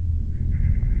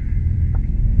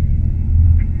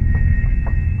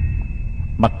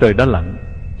 Mặt trời đã lặn,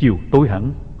 chiều tối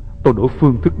hẳn. Tôi đổi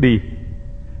phương thức đi.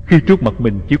 Khi trước mặt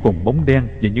mình chỉ còn bóng đen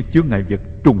và những chướng ngại vật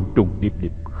trùng trùng điệp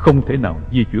điệp, không thể nào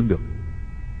di chuyển được.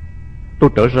 Tôi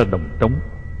trở ra đồng trống.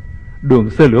 Đường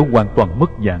xe lửa hoàn toàn mất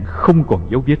dạng, không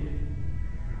còn dấu vết.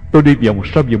 Tôi đi vòng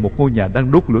sau vườn một ngôi nhà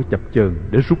đang đốt lửa chập chờn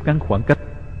để rút ngắn khoảng cách.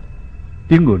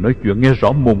 Tiếng người nói chuyện nghe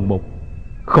rõ mồn một,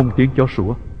 không tiếng chó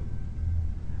sủa.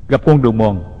 Gặp con đường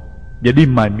mòn và đi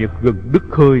mài miệt gần đứt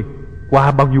hơi,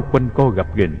 qua bao nhiêu quanh co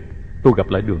gập ghềnh, tôi gặp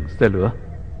lại đường xe lửa.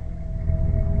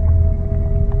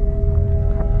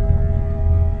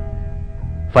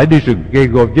 Phải đi rừng gây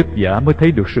go vất vả mới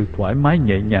thấy được sự thoải mái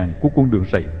nhẹ nhàng của con đường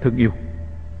rầy thân yêu.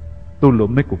 Tôi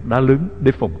lượm mấy cục đá lớn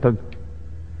để phòng thân.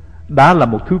 Đá là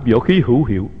một thứ võ khí hữu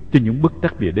hiệu cho những bất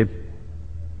trắc về đêm.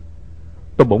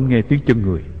 Tôi bỗng nghe tiếng chân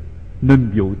người,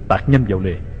 nên vội tạt nhanh vào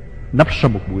lề, nấp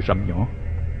sau một bụi rậm nhỏ.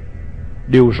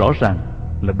 Điều rõ ràng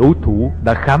là đối thủ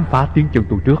đã khám phá tiếng chân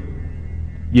tôi trước,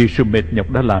 vì sự mệt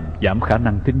nhọc đã làm giảm khả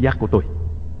năng thính giác của tôi.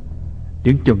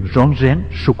 Tiếng chân rón rén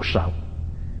sụt sạo,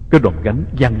 cái đòn gánh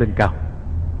vang lên cao,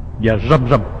 và rầm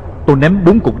rầm tôi ném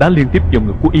 4 cục đá liên tiếp vào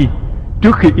ngực của y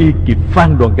trước khi y kịp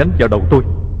phang đòn gánh vào đầu tôi.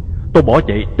 Tôi bỏ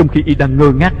chạy trong khi y đang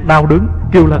ngơ ngác đau đớn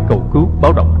kêu la cầu cứu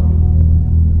báo động.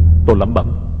 Tôi lẩm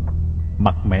bẩm: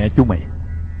 mặt mẹ chú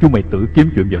mày tự kiếm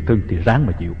chuyện vào thân thì ráng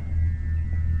mà chịu.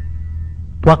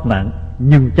 Thoát nạn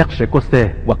nhưng chắc sẽ có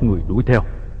xe hoặc người đuổi theo.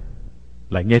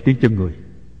 Lại nghe tiếng chân người,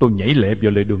 tôi nhảy lẹ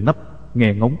vào lề đường nấp,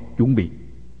 nghe ngóng chuẩn bị.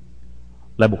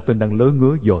 Lại một tên đang lớ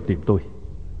ngớ dò tìm tôi.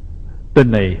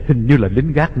 Tên này hình như là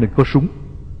lính gác nên có súng.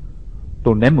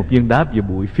 Tôi ném một viên đá vào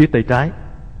bụi phía tay trái,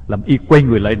 làm y quay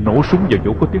người lại nổ súng vào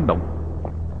chỗ có tiếng động.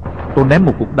 Tôi ném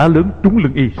một cục đá lớn trúng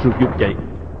lưng y rồi vụt chạy.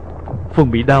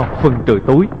 Phần bị đau, phần trời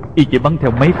tối, y chỉ bắn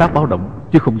theo mấy phát báo động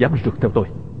chứ không dám rượt theo tôi.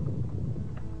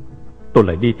 Tôi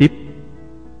lại đi tiếp,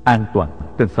 an toàn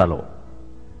trên xa lộ.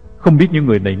 Không biết những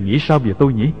người này nghĩ sao về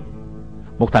tôi nhỉ?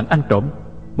 Một thằng ăn trộm,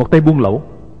 một tay buôn lậu,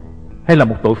 hay là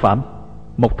một tội phạm,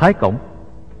 một thái cộng?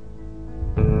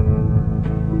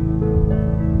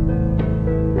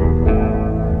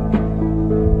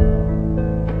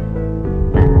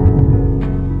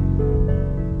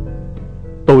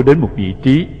 Tôi đến một vị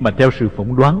trí mà theo sự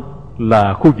phỏng đoán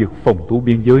là khu vực phòng thủ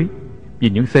biên giới, vì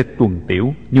những xe tuần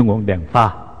tiểu như ngọn đèn pha.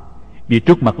 Vì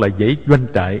trước mặt là dãy doanh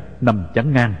trại nằm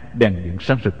chắn ngang, đèn điện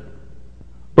sáng rực.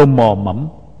 Tôi mò mẫm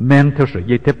men theo sợi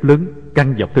dây thép lớn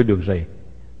căng dọc theo đường rầy,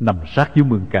 nằm sát dưới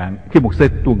mương cạn khi một xe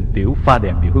tuần tiểu pha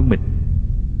đèn bị hướng mình.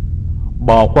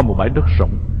 Bò qua một bãi đất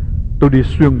rộng, tôi đi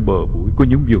xuyên bờ bụi của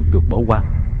những vườn tược bỏ hoang.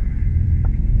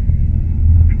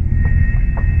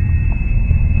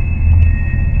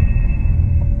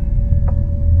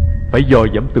 Phải dò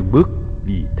dẫm từng bước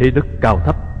vì thế đất cao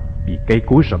thấp, vì cây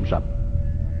cối rậm rạp.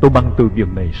 Tôi băng từ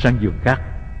vườn này sang vườn khác.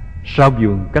 Sau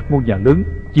vườn, các ngôi nhà lớn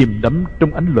chìm đắm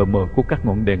trong ánh lờ mờ của các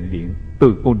ngọn đèn điện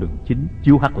từ con đường chính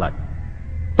chiếu hắt lại.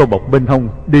 Tôi bọc bên hông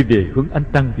đi về hướng ánh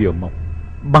trăng vừa mọc,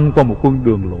 băng qua một con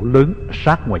đường lỗ lớn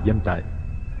sát ngoài doanh trại,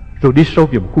 rồi đi sâu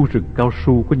vào một khu rừng cao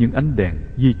su có những ánh đèn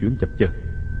di chuyển chập chờn.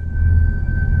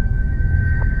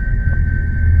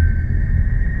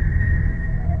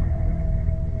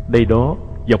 Đây đó,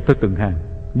 dọc theo từng hàng,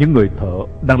 những người thợ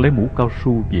đang lấy mũ cao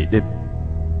su về đêm.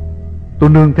 Tôi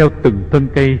nương theo từng thân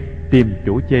cây tìm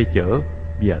chỗ che chở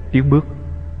và tiến bước.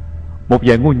 Một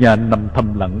vài ngôi nhà nằm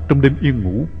thầm lặng trong đêm yên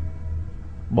ngủ.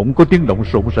 Bỗng có tiếng động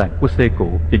rộn ràng của xe cộ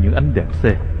và những ánh đèn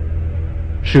xe.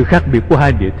 Sự khác biệt của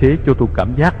hai địa thế cho tôi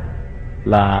cảm giác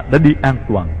là đã đi an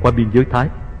toàn qua biên giới Thái.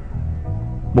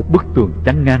 Một bức tường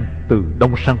chắn ngang từ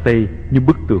đông sang tây như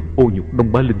bức tường ô nhục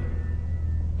Đông Bá Linh.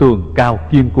 Tường cao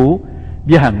kiên cố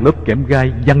với hàng lớp kẽm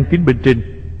gai giăng kín bên trên,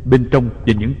 bên trong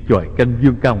và những chòi canh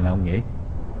dương cao ngạo nghễ.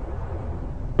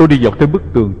 Tôi đi dọc theo bức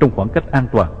tường trong khoảng cách an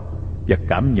toàn và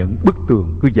cảm nhận bức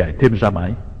tường cứ dài thêm ra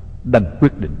mãi, đành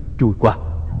quyết định chui qua.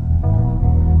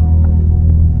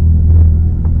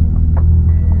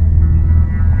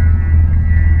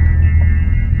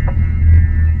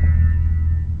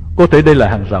 Có thể đây là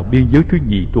hàng rào biên giới thứ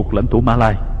nhì thuộc lãnh thổ Mã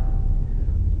Lai.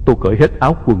 Tôi cởi hết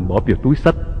áo quần bỏ vào túi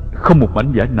xách, không một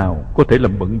mảnh vải nào có thể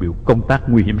làm bận bịu công tác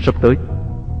nguy hiểm sắp tới.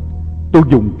 Tôi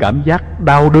dùng cảm giác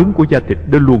đau đớn của da thịt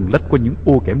để luồn lách qua những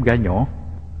ô kẽm gai nhỏ.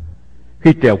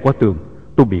 Khi trèo qua tường,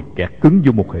 tôi bị kẹt cứng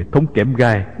vô một hệ thống kẽm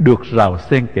gai được rào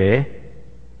xen kẽ.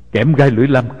 Kẽm gai lưỡi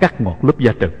lam cắt ngọt lớp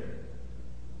da trần.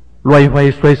 Loay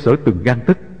hoay xoay sở từng gang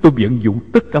tấc, tôi vận dụng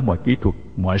tất cả mọi kỹ thuật,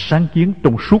 mọi sáng kiến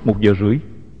trong suốt 1 giờ rưỡi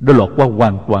để lọt qua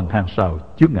hoàn toàn hàng rào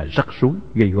chứa ngại rắc rối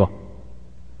gây go.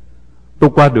 Tôi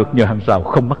qua được nhờ hàng rào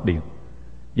không mắc điện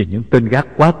và những tên gác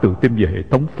quá tự tin về hệ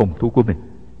thống phòng thủ của mình.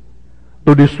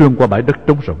 Tôi đi xuyên qua bãi đất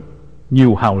trống rộng,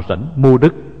 nhiều hào rãnh mô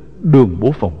đất, đường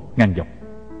bố phòng ngang dọc.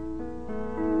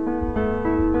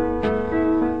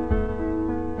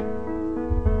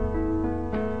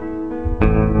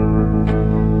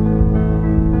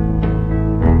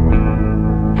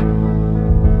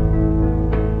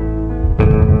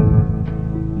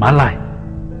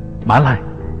 Mã Lai,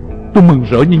 tôi mừng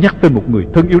rỡ như nhắc tên một người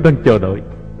thân yêu đang chờ đợi.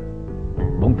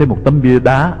 Bỗng thấy một tấm bia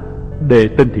đá đề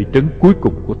tên thị trấn cuối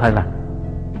cùng của Thái Lan.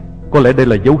 Có lẽ đây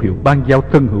là dấu hiệu ban giao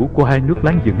thân hữu của hai nước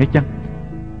láng giềng hay chăng?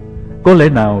 Có lẽ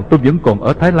nào tôi vẫn còn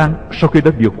ở Thái Lan sau khi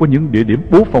đã vượt qua những địa điểm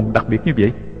bố phòng đặc biệt như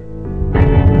vậy?